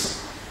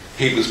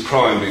he was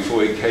primed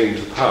before he came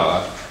to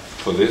power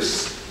for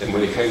this, and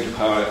when he came to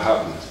power it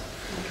happened.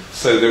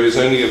 So there is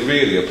only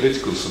really a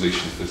political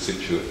solution to the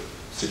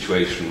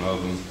situation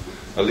rather than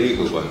a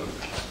legal one,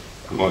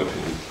 in my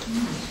opinion.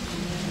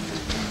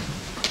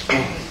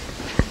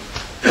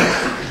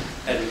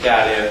 Edward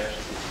Gallio,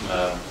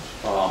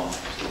 farm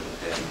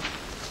here.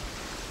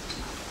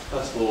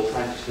 First of all,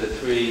 thanks to the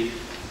 3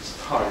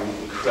 inspiring,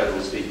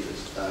 incredible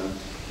speakers.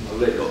 I've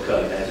really got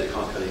curly hair, so I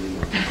can't cut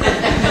anymore.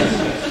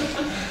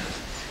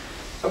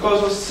 I've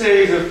got a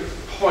series of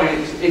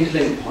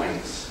interlinked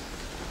points.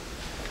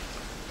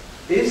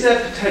 Is there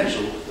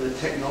potential for the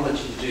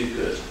technology to do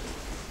good?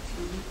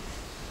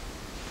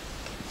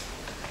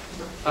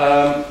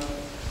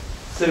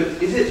 So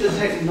is it the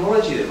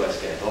technology that we're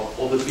scared of,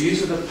 or the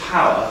abuse of the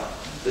power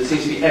that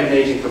seems to be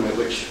emanating from it,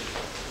 which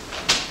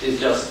is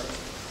just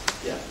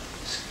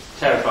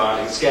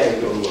terrifying, scary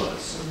beyond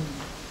words?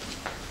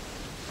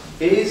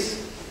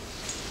 Is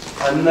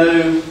a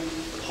no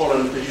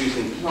pollen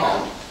producing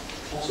plant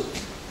possible?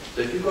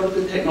 So if you've got a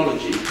good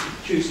technology,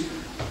 choose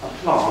a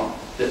plant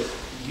that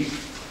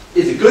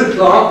is a good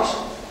plant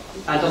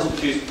and doesn't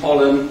produce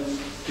pollen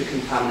to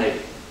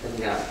contaminate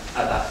anything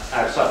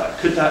outside that.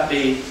 Could that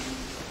be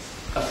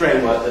a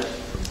framework that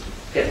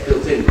gets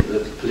built into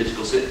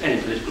the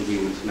any political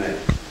agreement to make?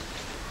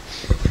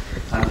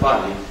 And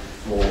finally,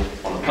 more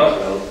on a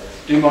personal level,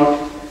 do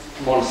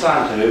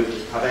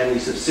Monsanto have any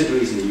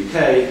subsidiaries in the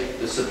UK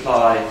that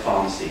supply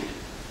farm seed?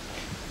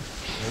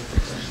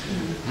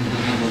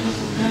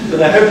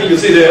 But I hope you'll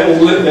see they're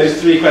all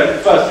those three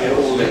questions. Firstly, are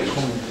all linked.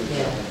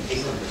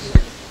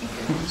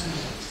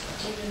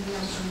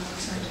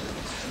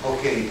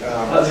 Okay,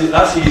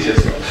 that's the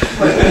easiest one.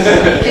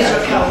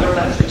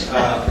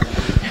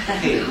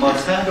 Okay,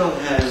 Monsanto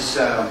has,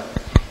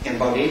 in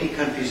about 80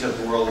 countries of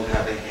the world,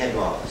 have a head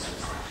office.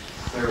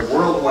 Their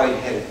worldwide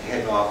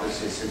head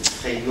office is in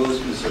St. Louis,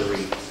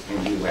 Missouri,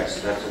 in the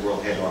U.S. That's the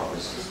world head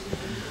office.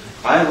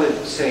 I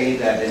would say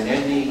that in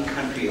any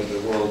country of the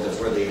world that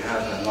where they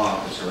have an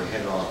office or a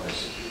head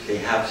office, they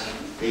have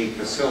big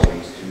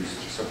facilities to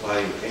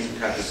supply any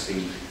type of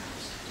seed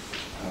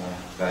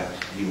that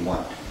you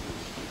want.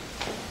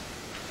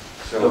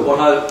 So the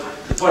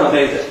point I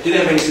made is that do they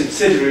have any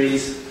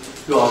subsidiaries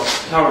who are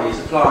currently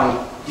supplying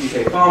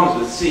UK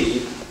farmers with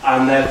seed,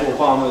 and therefore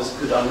farmers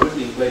could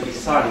unwittingly be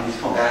signing these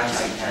contracts?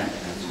 That I can't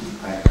answer.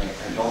 I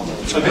don't know.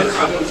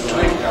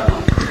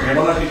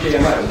 What about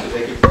GMO? Could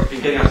they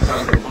be getting out of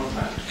some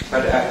contract?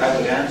 But I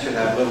would answer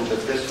that a little bit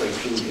this way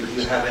too. If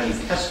you have any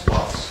test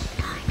plots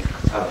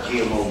of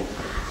GMO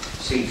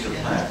seeds or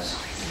plants,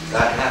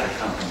 that had to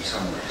come from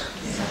somewhere.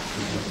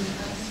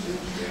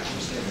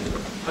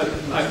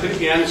 I think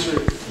the answer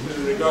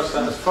in regards to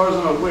that, as far as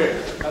I'm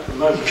aware, at the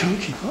moment,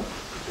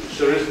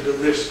 there isn't a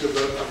risk of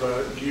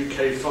a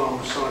UK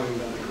farmer signing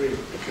that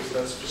agreement because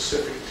that's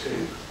specific to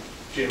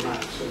GMO.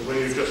 So when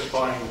you're just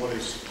buying what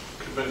is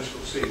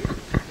conventional seed,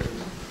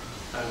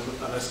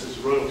 unless there's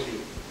royalty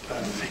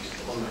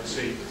on that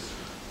seed,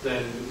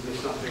 then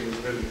there's nothing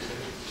really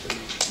to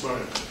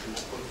worry about from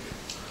that point of view.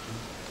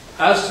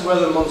 As to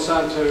whether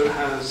Monsanto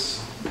has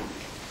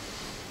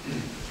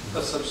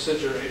a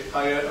subsidiary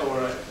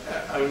or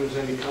owns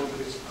any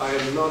companies, I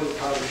am not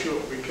entirely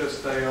sure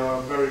because they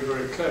are very,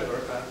 very clever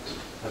at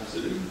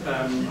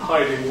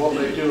hiding what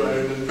they do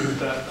own. And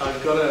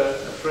I've got a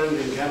friend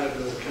in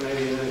Canada, a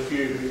Canadian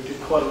nephew, who did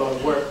quite a lot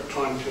of work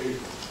trying to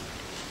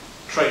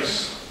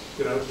trace,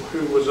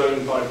 who was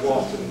owned by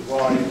what and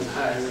why and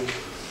how. And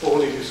all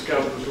he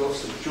discovered was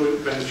lots of joint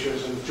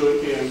ventures and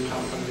jointly owned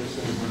companies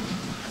and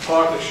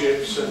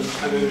partnerships, and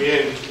in the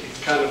end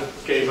he kind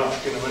of gave up.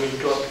 When he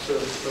got to a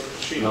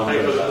sheet of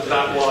paper that was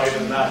that wide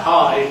and that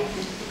high,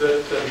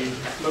 that he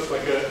looked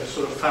like a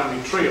sort of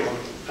family tree on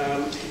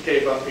it, he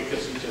gave up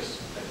because he just...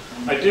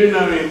 I do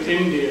know in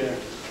India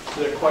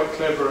they're quite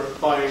clever at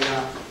buying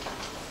up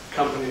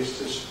companies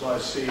to supply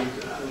seed,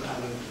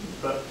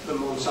 but the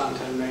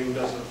Monsanto name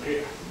doesn't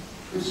appear.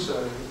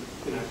 So,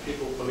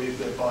 people believe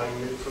they're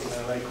buying it from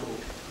their local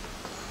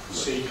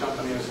seed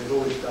company, as they've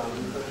always done,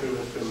 who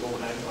has been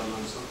bought out by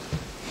Monsanto.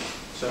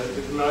 So,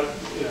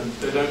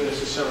 they don't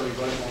necessarily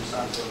vote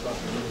Monsanto above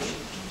the nation.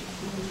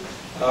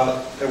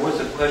 There was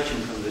a question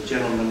from the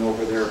gentleman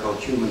over there about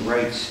human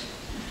rights.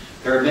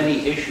 There are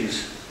many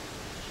issues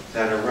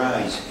that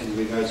arise in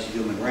regards to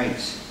human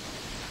rights.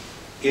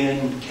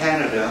 In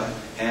Canada,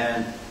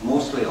 and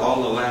mostly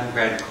all the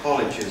land-grant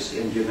colleges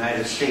in the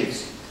United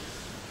States,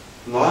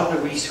 a lot of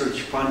the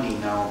research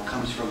funding now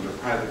comes from the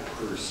private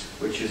purse,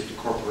 which is the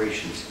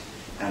corporations,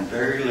 and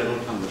very little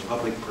from the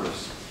public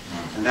purse.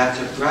 And that's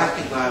a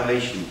drastic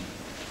violation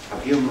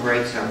of human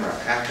rights of our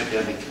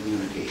academic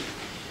community.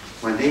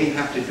 When they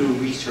have to do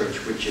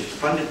research, which is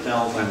funded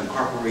now by the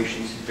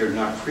corporations, they're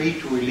not free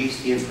to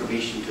release the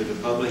information to the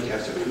public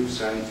as a true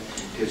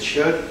scientist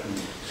should.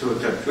 So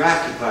it's a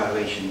drastic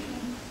violation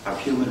of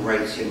human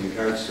rights in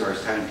regards to our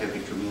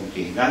scientific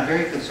community. And I'm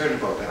very concerned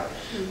about that.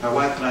 My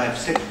wife and I have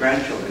 6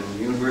 grandchildren in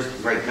the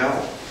university right now.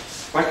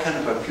 What kind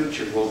of a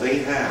future will they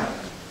have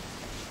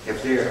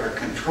if they are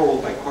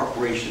controlled by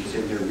corporations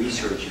in their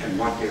research and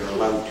what they're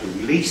allowed to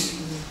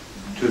release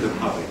to the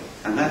public?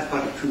 And that's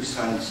what a true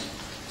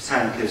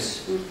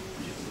scientist's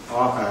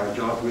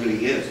job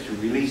really is, to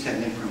release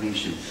that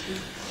information.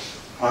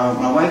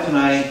 My wife and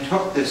I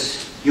took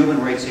this human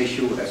rights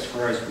issue as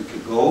far as we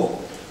could go.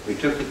 We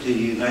took it to the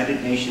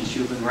United Nations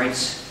Human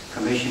Rights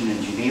Commission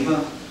in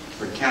Geneva,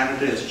 where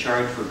Canada is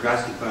charged for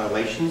drastic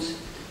violations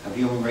of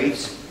human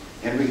rights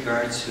in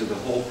regards to the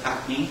whole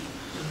happening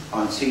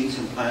on seeds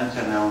and plants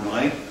and our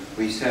life.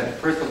 We said,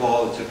 first of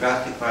all, it's a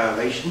drastic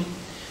violation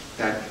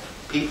that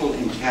people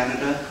in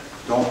Canada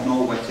don't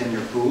know what's in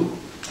their food,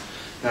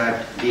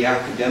 that the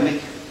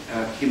academic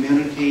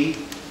community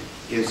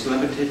is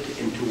limited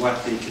into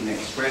what they can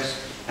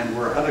express, and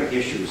there are other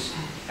issues,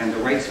 and the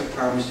rights of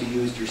farmers to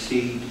use their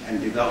seed and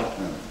develop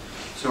them.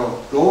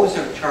 So those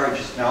are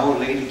charges now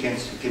laid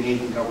against the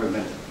Canadian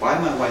government by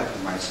my wife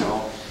and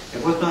myself.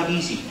 It was not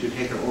easy to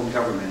take our own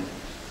government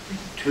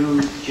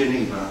to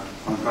Geneva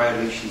on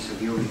violations of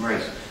human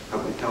rights,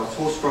 but we felt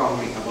so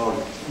strongly about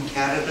it.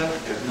 Canada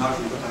has not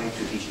replied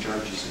to these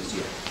charges as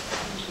yet.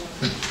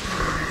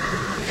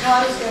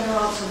 I was going to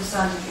answer the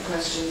scientific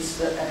questions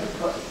that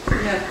everybody...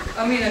 Yeah,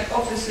 I mean,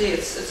 obviously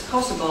it's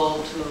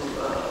possible to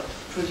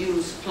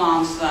produce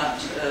plants that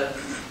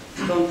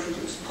don't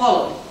produce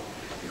pollen,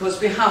 because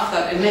we have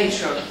that in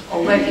nature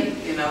already,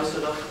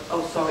 sort of...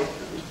 Oh, sorry.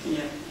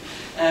 Yeah.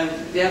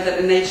 We have that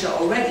in nature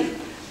already,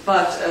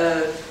 but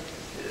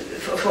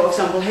for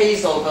example,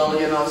 hazel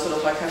will, sort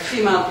of like have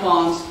female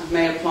plants,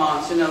 male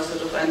plants,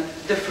 sort of, and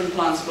different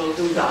plants will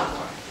do that.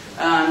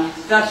 And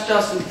that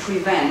doesn't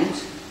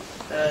prevent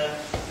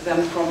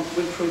them from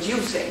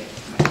reproducing,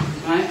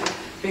 right?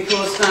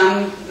 Because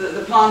then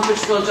the plant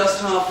which will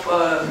just have,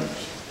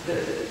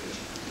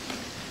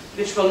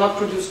 which will not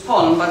produce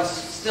pollen, but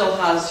still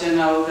has,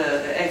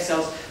 the egg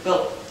cells,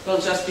 will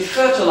just be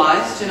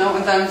fertilized,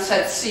 and then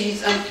set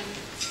seeds, and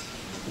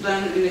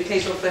then in the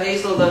case of the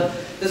hazel,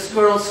 the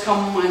squirrels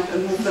come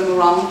and move them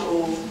around,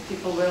 or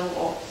people will,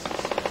 or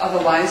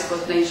otherwise,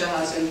 what nature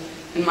has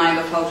in mind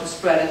of how to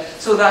spread it.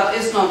 So that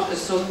is not a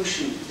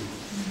solution.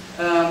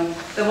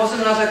 There was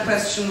another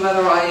question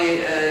whether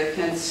I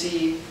can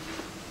see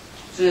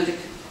genetic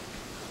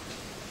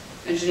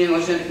engineering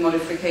or genetic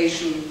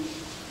modification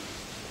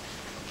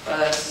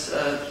as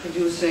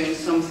producing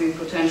something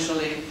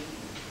potentially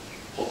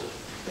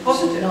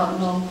positive.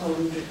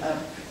 Non-pollen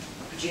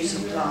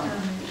producing plant.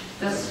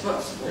 That's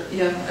what,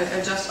 yeah,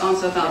 I just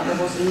answered that.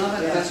 There was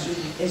another question.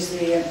 Is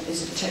it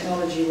the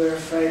technology we're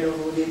afraid of,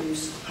 or the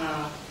abuse of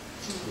power?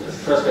 The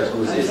first question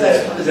was, is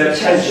there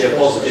potentially a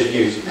positive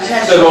use?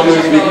 So long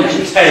as we can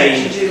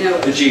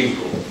contain the gene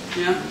pool.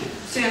 Yeah.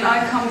 See, and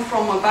I come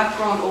from a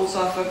background also,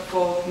 I've worked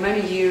for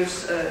many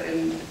years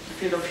in the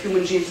field of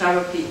human gene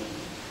therapy.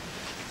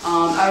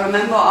 I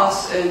remember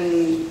us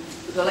in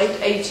the late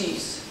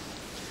 80s,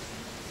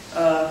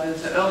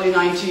 the early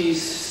 90s,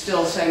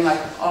 still saying like,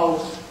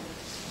 oh,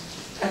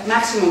 at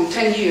maximum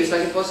 10 years,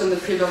 like it was in the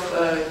field of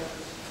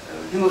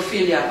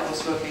hemophilia, I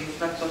was working,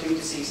 blood clotting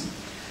disease.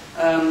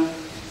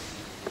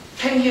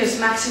 10 years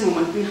maximum,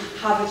 and we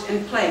have it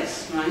in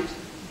place, right?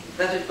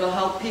 That it will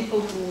help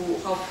people who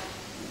have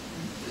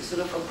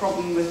sort of a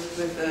problem with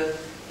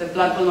the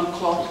blood will not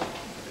clot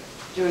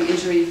during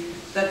injury,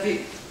 that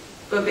we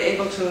will be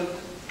able to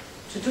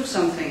do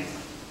something.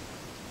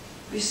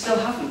 We still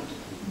haven't,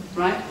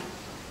 right?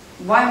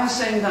 Why am I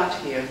saying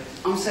that here?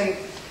 I'm saying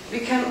we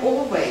can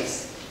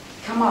always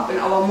come up in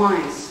our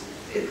minds,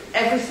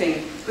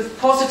 everything, with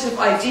positive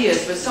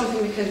ideas, with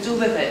something we can do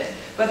with it.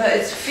 Whether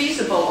it's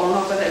feasible or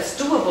not, whether it's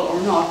doable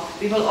or not,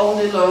 we will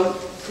only learn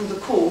through the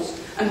course.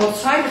 And what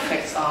side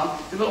effects are,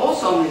 we will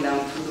also only learn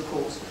through the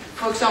course.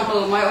 For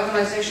example, my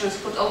organization has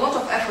put a lot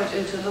of effort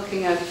into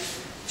looking at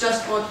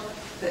just what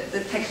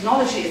the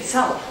technology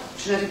itself,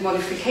 genetic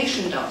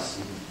modification, does.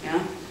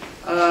 Yeah?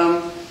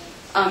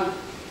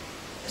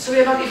 So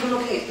we are not even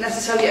looking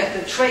necessarily at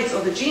the traits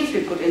or the genes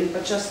we put in,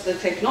 but just the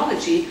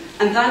technology,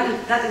 and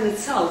that in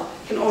itself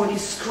can already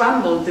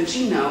scramble the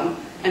genome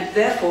and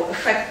therefore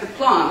affect the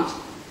plant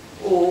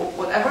or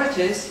whatever it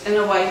is in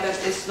a way that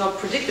is not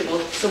predictable.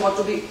 So what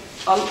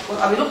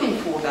are we looking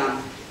for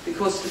then?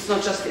 Because it's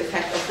not just the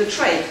effect of the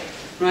trait,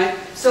 right?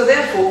 So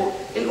therefore,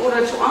 in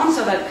order to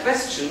answer that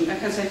question, I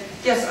can say,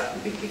 yes,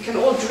 we can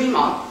all dream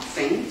up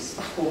things,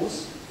 of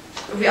course.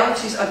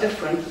 Realities are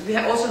different. We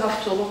also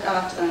have to look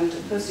at, and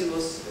Percy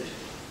was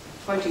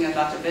pointing at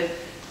that a bit,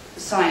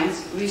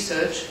 science,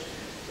 research.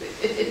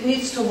 It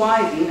needs to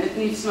widen. It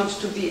needs not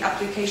to be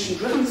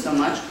application-driven so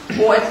much,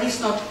 or at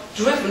least not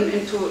driven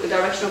into a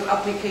direction of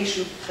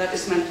application that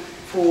is meant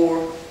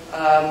for,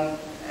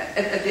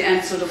 at the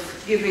end, sort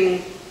of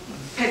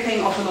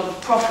paying off a lot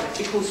of profit.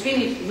 Because we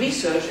need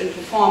research into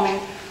farming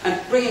and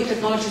bringing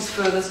technologies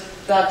further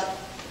that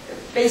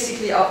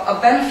basically are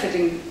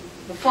benefiting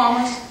the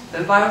farmers, the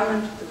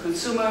environment, the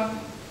consumer,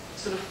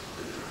 sort of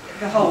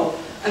the whole.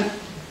 And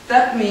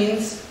that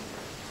means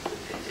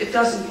it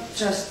doesn't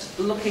just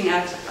looking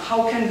at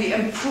how can we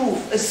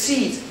improve a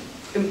seed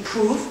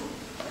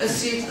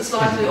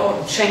slightly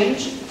or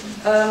change,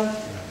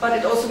 but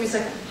it also means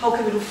like how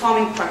can we do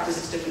farming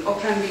practices different, or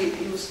can we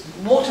use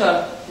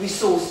water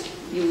resource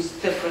use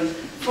different.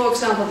 For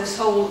example, this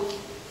whole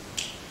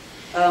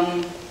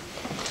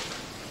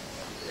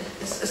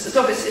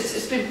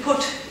it's been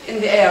put in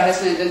the air,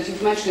 hasn't it? And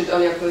you've mentioned it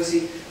earlier,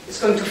 Percy. It's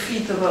going to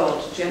feed the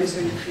world. GM is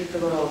going to feed the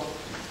world.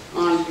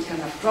 And we can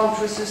have drought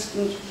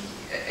resistant,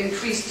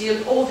 increased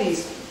yield, all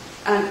these.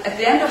 And at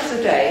the end of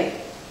the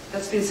day,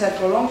 that's been said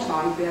for a long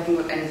time, we haven't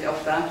got anything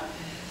of that.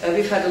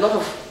 We've had a lot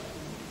of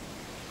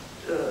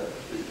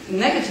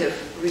negative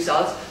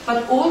results,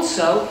 but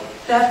also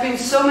there have been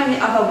so many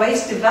other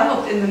ways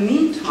developed in the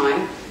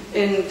meantime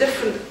in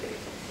different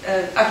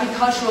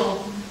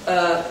agricultural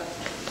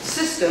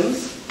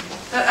systems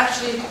that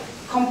actually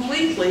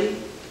completely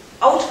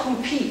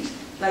outcompete,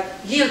 like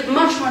yield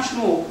much, much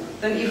more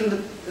than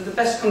even the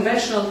best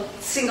conventional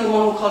single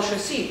monoculture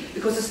seed,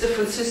 because it's a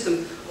different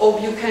system. Or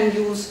you can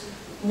use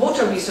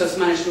water resource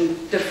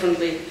management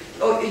differently.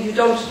 Or you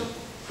don't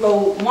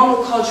grow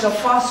monoculture,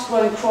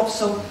 fast-growing crops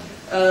so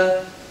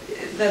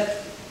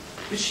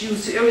which you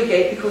use to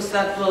irrigate, because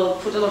that will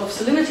put a lot of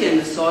salinity in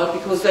the soil,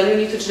 because then you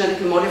need to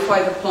genetically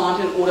modify the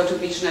plant in order to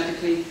be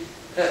genetically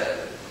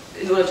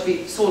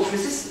salt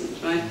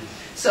resistant, right?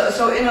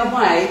 So in a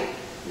way,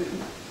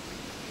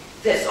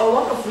 there's a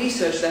lot of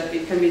research that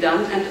can be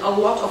done, and a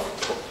lot of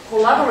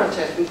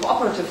collaborative and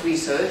cooperative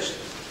research,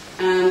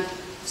 and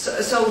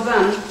so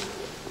then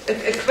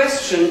a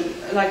question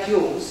like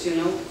yours, you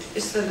know,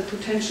 is there the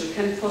potential?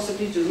 Can it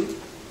possibly do?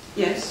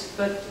 Yes,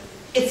 but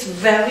it's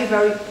very,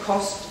 very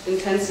cost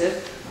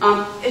intensive.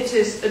 It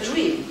is a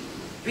dream.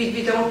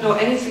 We don't know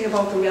anything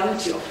about the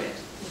reality of it.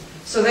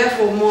 So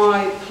therefore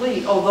my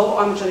plea, although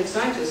I'm a genetic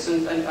scientist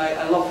and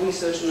I love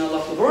research and I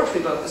love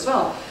laboratory work as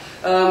well,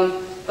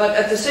 but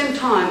at the same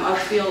time I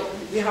feel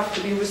we have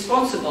to be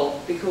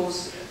responsible,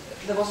 because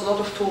there was a lot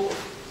of talk of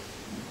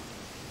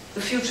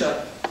the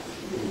future.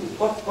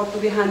 What do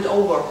we hand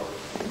over?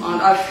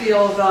 And I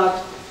feel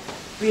that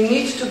we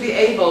need to be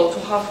able to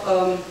have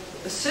a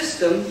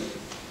system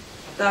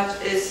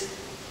that is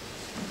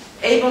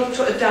able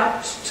to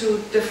adapt to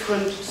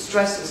different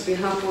stresses. We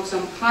have, for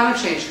example, climate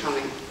change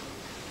coming.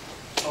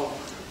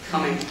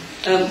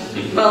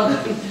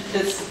 Well,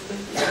 it's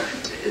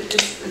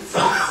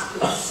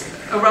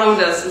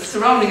around us, it's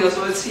surrounding us,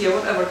 or it's here,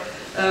 whatever.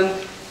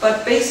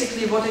 But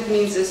basically what it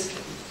means is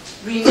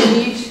we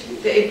need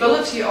the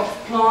ability of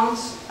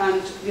plants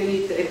and we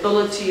need the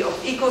ability of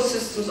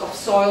ecosystems, of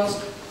soils,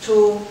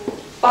 to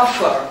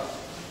buffer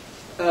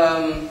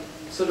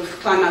sort of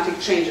climatic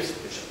changes.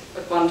 Which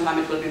at one time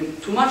it will be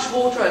too much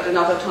water, at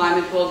another time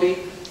it will be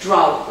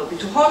drought, it will be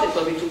too hot, it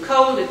will be too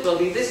cold, it will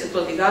be this, it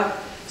will be that.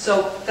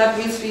 So that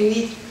means we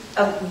need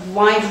a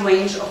wide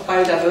range of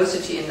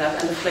biodiversity in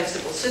that, and a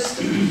flexible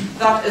system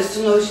that is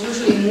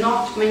usually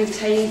not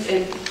maintained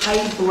in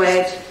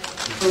hybrid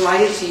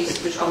varieties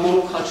which are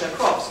monoculture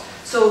crops.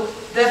 So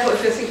therefore,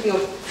 if you're thinking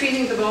of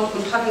feeding the world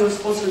and having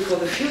responsibility for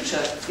the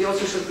future, you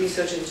also should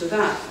research into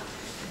that.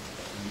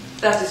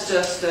 That is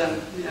just,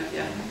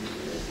 yeah.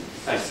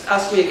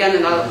 Ask me again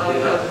and I'll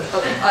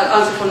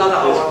answer for another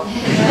hour.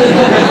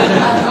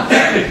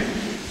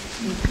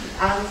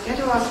 I'm going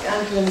to ask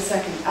Andrew in a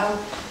second.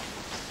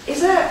 Is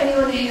there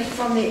anyone here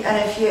from the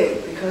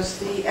NFU? Because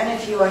the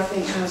NFU, I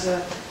think, has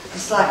a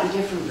slightly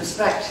different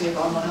perspective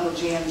on the whole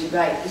GM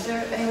debate. Is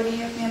there anybody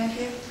here from the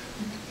NFU?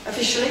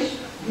 Officially?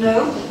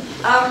 No?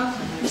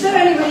 Is there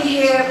anybody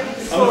here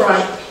before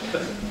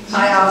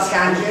I ask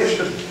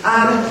Andrew?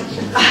 I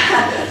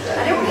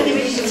don't want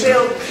anybody to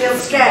feel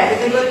scared.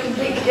 They've got a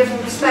completely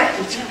different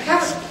perspective.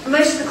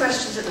 Most of the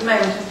questions at the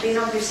moment have been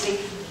obviously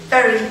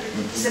very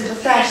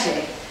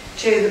sympathetic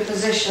to the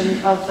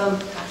position of them,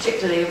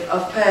 particularly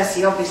of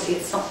Percy. Obviously,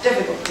 it's not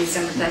difficult to be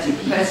sympathetic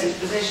to Percy's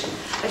position.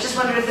 I just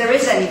wonder if there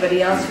is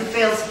anybody else who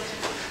feels,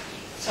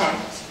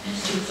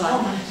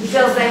 who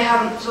feels they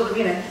haven't sort of,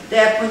 you know,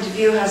 their point of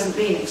view hasn't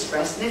been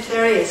expressed. And if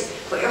there is,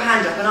 put your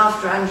hand up, and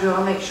after Andrew,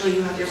 I'll make sure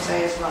you have your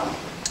say as well.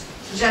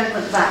 The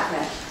gentleman at the back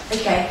there.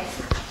 Okay.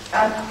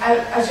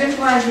 I was going to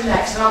call Andrew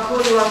next, and I'll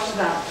call you after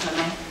that.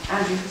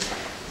 Andrew.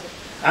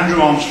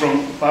 Andrew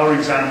Armstrong,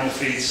 Bowering's Animal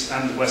Feeds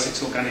and the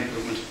Wessex Organic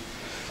Movement.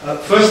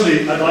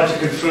 Firstly, I'd like to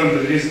confirm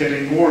that it is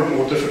getting more and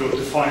more difficult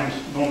to find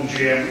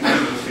non-GM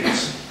animal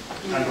feeds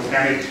and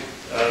organic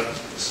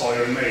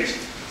soya and maize.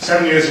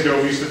 7 years ago,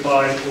 we used to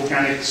buy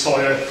organic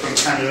soya from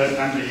Canada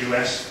and the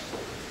US.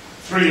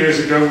 3 years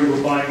ago, we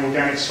were buying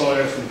organic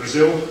soya from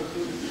Brazil,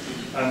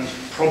 and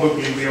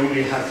probably we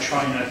only have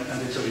China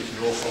and Italy to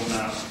draw from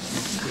now.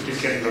 It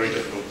is getting very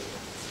difficult.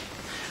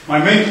 My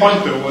main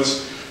point, though,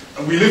 was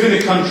we live in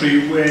a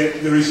country where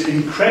there is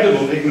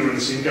incredible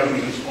ignorance in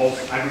government of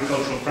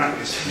agricultural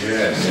practice.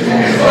 Yes.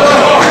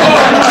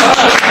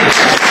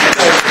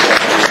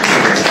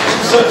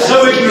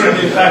 So ignorant,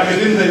 in fact, that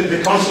in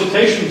the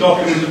consultation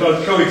document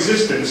about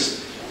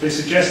coexistence, they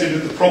suggested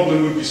that the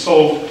problem would be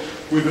solved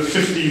with a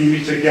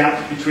 15-metre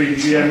gap between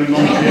GM and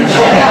non-GM.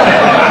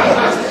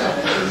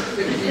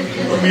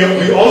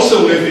 We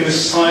also live in a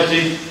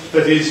society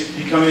that is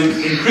becoming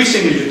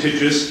increasingly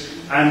litigious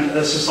and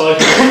a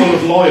society full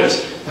of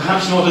lawyers,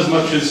 perhaps not as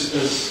much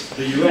as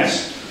the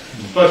US.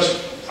 But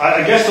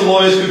I guess the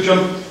lawyers could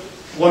jump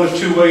one of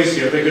two ways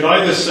here. They could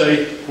either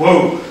say,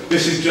 whoa,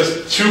 this is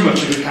just too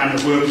much of a can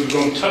of worms, we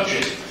won't touch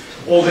it.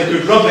 Or they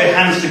could rub their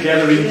hands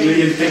together in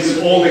glee and think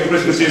that all their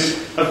Christmases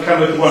have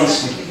come at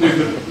once with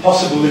the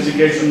possible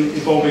litigation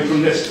evolving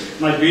from this.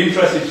 And I'd be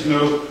interested to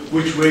know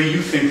which way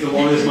you think the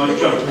lawyers might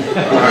jump.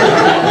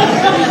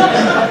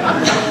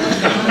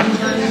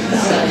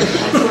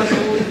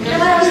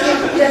 Can I ask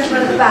the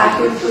gentleman at the back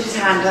who put his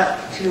hand up?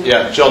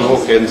 Yeah, John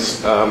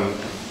Hawkins,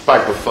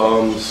 Bagwell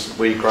Farms.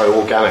 We grow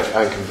organic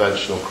and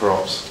conventional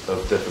crops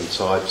of different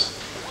types.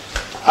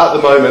 At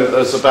the moment,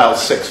 there's about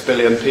 6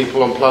 billion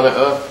people on planet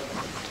Earth.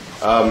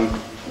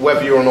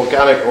 Whether you're an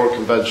organic or a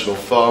conventional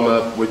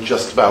farmer, we're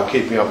just about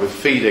keeping up with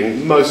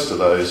feeding most of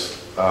those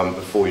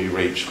before you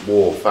reach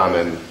war,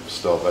 famine,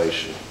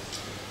 starvation.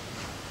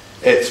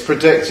 It's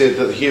predicted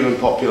that the human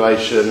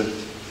population,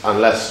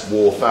 unless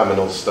war, famine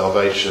or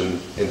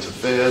starvation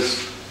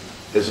interferes,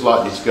 is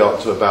likely to go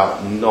up to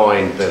about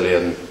 9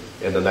 billion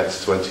in the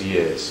next 20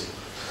 years.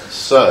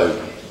 So,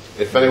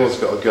 if anyone's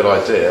got a good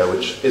idea,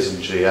 which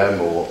isn't GM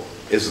or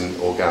isn't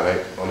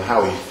organic, on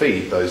how we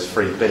feed those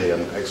 3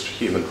 billion extra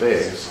human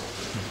beings,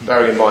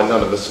 bearing in mind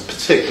none of us are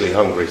particularly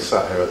hungry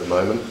sat here at the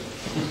moment,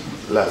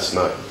 let us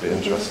know. It'd be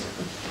interesting.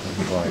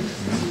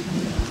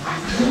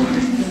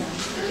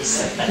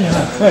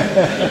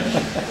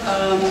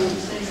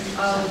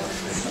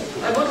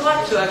 I would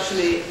like to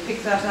actually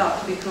pick that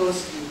up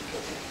because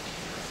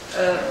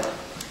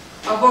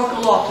I work a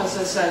lot, as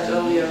I said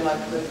earlier, like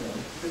with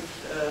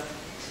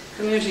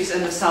communities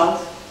in the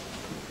South,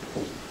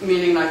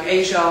 meaning like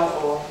Asia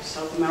or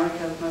South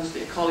America.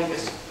 Mostly a colleague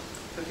is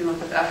looking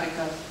up at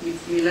Africa,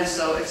 me less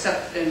so,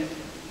 except in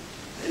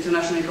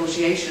international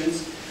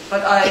negotiations.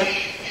 But I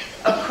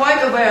am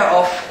quite aware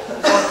of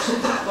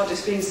what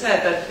is being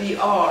said, that we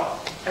are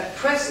at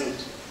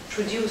present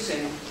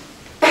producing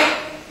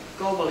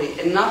globally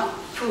enough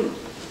food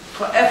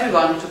for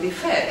everyone to be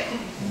fed.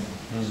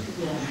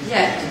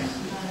 Yet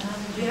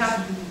we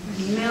have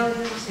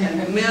millions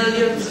and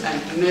millions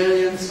and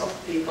millions of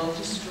people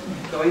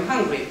going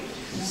hungry.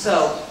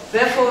 So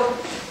therefore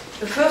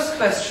the first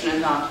question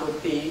in that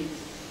would be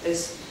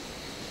is,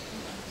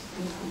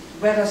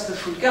 where does the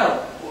food go?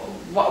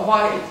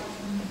 Why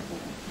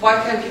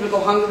can't people go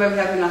hungry when we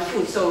have enough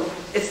food? So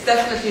it's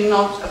definitely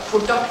not a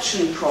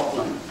production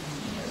problem,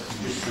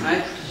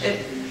 right?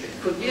 It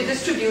could be a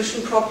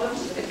distribution problem.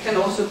 It can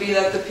also be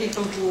that the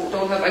people who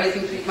don't have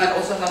anything to eat might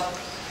also have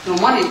no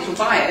money to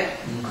buy it.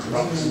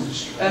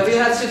 We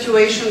had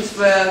situations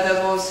where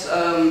there was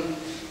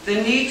the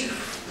need,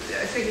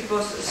 I think it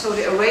was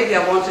Saudi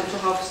Arabia wanted to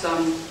have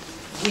some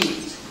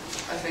wheat,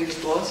 I think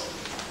it was,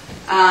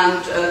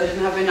 and they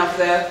didn't have enough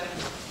there,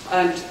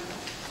 and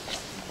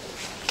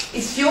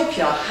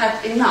Ethiopia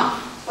had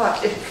enough,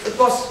 but it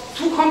was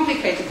too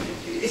complicated.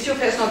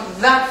 Ethiopia is not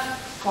that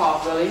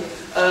far, really.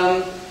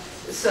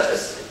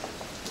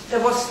 There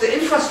was, the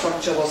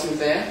infrastructure wasn't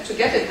there to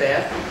get it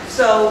there,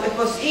 so it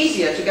was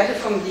easier to get it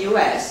from the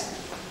US,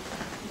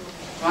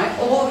 right,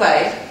 all the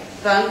way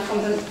than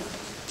from the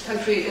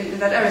country in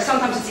that area.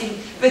 Sometimes it's even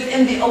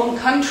within the own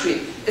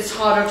country. It's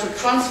harder to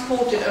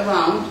transport it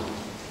around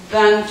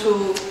than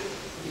to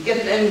get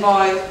it in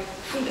by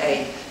food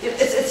aid.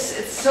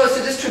 So it's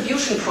a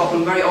distribution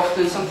problem very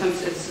often,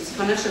 sometimes it's a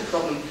financial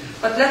problem.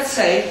 But let's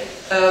say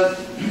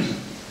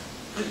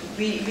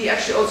we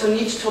actually also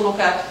need to look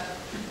at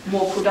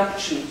more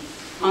production.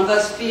 And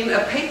there's been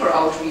a paper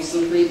out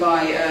recently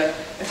by,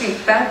 I think,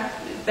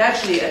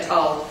 Badgley et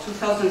al.,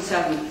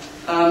 2007,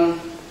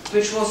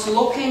 which was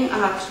looking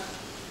at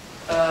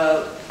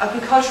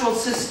agricultural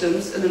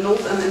systems in the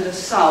north and in the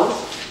south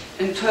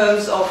in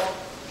terms of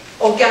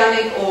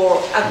organic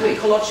or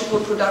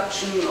agroecological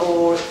production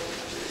or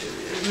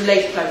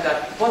related like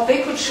that. What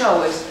they could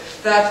show is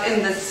that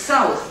in the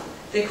south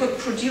they could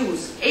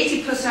produce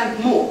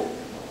 80% more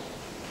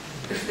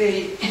if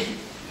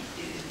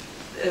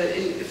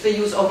they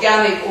use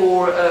organic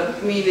or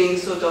meaning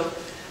sort of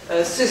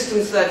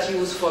systems that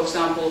use, for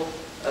example,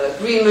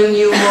 green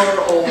manure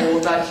or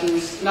that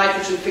use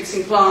nitrogen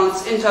fixing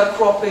plants,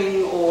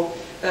 intercropping, or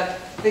that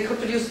they could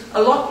produce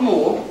a lot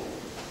more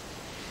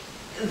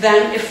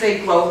than if they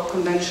grow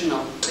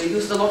conventional. They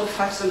used a lot of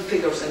facts and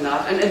figures in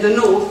that. And in the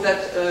north,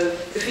 that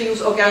if you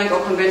use organic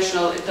or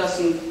conventional, it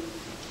doesn't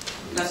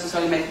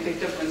necessarily make a big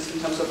difference in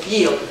terms of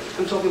yield.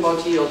 I'm talking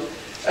about yield.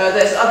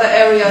 There's other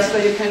areas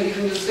where you can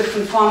even use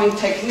different farming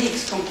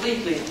techniques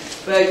completely.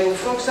 Where you,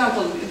 for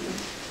example,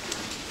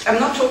 I'm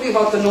not talking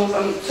about the north,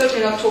 I'm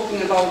certainly not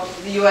talking about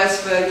the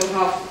US where you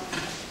have,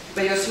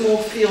 where your small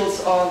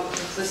fields are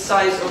the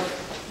size of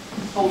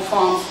whole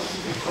farms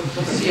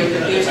of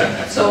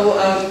cereal. So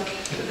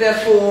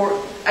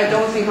therefore, I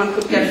don't think one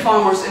could get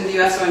farmers in the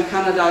US or in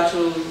Canada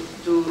to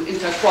do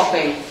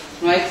intercropping,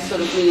 right?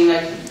 Sort of meaning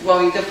like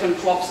growing different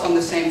crops on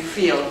the same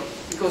field,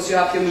 because you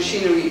have your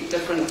machinery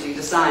differently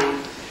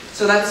designed.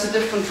 So that's a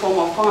different form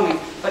of farming.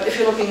 But if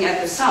you're looking at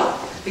the south,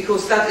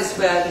 because that is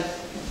where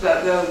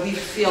we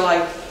feel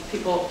like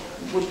people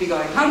would be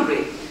going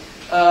hungry,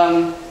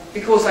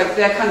 because like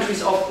their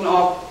countries often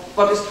are,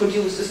 what is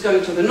produced is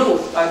going to the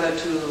north, either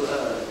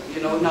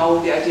to, now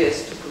the idea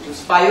is to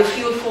produce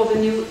biofuel for the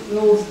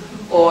north,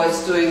 or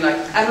it's doing like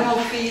animal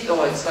feed,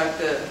 or it's like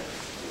the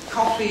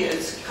coffee,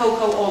 it's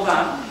cocoa, all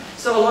that.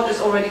 So a lot is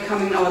already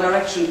coming in our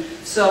direction.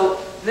 So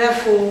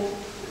therefore,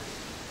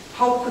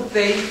 how could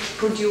they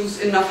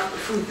produce enough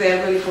food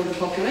there really for the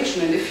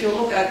population? And if you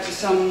look at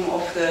some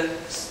of the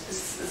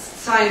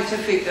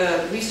scientific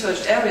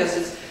research areas,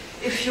 it's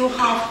if you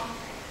have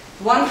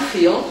one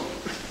field,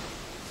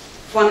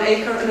 1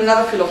 acre, and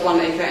another field of 1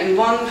 acre. In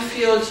one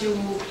field you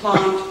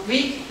plant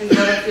wheat, in the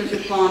other field you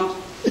plant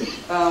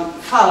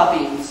fava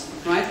beans,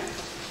 right?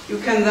 You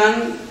can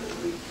then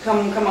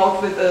come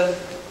out with a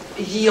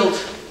yield.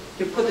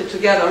 You put it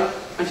together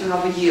and you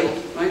have a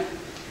yield, right?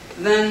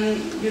 Then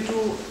you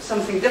do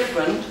something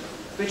different,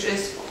 which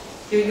is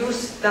you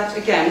use that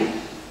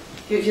again,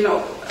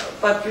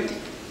 but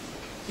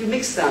you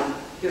mix them,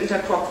 you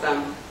intercrop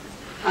them,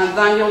 and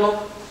then you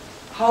look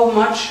how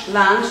much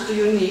land do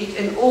you need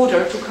in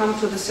order to come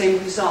to the same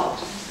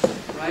result,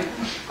 right?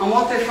 And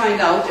what they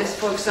find out is,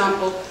 for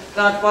example,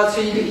 that while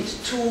you need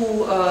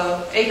 2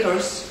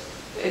 acres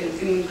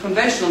in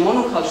conventional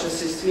monoculture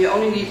system, you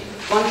only need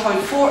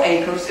 1.4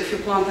 acres if you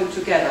plant them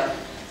together,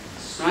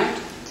 right?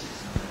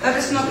 that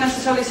is not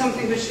necessarily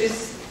something which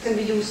can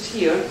be used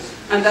here,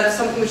 and that is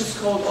something which is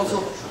called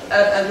also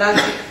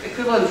Atlantic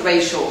equivalent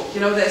ratio. You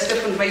know, there's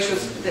different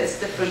ratios, there's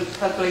different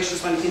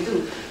calculations one can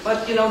do,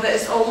 but you know, there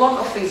is a lot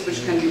of things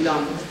which can be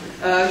done.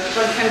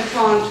 One can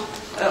plant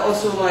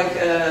also like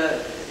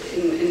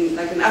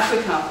in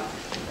Africa,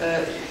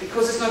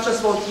 because it's not just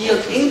about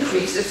yield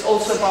increase, it's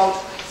also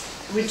about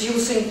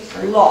reducing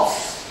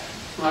loss,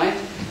 right?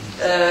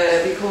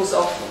 Because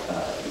of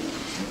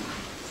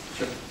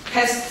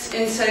pests,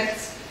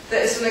 insects.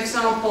 There is an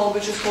example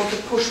which is called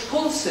the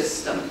push-pull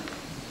system.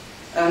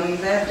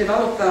 They have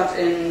developed that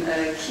in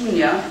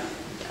Kenya,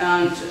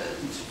 and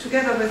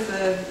together with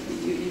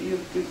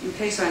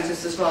UK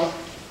scientists as well.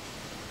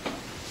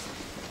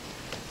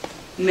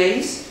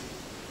 Maize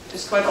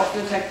is quite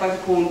often attacked by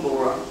the corn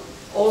borer.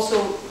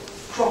 Also,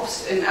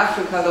 crops in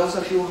Africa, those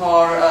of you who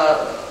are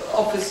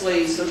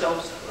obviously sort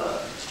of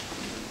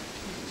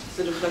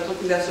like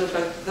looking there,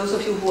 those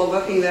of you who are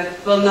working there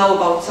will know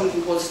about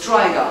something called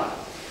striga,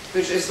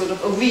 which is sort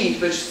of a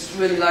weed, which is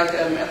really like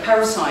a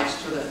parasite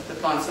to the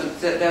plants, and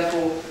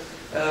therefore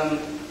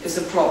is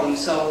a problem.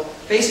 So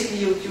basically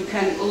you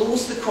can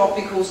lose the crop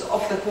because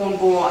of the corn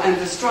borer and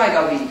the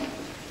striga weed.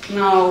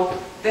 Now,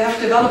 they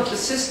have developed a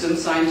system,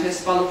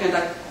 scientists, by looking at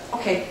like,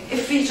 okay,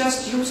 if we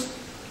just use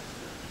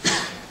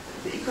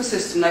the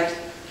ecosystem, like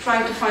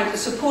trying to find a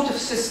supportive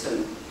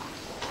system,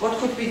 what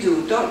could we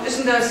do?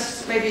 Isn't there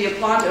maybe a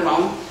plant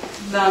around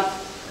that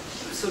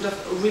sort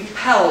of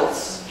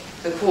repels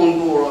the corn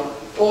borer?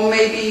 Or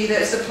maybe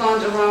there is a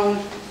plant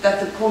around that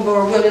the corn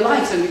borer really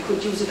likes and we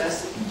could use it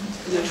as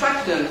an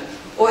attractant?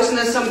 Or isn't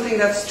there something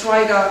that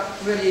striga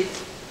really,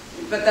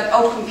 but that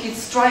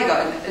outcompetes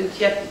striga and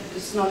yet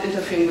it's not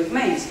interfering with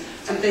maize?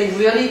 And they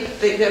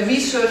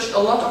researched a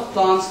lot of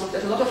plants, looked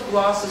at a lot of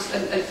grasses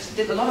and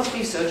did a lot of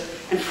research,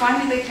 and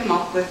finally they came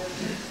up with,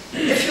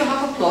 if you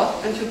have a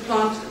plot and you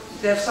plant,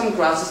 there are some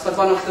grasses, but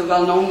one of the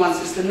well-known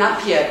ones is the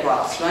Napier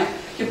grass, right?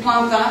 You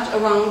plant that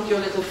around your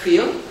little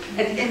field,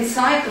 and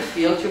inside the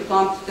field you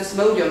plant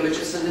desmodium, which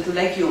is a little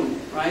legume,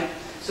 right?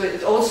 So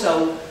it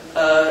also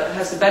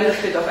has the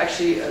benefit of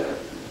actually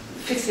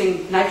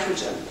fixing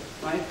nitrogen,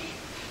 right?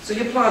 So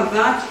you plant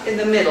that in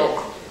the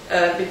middle,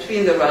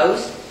 between the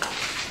rows,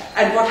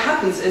 and what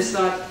happens is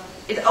that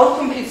it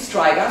outcompetes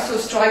striga, so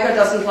striga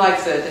doesn't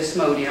like the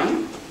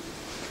desmodium.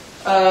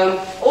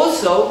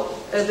 Also,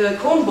 the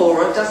corn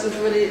borer doesn't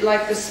really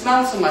like the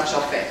smell so much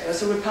of it.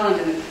 There's a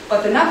repellent in it.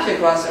 But the Napier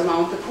grass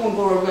around, the corn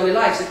borer really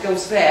likes. It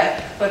goes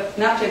there, but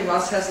Napier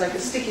grass has like a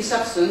sticky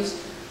substance,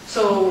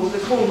 so the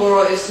corn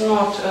borer is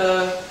not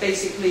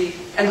basically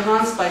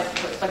enhanced by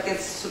it, but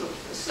gets sort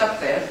of stuck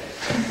there.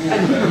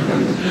 And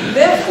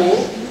therefore,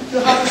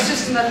 you have a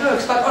system that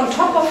works. But on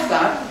top of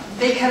that,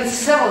 they can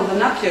sell the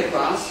Napier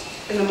grass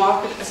in the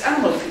market as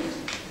animal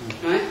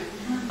feed, right?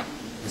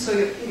 So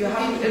you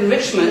have an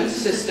enrichment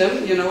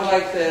system, you know,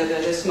 like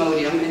the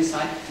desmodium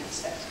inside,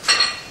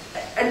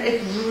 and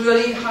it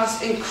really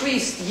has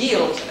increased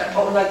yield,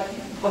 or like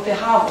what they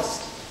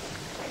harvest,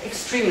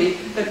 extremely.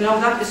 But now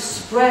that is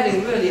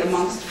spreading really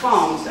amongst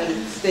farms,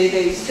 and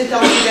they sit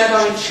down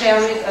together and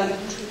share it, and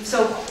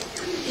so,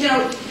 you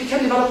know, we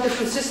can develop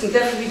different systems.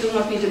 Therefore, we do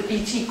not need a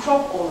BT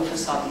crop all of a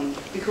sudden,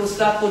 because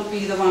that would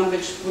be the one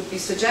which would be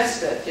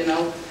suggested, you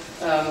know.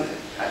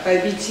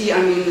 By BT,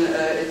 I mean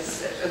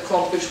it's a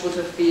crop which would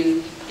have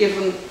been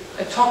given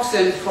a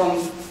toxin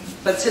from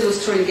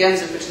Bacillus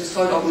thuringiensis, which is a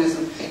soil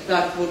organism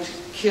that would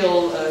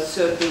kill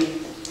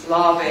certain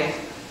larvae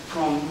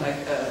from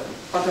like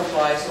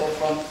butterflies or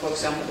from, for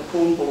example, the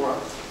corn borer.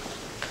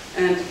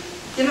 And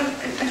you know,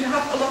 and you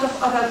have a lot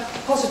of other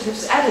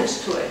positives added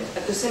to it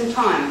at the same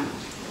time.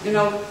 You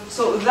know,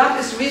 so that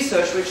is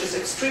research which is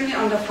extremely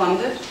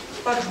underfunded,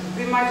 but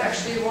we might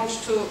actually want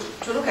to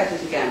look at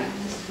it again,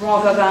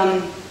 rather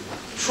than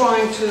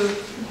trying to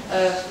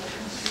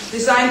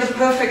design the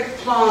perfect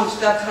plant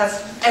that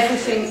has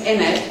everything in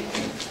it,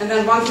 and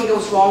then one thing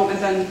goes wrong and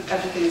then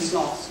everything is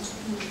lost.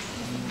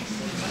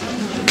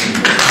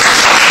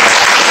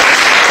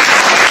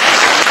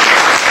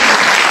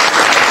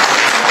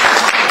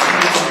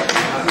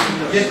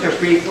 Just a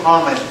brief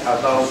comment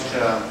about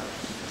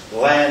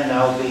land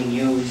now being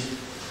used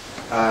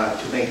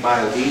to make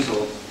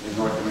biodiesel in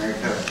North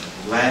America.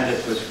 Land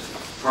that was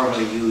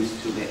formerly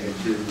used to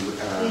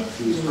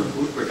use for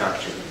food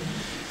production.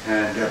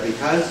 And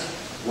because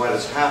what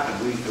has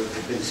happened,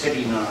 we've been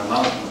sitting on a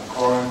mountain of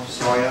corn,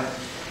 soya,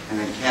 and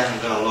in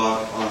Canada a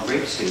lot on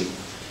rapeseed.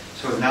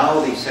 So now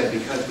they said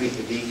because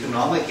the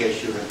economic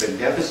issue has been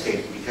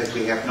devastating, because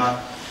we have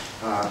not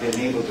been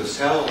able to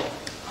sell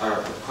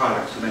our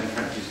products to many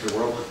countries of the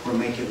world, we're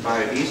making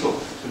biodiesel.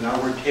 So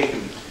now we're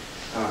taking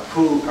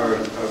food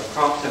or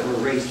crops that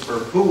were raised for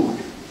food,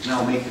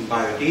 now making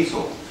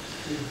biodiesel.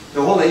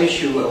 The whole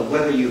issue of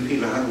whether you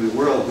feed a hungry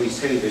world, we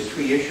say there's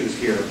three issues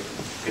here.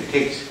 It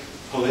takes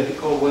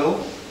political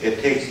will, it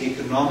takes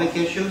economic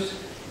issues,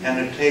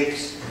 and it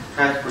takes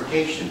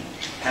transportation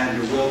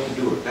and the will to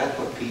do it. That's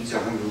what feeds a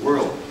hungry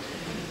world.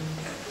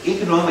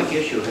 Economic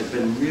issue has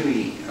been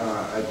really,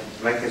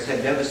 like I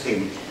said,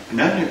 devastating.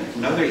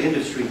 Another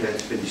industry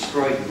that's been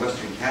destroyed in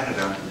Western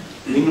Canada,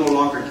 we no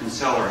longer can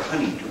sell our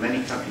honey to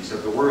many countries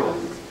of the world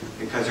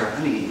because our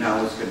honey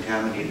now is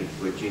contaminated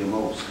with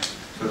GMOs.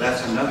 So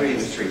that's another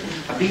industry.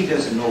 A bee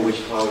doesn't know which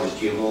flower is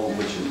GMO and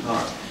which is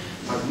not.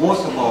 But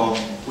most of all,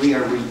 we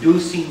are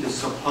reducing the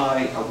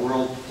supply of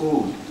world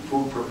food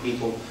for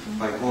people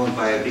by going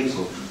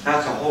biodiesel.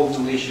 That's a whole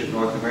new issue in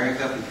North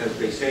America because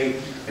they say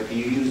if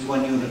you use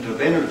 1 unit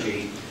of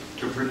energy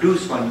to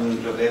produce 1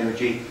 unit of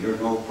energy, you're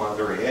no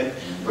farther ahead,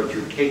 but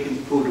you're taking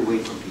food away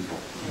from people.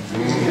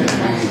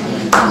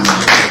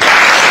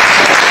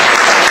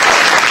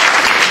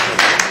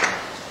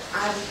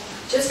 I'm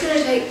just going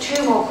to take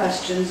 2 more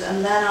questions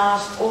and then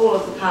ask all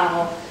of the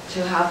panel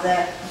to have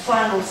their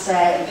final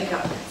say and pick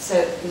up. So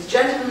there's a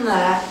gentleman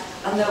there,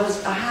 and there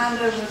was a hand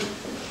over,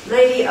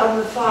 lady on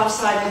the far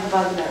side over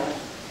by the mirror.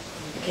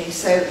 Okay,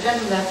 so the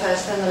gentleman there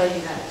first, then the lady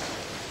there.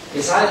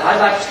 Yes, I'd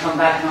like to come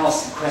back and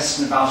ask the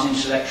question about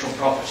intellectual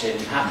property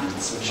and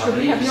patents, which I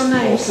believe is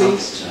the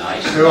focus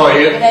tonight. Who are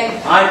you?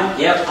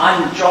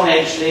 I'm John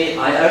Edgley.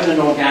 I own an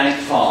organic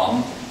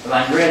farm, but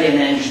I'm really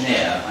an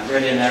engineer. I'm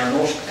really an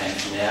aeronautical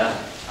engineer,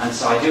 and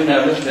so I do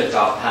know a little bit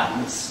about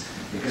patents,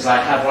 because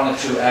I have 1 or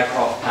 2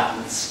 aircraft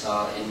patents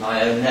in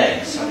my own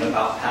name, so I know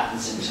about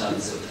patents in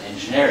terms of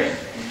engineering.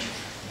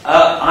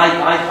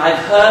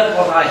 I've heard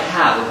what I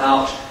have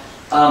about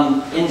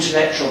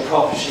intellectual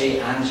property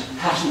and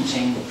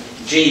patenting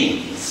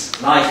genes,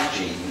 life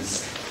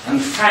genes,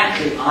 and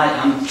frankly I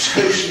am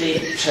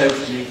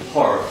totally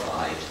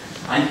horrified.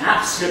 I'm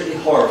absolutely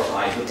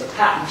horrified that the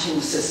patenting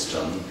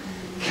system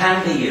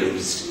can be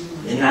used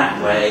in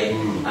that way,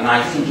 and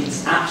I think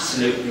it's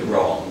absolutely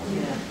wrong.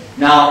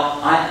 Now,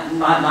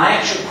 my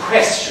actual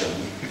question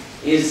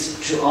is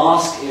to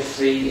ask if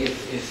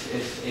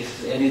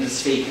any of the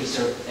speakers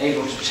are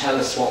able to tell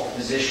us what the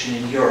position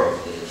in Europe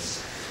is.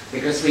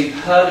 Because we've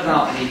heard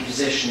about the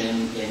position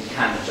in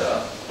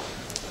Canada.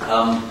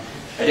 I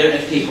don't know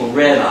if people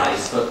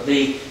realise, but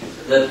the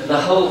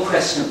whole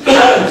question of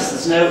patents,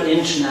 there's no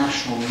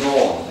international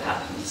law on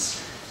patents.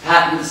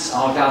 Patents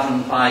are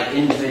governed by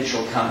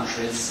individual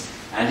countries,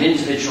 and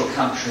individual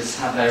countries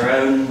have their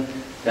own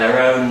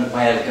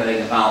way of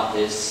going about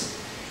this.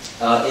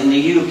 In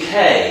the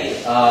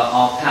UK,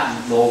 our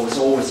patent law was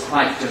always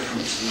quite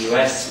different to the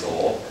US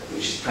law,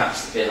 which is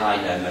perhaps the bit I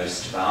know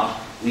most about.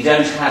 We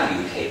don't have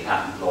UK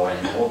patent law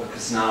anymore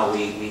because now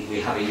we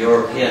have a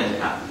European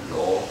patent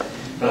law.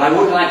 But I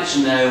would like to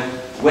know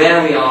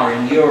where we are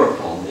in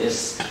Europe on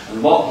this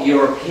and what the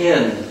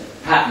European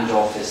Patent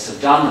Office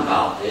have done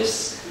about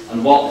this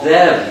and what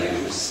their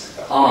views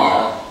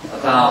are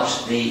about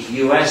the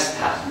US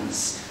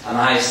patents. And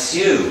I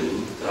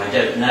assume, but I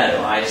don't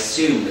know, I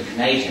assume the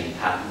Canadian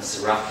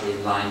patents are roughly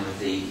in line with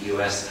the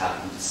US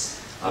patents.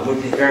 I would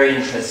be very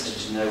interested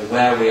to know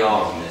where we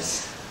are on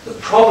this. The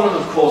problem,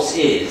 of course,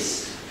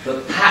 is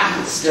that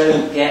patents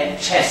don't get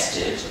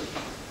tested.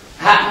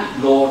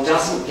 Patent law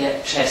doesn't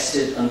get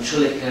tested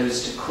until it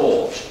goes to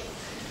court.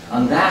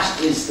 And that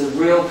is the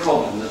real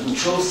problem, that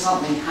until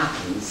something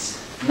happens,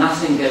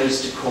 nothing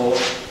goes to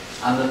court,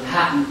 and the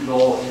patent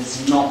law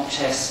is not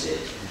tested.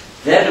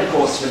 Then, of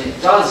course, when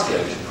it does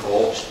go to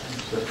court,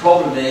 the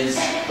problem is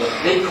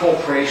that big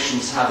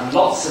corporations have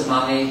lots of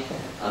money,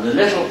 and the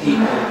little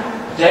people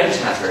don't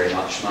have very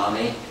much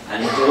money,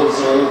 and it is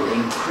all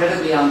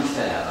incredibly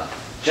unfair.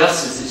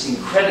 Just as it's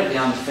incredibly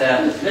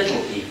unfair that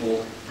little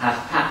people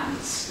have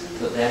patents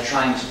that they're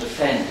trying to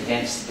defend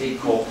against the big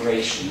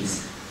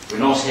corporations. We're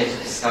not here to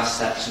discuss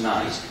that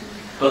tonight,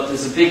 but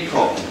there's a big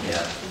problem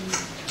here.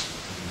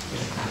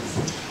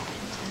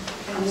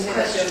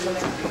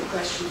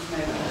 Question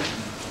from over there.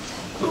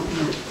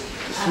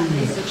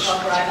 Mr.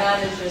 Copper, I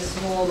manage a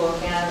small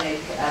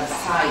organic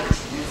site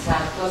in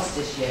South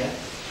Gloucestershire,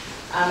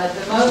 and at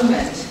the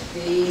moment,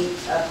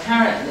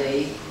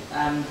 apparently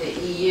the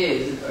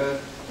EU, or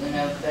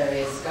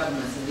various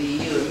governments of the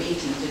EU, are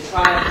meeting to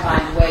try and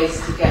find ways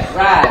to get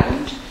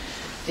round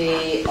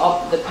the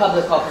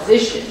public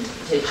opposition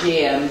to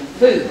GM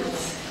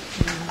foods.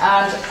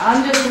 And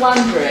I'm just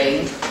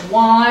wondering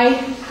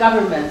why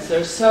governments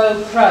are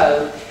so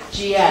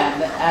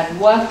pro-GM, and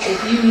what,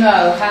 if you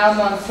know, how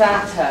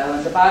Monsanto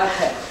and the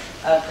biotech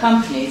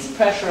companies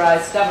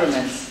pressurize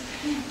governments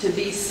to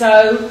be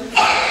so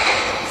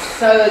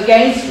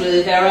against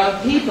really their own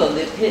people,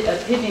 the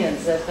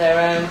opinions of their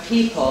own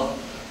people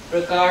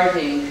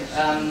regarding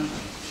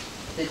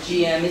the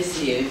GM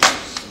issue.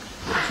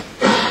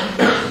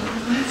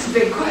 That's a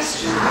big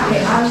question.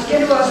 Okay, I'm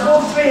going to ask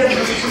all 3 of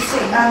us to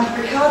see.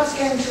 Ricardo's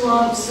going to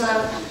answer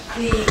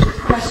the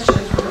question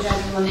from the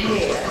gentleman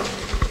here,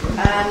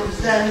 and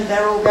then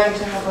they're all going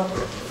to have a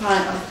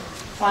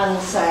final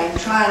say and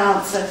try and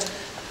answer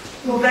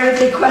your very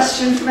big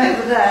question from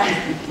over there.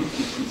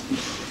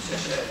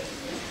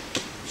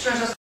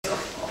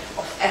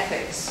 Of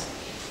ethics.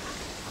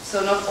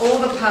 So not all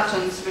the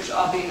patents which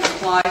are being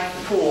applied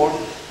for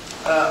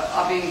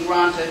are being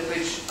granted,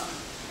 which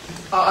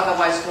are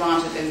otherwise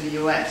granted in the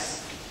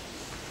US.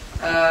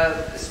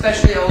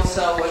 Especially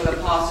also in the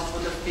past it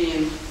would have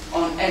been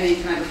on any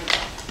kind of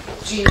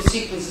gene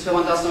sequences where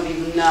one does not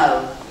even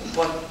know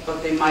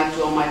what they might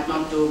do or might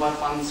not do, but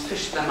one's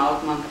fished them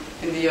out.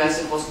 In the US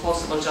it was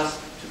possible just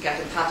to get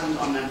a patent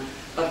on them.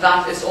 But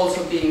that is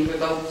also being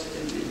revoked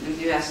in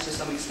the US to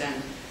some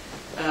extent.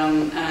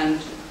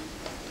 And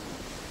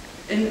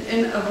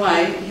in a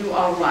way, you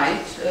are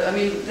right. I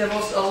mean, there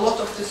was a lot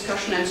of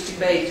discussion and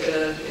debate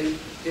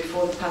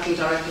before the patent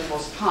directive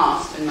was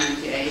passed in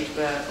 '98,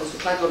 where also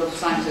quite a lot of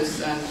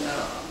scientists and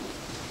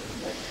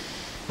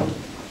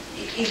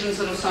even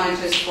sort of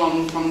scientists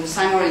from the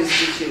Sanger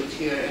Institute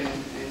here in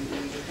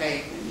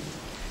UK,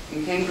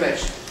 in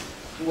Cambridge,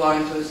 who are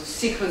into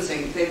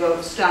sequencing, they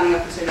were standing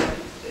up and saying,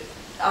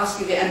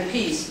 asking the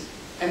MEPs,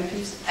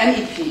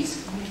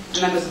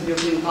 members of the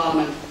European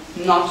Parliament,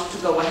 not to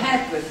go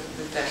ahead with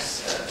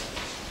this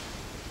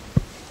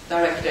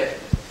directive.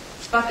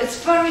 But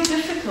it's very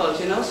difficult,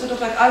 you know, sort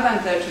of like I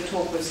went there to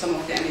talk with some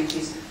of the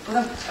MEPs. For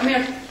them, I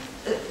mean,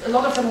 a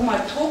lot of them whom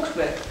I talked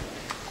with,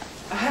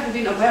 I hadn't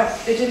been aware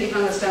of, they didn't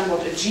even understand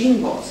what a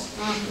gene was.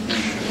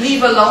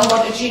 Leave alone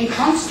what a gene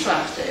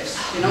construct is,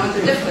 you know, and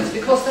the difference,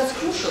 because that's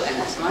crucial in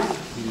it, right?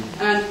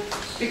 And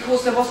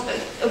because there was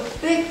a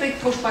big, big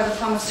push by the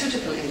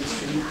pharmaceutical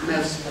industry,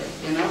 mostly,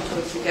 you know,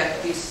 to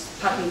get these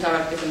patent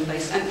directives in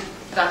place, and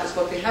that is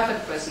what we have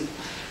at present.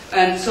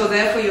 And so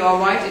therefore you are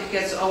right, it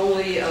gets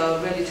only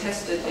really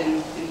tested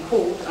in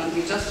court, and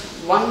we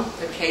just won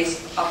the case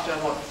after,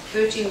 what,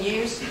 13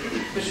 years,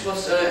 which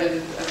was,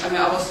 I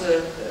mean, I was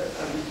a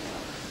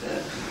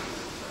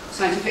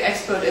scientific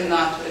expert in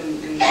that,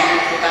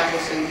 that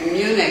was in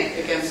Munich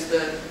against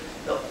the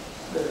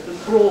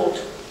broad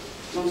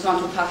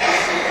Monsanto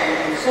patents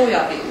on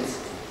soya beans,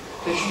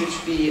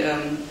 which we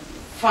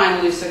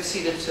finally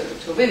succeeded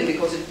to win,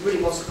 because it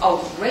really was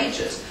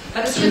outrageous.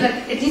 But it's really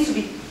that it needs to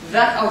be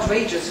that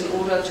outrageous in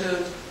order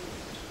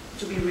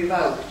to be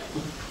revoked.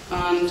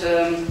 And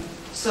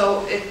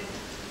so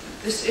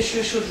this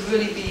issue should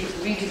really be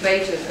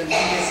re-debated and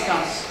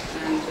re-discussed.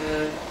 And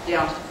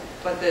yeah,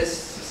 but there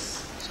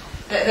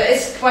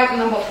is quite a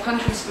number of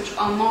countries which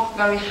are not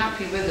very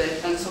happy with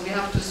it, and so we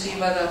have to see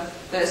whether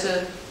there's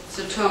a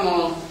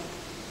turmoil,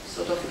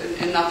 sort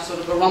of enough, sort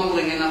of a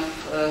rumbling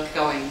enough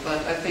going.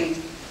 But I think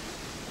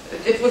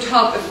it would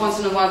help if once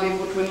in a while we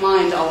would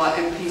remind our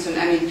MPs and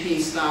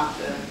MEPs that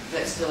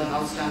that's still an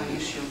outstanding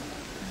issue.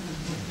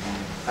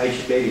 I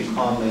should maybe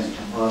comment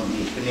on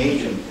the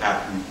Canadian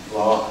patent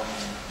law,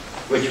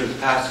 which was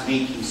passed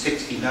in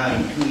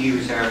 1869, 2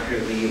 years after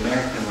the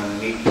American one in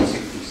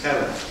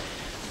 1867.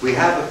 We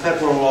have a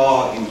federal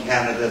law in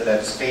Canada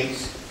that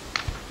states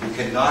you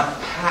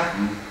cannot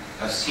patent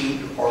a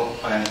seed or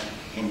plant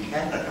in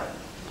Canada.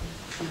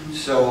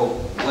 So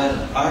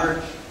when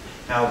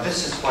now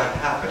this is what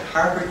happened.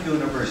 Harvard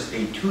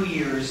University, 2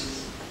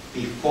 years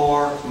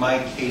before my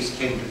case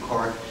came to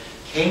court,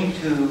 came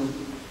to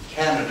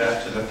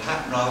Canada to the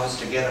patent office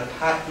to get a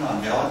patent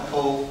on the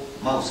Onco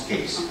mouse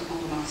case.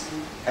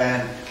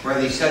 And where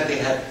they said they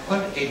had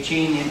put a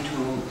gene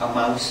into a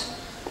mouse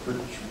which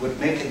would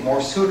make it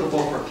more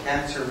suitable for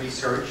cancer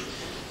research.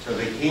 So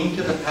they came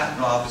to the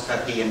patent office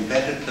that they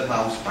invented the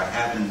mouse by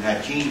having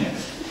that gene in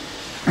it.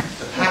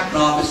 The patent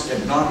office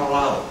did not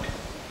allow it.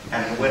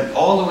 And it went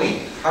all the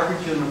way.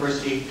 Harvard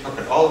University took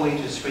it all the way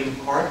to the Supreme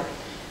Court.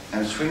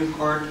 And the Supreme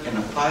Court, in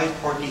a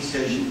 5-4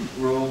 decision,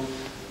 ruled,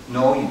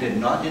 no, you did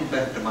not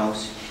invent the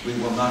mouse. We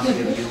will not give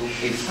you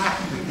a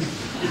patent.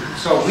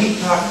 So we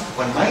thought,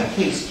 when my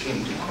case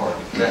came to court,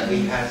 that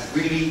we had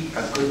really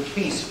a good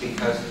case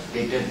because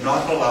they did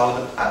not allow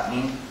the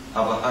patenting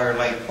of a higher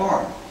life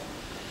form.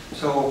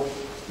 So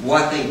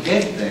what they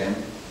did then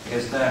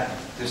is that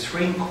the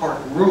Supreme Court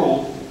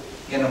ruled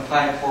in a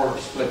 5-4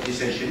 split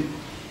decision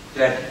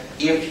that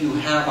if you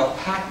have a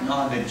patent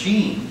on the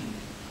gene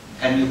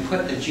and you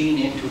put the gene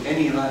into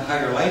any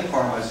higher life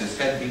form, as I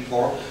said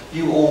before,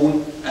 you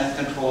own and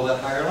control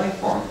that higher life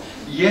form.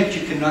 Yet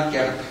you cannot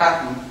get a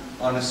patent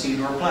on a seed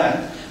or a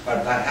plant,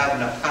 but by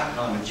having a patent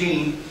on a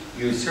gene,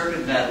 you insert it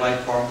in that life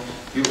form,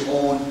 you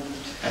own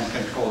and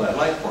control that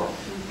life form.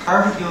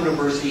 Harvard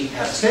University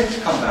has since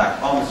come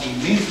back almost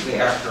immediately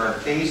after our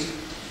case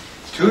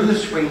to the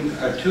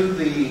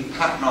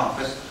patent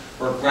office,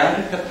 were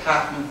granted the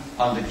patent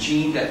on the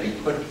gene that they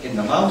put in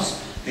the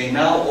mouse. They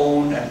now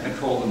own and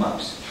control the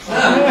mouse. So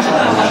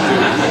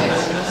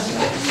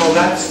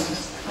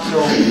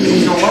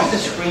what the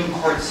Supreme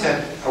Court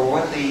said, or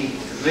what the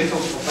legal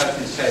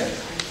profession said,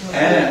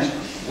 and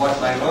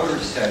what my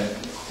lawyers said,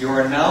 you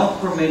are now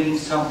permitting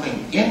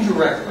something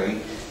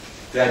indirectly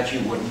that you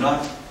would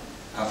not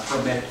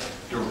permit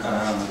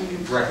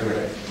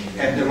directly.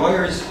 And the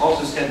lawyers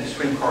also said in the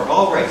Supreme Court,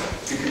 all right,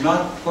 you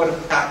cannot put a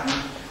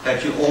patent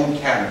that you own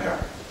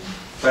Canada.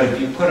 But if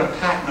you put a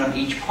patent on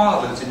each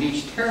province and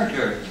each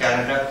territory of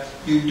Canada,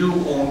 you do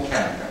own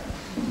Canada.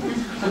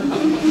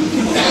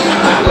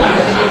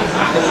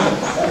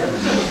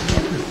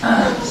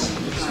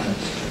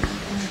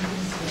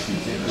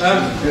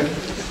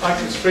 I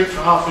can speak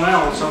for half an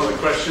hour on some of the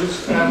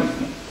questions.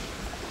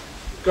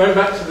 Going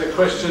back to the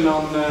question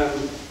on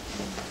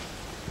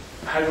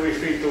how do we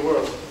feed the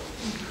world?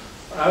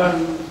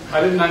 I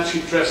didn't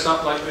actually dress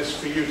up like this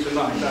for you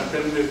tonight. I've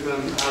been with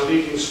our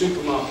leading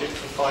supermarket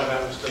for 5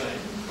 hours today,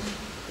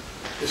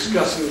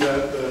 discussing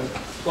the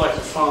plight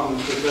of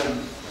farmers with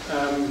them.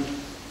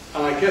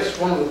 And I guess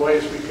one of the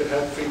ways we could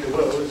help feed the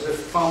world is if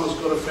farmers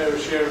got a fair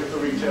share of the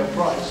retail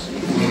price.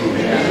 Got a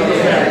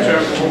fair share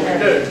of what we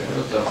do.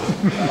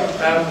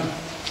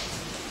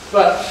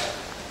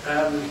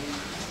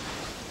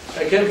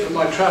 Again, from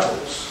my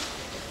travels,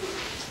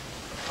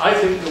 I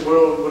think the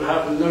world would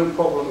have no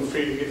problem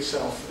feeding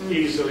itself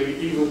easily,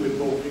 even with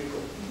more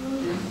people.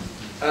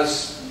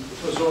 As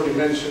was already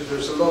mentioned,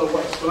 there's a lot of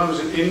waste. When I was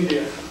in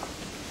India,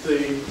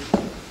 a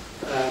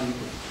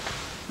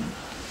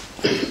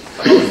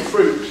lot of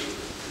fruit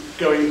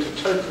going to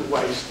total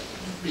waste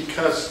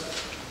because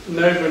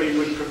nobody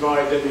would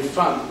provide any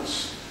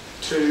funds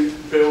to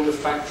build a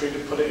factory to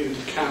put it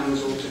into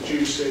cans or to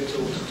juice it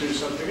or to do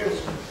something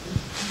else.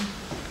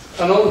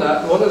 And on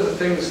that, one of the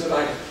things that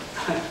I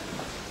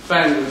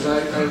found was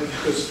I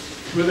was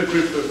with a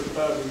group of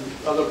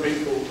other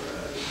people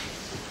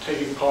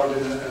taking part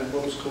in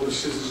what was called a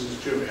citizens'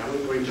 jury. I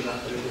won't go into that,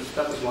 but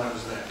that was why I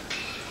was there.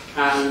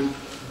 And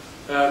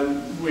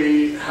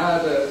we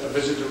had a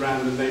visit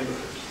around the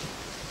neighbourhood.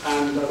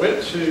 And I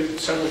went to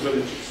several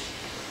villages.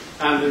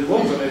 And in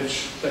one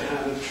village, they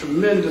had a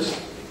tremendous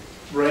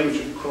range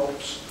of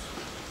crops.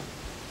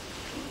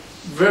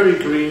 Very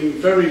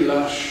green, very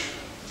lush.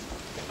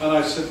 And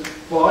I said,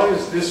 why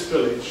is this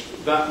village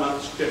that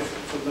much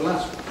different from the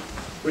last one,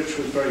 which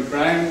was very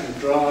brown and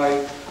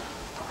dry?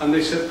 And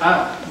they said,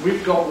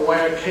 we've got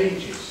wire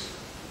cages.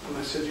 And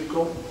I said, you've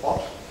got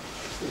what?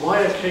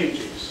 Wire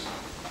cages.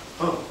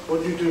 Oh,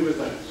 what do you do with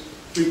those?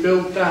 We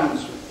build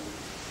dams with them.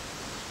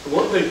 So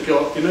what they've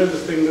got, you know the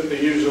thing that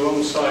they use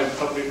alongside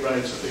public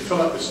roads that they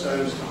fill up with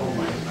stones to hold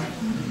weight back?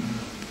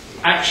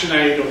 Action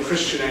Aid or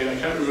Christian Aid, I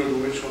can't remember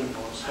which one it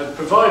was, had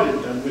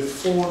provided them with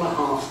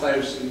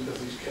 4,500 of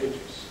these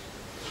cages.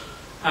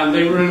 And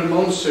they were in a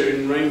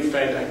monsoon,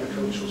 rain-fed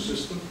agricultural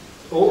system.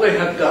 All they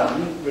had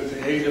done, with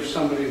the aid of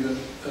somebody that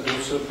had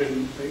also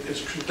been,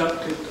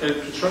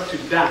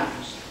 constructed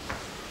dams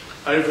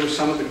over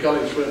some of the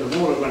gullies where the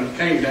water, when it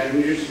came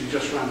down, usually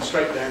just ran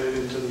straight down and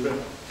into the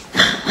river.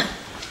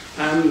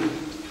 And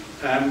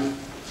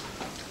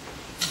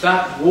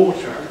that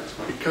water,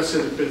 because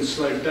it had been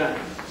slowed down,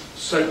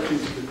 soaked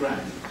into the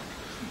ground.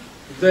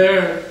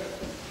 Their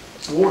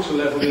water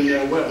level in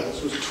their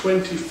wells was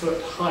 20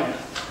 foot higher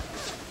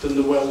than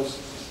the wells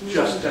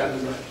just down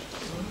the road.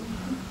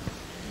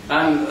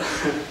 And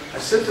I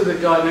said to the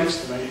guy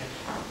next to me,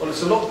 well,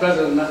 it's a lot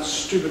better than that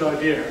stupid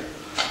idea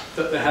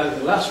that they had in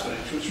the last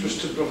village, which was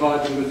to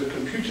provide them with a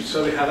computer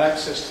so they had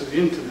access to the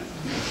internet.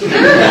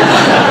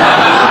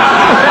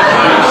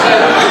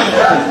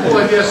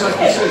 Well, yes, I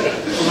can see that.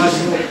 And I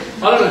said,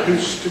 well, I don't know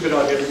whose stupid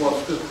idea it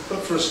was, but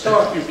for a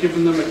start, you've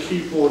given them a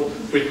keyboard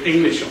with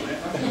English on it,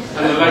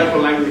 and the local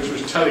language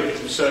was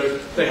Telugu, so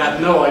they had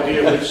no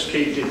idea which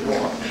key did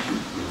what.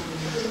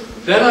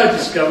 Then I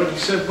discovered, he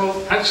said, well,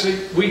 actually,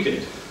 we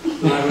did.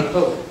 And I went,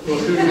 oh, well,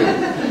 who did?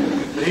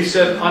 And he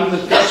said, I'm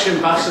the Dutch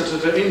ambassador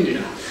to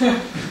India,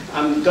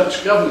 and the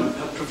Dutch government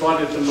had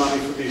provided the money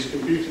for these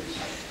computers.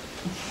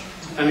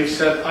 And he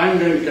said, I'm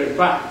going to go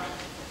back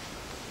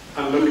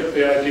and look at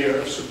the idea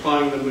of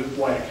supplying them with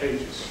wire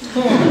cages.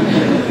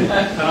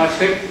 And I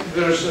think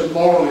there's a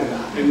moral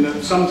in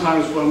that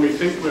sometimes when we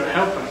think we're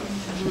helping,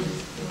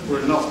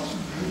 we're not.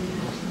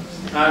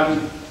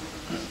 And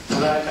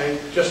I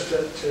just to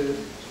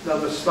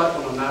another slight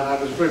one on that, I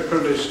was very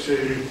privileged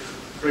to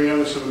bring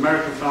over some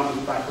American farmers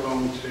back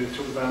along to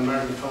talk about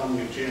American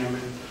farming and GM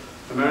in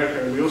America.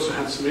 And we also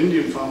had some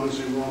Indian farmers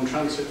who were on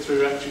transit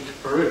through actually to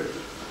Peru.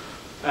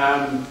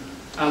 And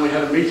we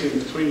had a meeting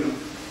between them.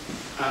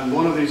 And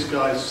one of these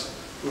guys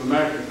from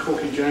America,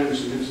 Corky Jones,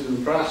 who lives in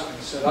Nebraska,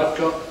 said, I've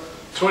got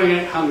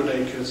 2,800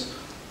 acres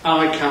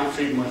and I can't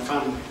feed my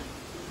family.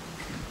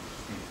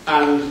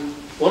 And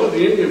one of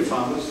the Indian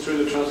farmers,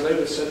 through the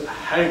translator, said,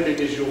 how big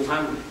is your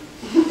family?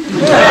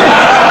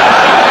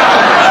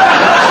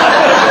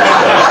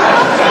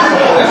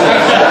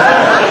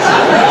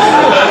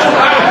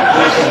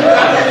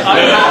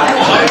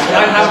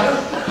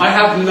 I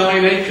have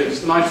 9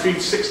 acres and I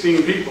feed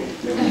 16 people.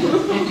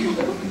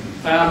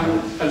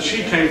 And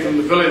she came from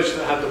the village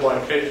that had the wire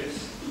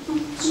cages.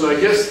 So I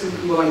guess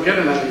what I'm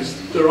getting at is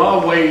there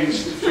are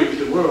ways to feed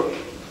the world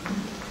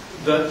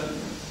that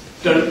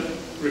don't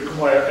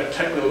require a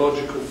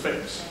technological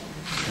fix.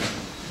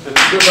 And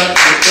to go back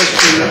to the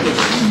question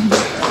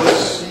that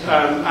was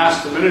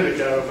asked a minute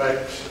ago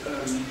about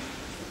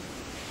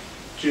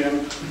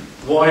GM,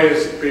 why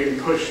is it being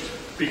pushed?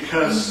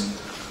 Because,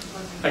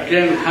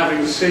 again,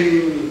 having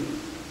seen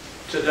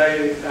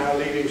today our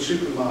leading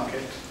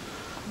supermarket,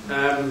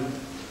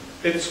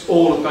 it's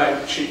all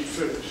about cheap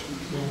food.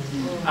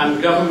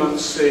 And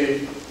governments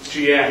see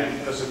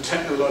GM as a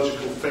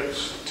technological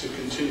fix to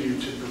continue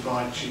to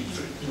provide cheap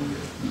food.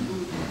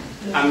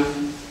 And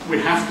we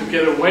have to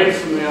get away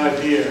from the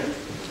idea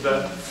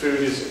that food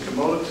is a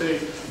commodity,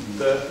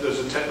 that there's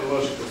a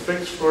technological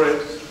fix for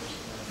it.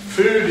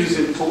 Food is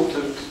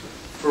important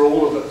for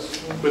all of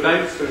us.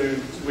 Without food,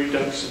 we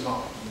don't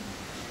survive.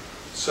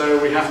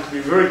 So we have to be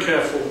very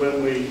careful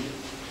when we,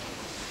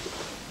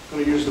 I'm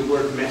going to use the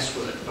word mess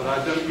with it, but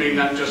I don't mean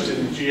that just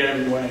in the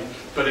GM way,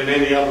 but in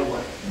any other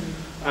way.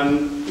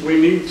 And we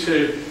need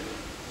to,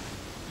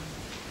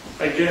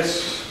 I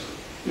guess,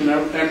 you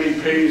know,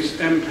 MEPs,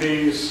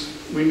 MPs,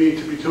 we need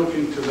to be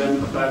talking to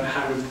them about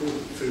how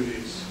important food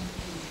is.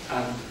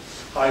 And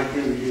I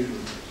agree with you,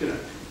 you know,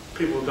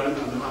 people don't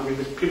know them. I mean,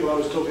 the people I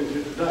was talking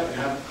to today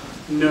have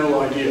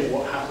no idea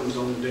what happens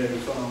on the dairy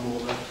farm or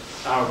the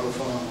arable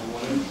farm or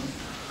whatever.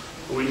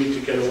 And we need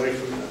to get away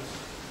from that.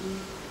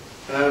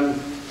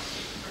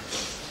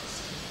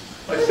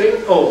 I think,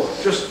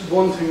 just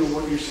one thing on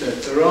what you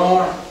said. There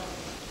are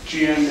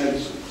GM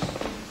medicines.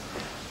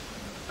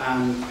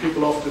 And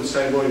people often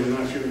say, well, you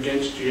know, if you're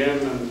against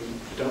GM and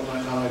you don't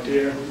like that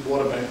idea,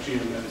 what about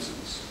GM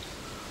medicines?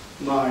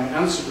 My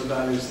answer to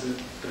that is that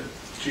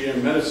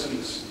GM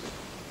medicines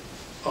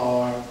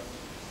are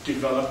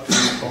developed in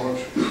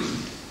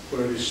laboratories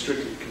where it is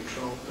strictly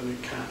controlled and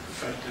it can't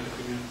affect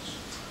anything else.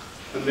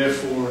 And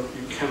therefore,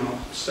 you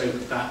cannot say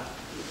that that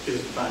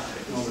is bad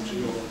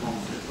technology or wrong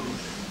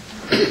technology.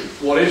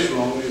 What is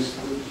wrong is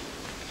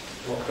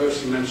what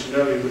Percy mentioned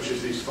earlier, which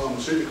is these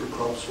pharmaceutical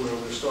crops where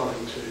we're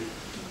starting to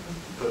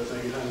put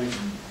things, and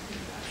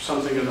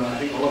something that I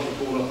think Oliver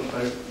brought up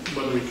about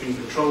whether we can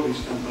control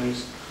these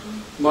companies.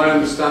 My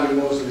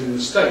understanding was that in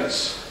the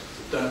States,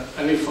 that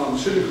any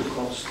pharmaceutical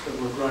crops that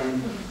were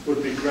grown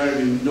would be grown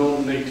in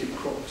non-native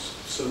crops,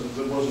 so that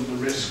there wasn't the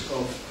risk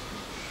of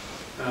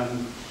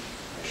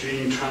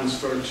gene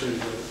transfer to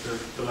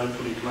the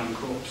locally grown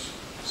crops.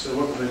 So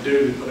what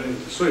do? They put it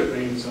into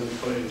soybeans and they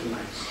put it into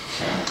maize.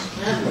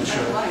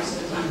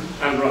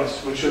 And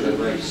rice, which are the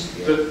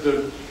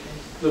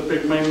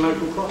big main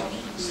local crops.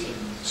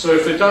 So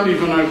if they don't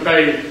even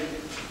obey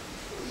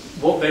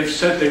what they've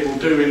said they will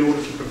do in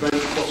order to prevent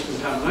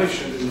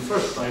cross-contamination in the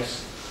first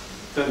place,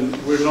 then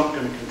we're not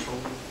going to control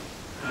them.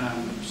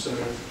 So,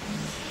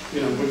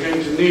 you know, we're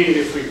going to need,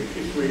 if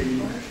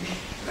we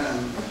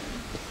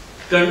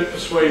don't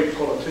persuade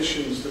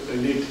politicians that they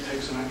need to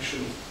take some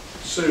action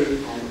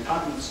soon on the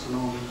patents and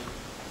on the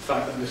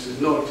fact that this is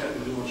not a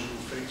technological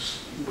fix,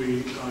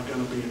 we are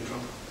going to be in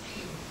trouble.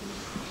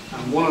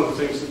 And one of the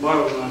things that my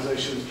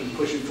organisation has been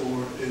pushing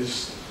for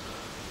is,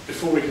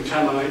 before we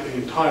contaminate the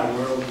entire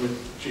world with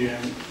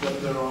GM,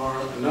 that there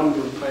are a number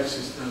of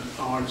places that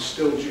are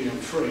still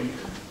GM-free,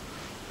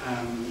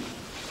 and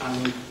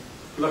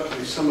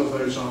luckily some of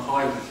those are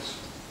islands,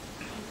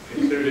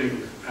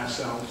 including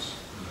ourselves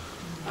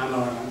and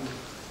Ireland,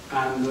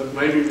 and that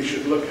maybe we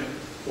should look at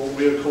what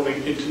we are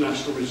calling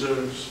international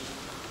reserves,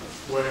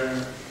 where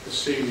the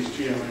seed is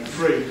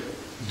GMO-free,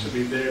 to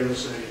be there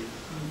as a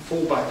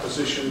fallback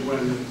position when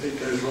it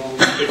goes wrong,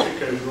 if it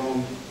goes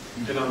wrong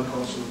in other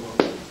parts of the world.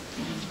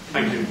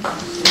 Thank you.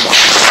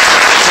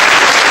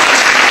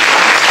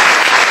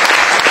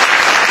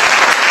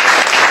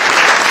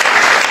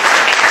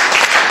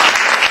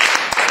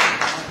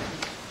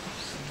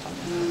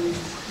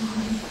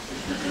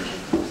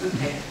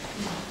 Okay.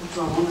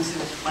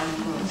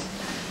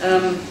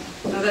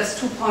 Now there's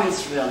 2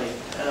 points really.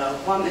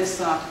 One is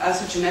that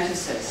as a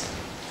geneticist,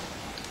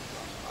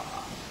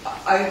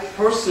 I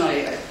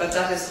personally, but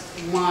that is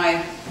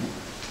my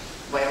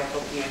way of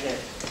looking at it,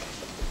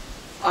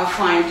 I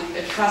find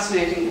it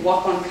fascinating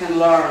what one can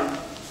learn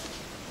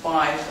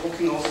by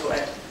looking also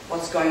at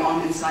what's going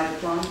on inside a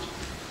plant,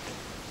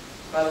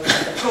 by looking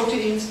at the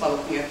proteins, by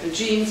looking at the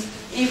genes.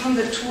 Even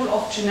the tool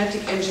of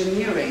genetic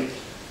engineering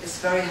is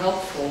very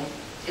helpful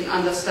in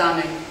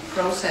understanding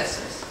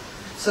processes.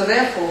 So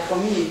therefore, for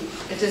me,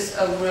 it is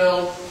a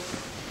real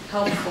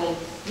helpful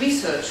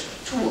research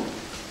tool.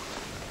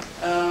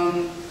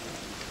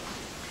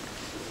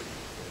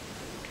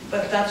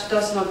 But that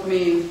does not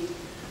mean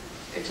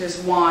it is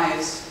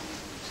wise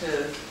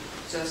to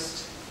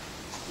just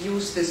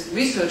use this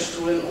research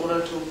tool in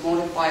order to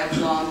modify a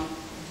plant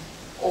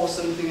or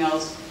something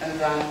else and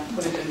then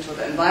put it into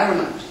the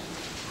environment,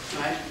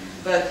 right?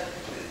 But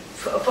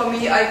for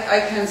me,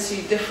 I can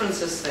see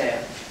differences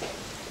there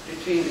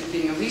between it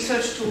being a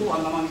research tool,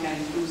 and one can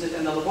use it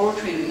in the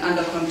laboratory and in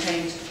under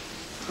contained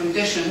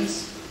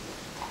conditions,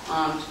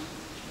 and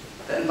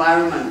the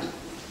environment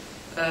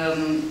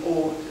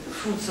or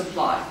food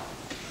supply.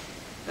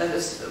 That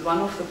is one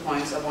of the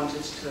points I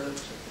wanted to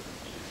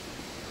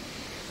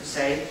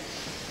say,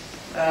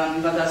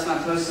 but that's my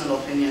personal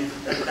opinion.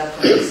 That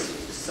one is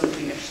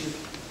something actually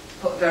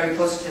very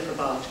positive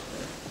about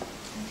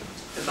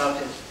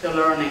it, the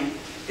learning.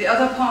 The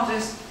other part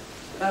is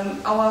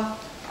our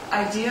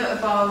idea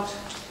about,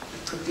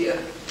 it could be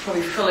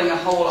probably filling a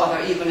whole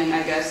other evening,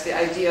 I guess, the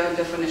idea and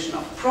definition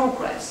of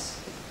progress.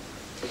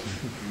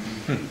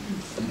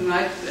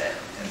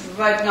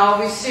 Right now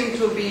we seem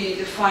to be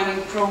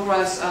defining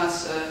progress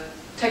as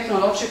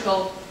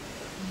technological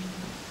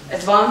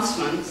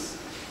advancements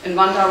in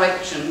one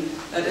direction.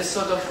 That is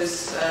sort of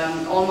this,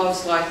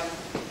 almost like,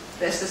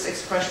 there's this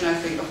expression, I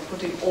think, of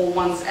putting all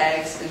one's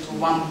eggs into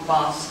one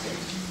basket.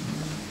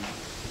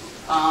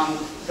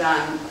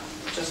 Then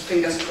just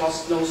fingers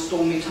crossed, no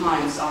stormy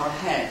times are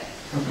ahead.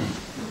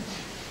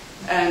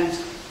 And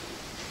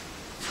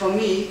for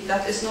me,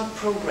 that is not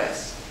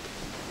progress.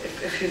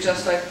 If you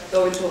just like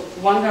go into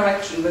one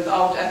direction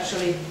without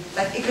actually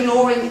like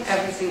ignoring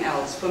everything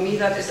else, for me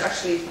that is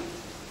actually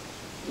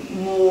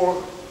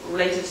more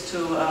related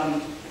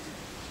to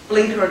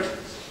blinkered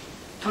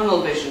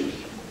tunnel vision,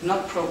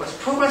 not progress.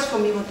 Progress for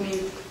me would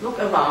mean look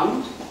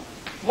around.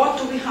 What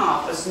do we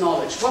have as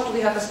knowledge? What do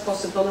we have as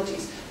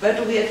possibilities? Where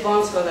do we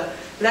advance further?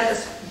 Let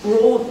us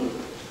broaden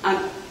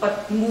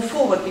but move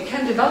forward. We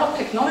can develop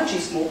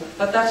technologies more,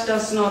 but that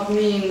does not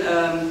mean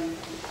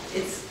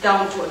it's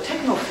down to a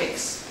techno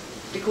fix.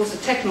 Because a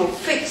techno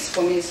fix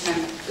for me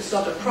is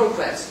not a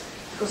progress.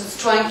 Because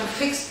it's trying to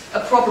fix a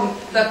problem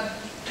that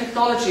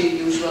technology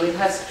usually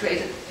has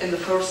created in the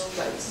first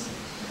place.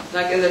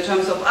 Like in the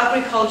terms of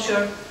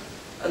agriculture,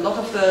 a lot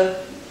of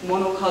the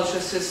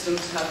monoculture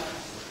systems have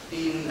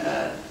been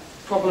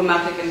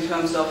problematic in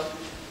terms of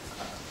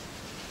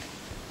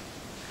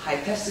high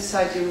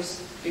pesticide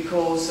use,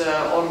 because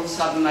all of a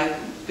sudden like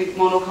big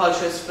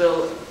monocultures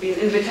will be an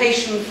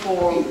invitation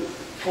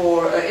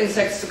for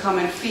insects to come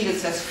and feed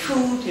it as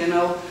food, you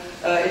know.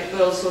 It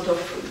will sort of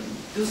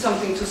do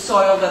something to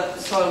soil that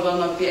the soil will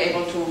not be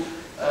able to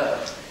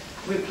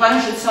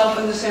replenish itself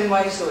in the same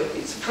way, so it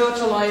needs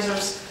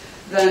fertilizers.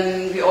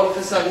 Then we all of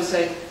a sudden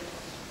say,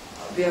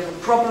 we have a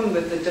problem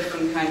with the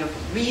different kind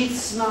of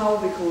weeds now,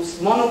 because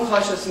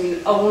monocultures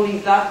mean only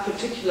that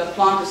particular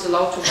plant is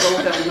allowed to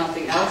grow there and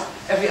nothing else.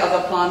 Every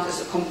other plant is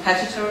a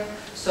competitor,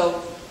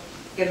 so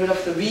get rid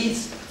of the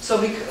weeds. So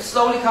we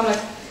slowly come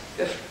like,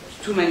 we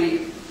have too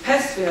many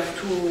pests, we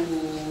have too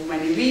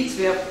many weeds,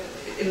 we have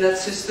in that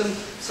system,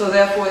 so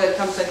therefore there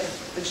comes like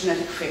a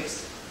genetic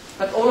fix.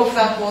 But all of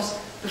that was,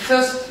 the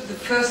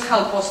first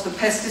help was the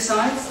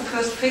pesticides, the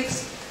first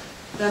fix.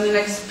 Then the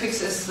next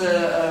fix is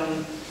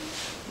the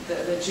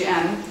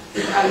GM,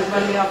 and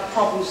when we have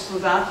problems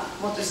with that,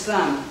 what is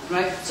then,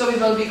 right? So we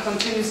will be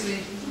continuously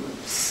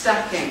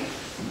stacking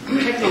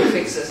techno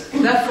fixes.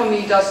 That for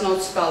me does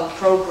not spell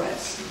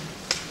progress.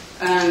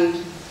 And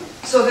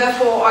so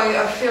therefore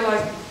I feel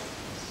like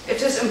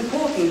it is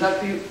important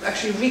that we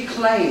actually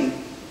reclaim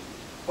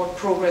what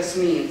progress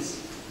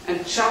means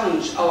and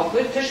challenge our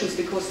politicians,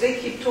 because they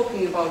keep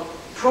talking about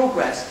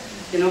progress,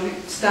 you know,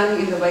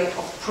 standing in the way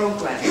of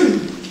progress.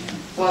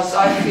 Whilst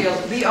I feel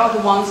we are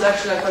the ones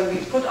actually, like, when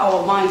we put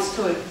our minds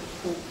to it,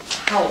 who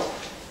help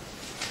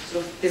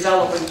sort of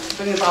develop and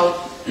bring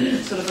about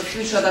sort of a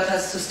future that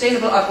has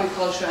sustainable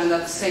agriculture and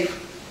that's safe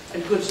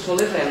and good to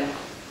live in.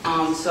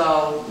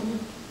 So,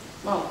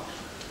 well,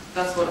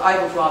 that's what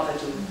I would rather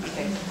do.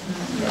 Okay.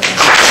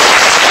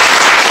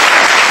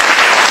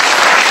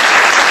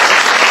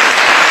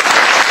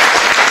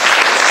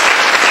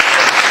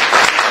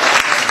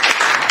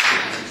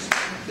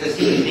 This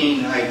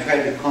evening I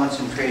tried to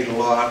concentrate a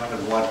lot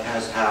on what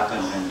has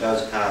happened and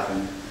does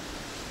happen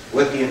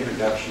with the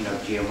introduction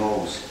of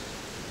GMOs,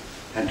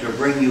 and to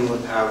bring you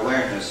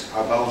awareness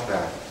about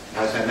that.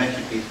 As I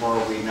mentioned before,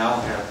 we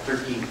now have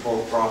 13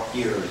 full crop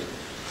years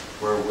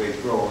where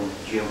we've grown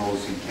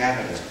GMOs in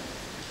Canada.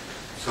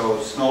 So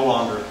it's no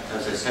longer,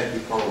 as I said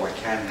before, what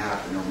can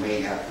happen or may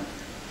happen,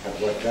 but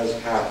what does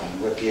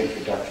happen with the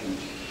introduction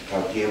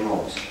of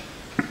GMOs.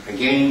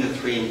 Again, the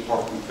three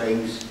important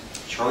things: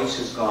 choice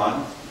is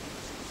gone,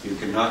 you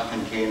cannot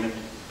contain it,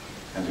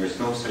 and there's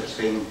no such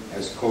thing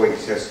as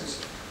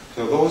coexistence.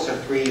 So those are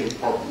three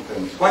important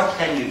things. What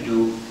can you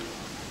do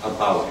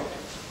about it?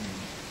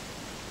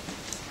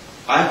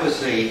 I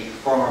was a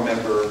former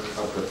member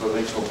of the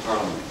provincial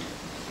parliament.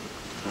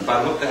 If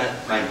I look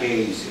at my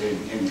days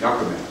in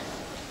government,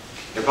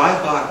 if I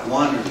got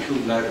one or two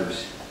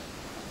letters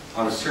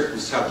on a certain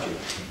subject,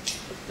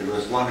 there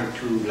was one or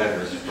two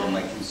letters from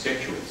my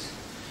constituents.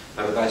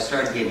 But if I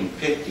started getting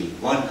 50,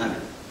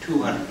 100,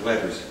 200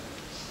 letters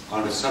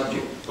on a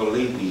subject,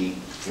 believe me,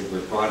 it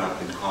was brought up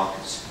in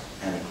caucus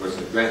and it was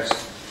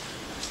addressed.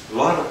 A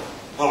lot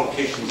of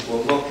politicians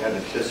will look at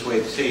it this way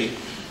and say,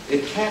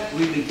 it can't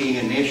really be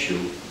an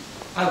issue.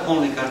 I've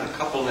only got a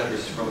couple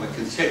letters from a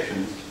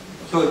constituent,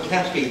 so it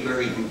can't be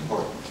very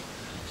important.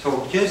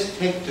 So just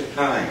take the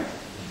time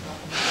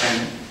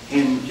and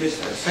in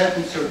just a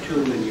sentence or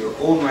two in your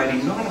own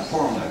writing, not a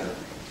form letter,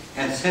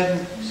 and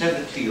send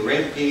it to your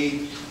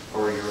MP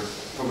or your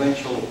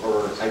provincial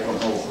or, I don't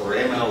know, or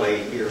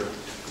MLA here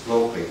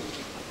locally,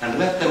 and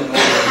let them know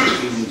what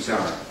your feelings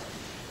are.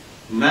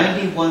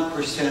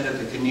 91% of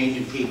the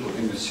Canadian people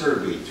in the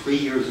survey 3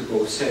 years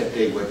ago said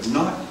they would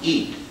not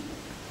eat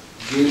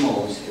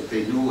GMOs if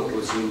they knew what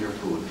was in their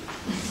food.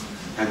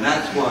 And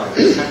that's why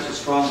there's such a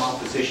strong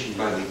opposition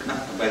by the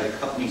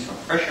companies and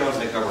pressure on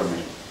the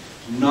government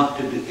not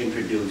to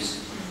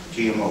introduce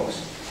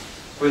GMOs.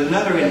 But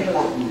another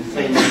important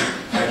thing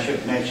I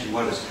should mention,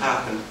 what has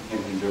happened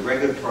in the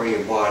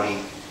regulatory body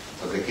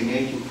of the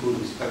Canadian Food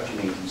Inspection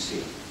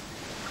Agency.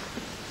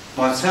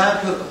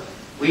 Monsanto,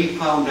 we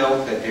found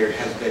out that there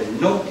has been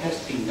no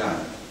testing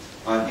done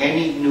on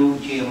any new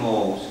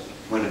GMOs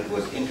when it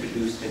was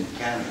introduced in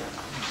Canada.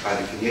 by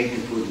the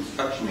Canadian Food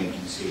Inspection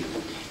Agency.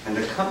 And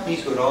the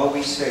companies would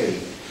always say,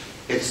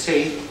 it's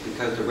safe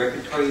because the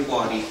regulatory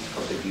body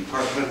of the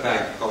Department of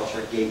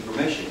Agriculture gave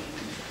permission.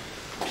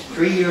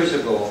 3 years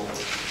ago,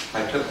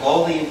 I took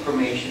all the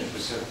information that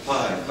was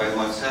supplied by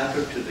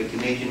Monsanto to the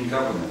Canadian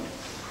government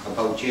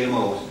about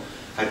GMOs.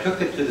 I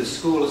took it to the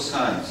School of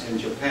Science in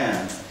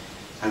Japan,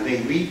 and they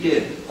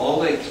redid all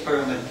the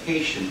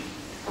experimentation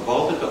of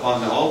all the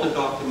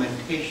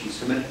documentation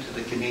submitted to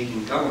the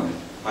Canadian government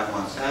by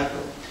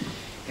Monsanto.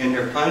 In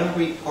their final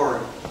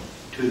report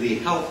to the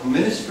Health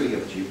Ministry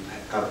of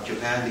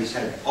Japan, they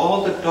said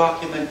all the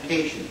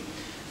documentation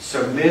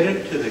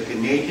submitted to the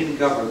Canadian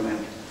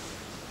government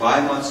by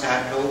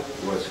Monsanto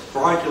was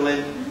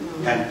fraudulent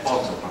and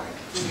falsified.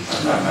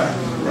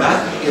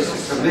 That is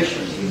a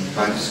commission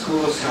by the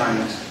School of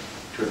Science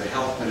to the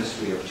Health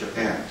Ministry of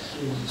Japan.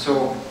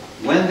 So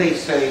when they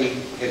say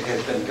it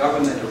has been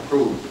government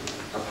approved,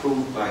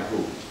 approved by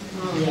who?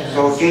 Yes.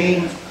 So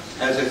again,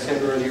 as I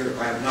said earlier,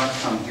 I have not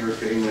come here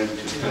to England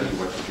to tell you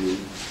what to do.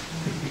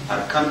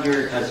 I've come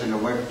here as an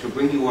to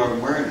bring you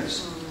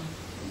awareness of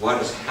what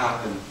has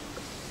happened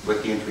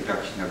with the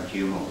introduction of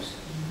GMOs.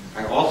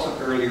 I also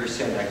earlier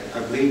said I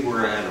believe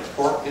we're at a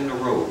fork in the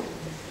road,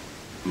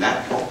 and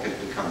that fork has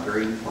become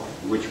very important,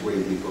 which way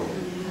we go.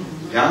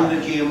 Down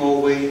the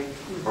GMO way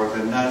or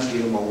the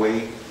non-GMO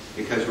way,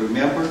 because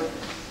remember,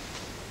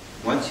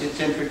 once it's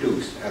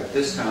introduced, at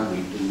this time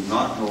we do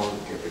not know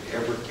if it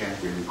ever can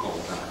be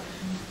recalled back.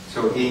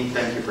 So again,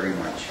 thank you very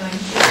much. Thank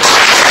you.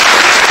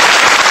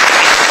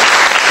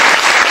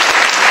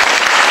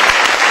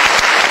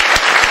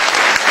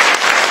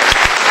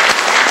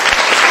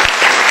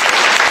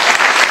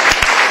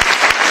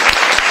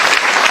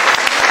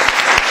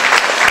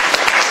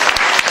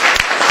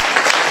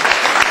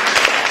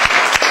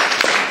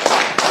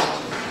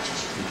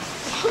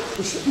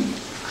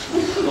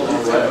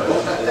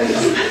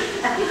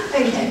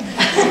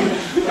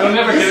 You'll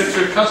never get it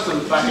through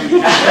customs back in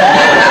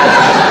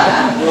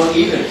We'll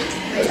eat it.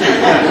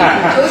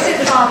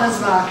 Dorset Farmers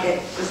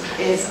Market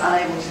is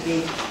unable to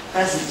be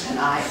present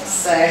tonight,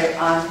 so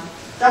I'm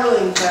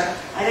doubling for,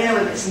 I don't know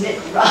whether it's Nick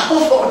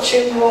Ralph or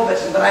Jim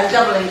Warburton, but I'm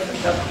doubling for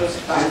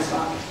Dorset Farmers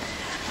Market.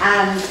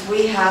 And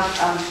we have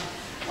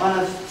one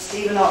of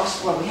Stephen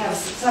Oxford, well, we have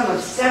several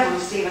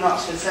Stephen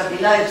Oxford's lovely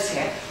loaves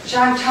here, which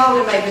I'm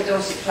told are made with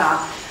Dorset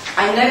flour.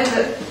 I know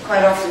that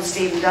quite often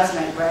Stephen does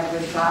make bread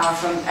with flour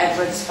from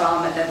Edward's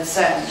farm at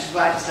Eversern, which is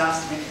why I just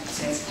asked him if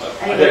it is.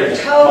 Anyway,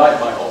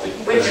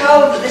 we're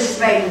told that this is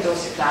made with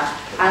Dorset flour,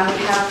 and we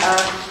have a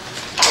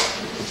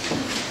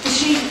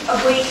sheet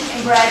of wheat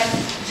in bread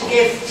to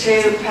give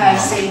to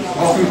Percy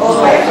all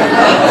the way from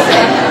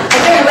I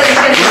don't know whether he's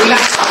going to do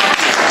that.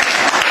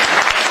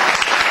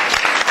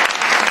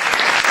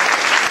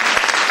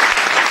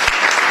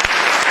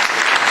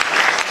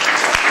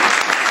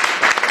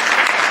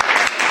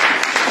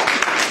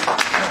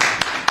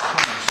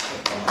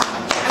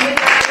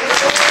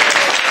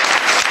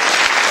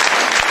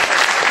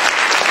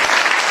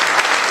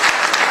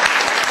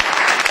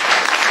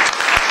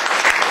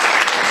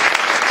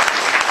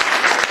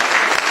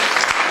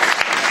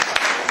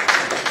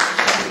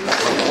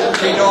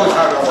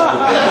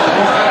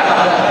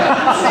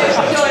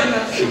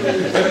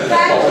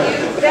 Thank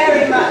you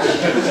very much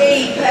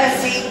indeed,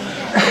 Percy,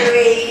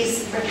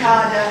 Louise,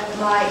 Ricarda,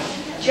 Mike,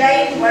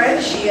 Jane,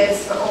 wherever she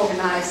is, for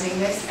organising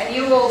this, and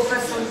you all for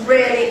some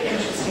really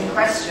interesting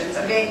questions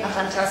and being a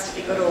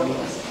fantastically good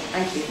audience.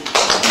 Thank you.